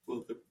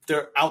 Well,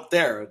 they're out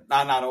there,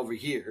 not over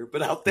here,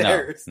 but out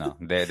there. No,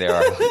 they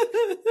are.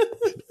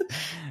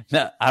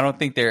 No, I don't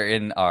think they're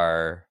in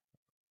our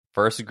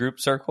first group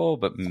circle,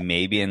 but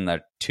maybe in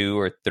the 2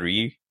 or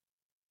 3,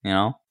 you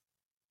know?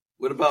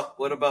 What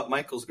about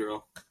Michael's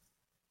girl?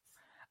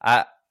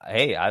 I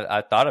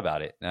thought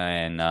about it,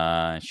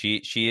 and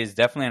she is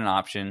definitely an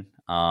option.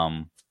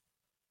 I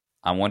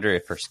wonder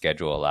if her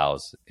schedule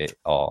allows it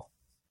all,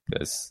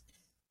 because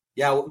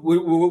how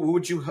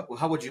would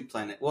you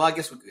plan it? Well, I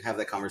guess we could have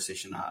that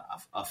conversation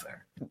off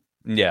air.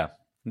 Yeah,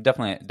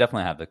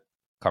 definitely have the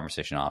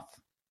conversation off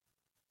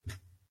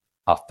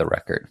the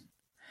record.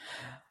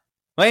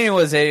 Well,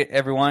 anyways,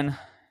 everyone,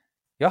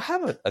 y'all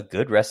have a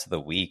good rest of the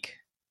week,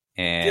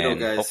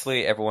 and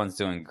hopefully everyone's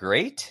doing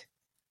great.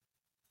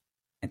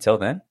 Until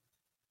then,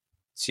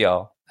 see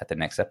y'all at the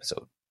next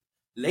episode.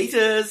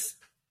 Laters.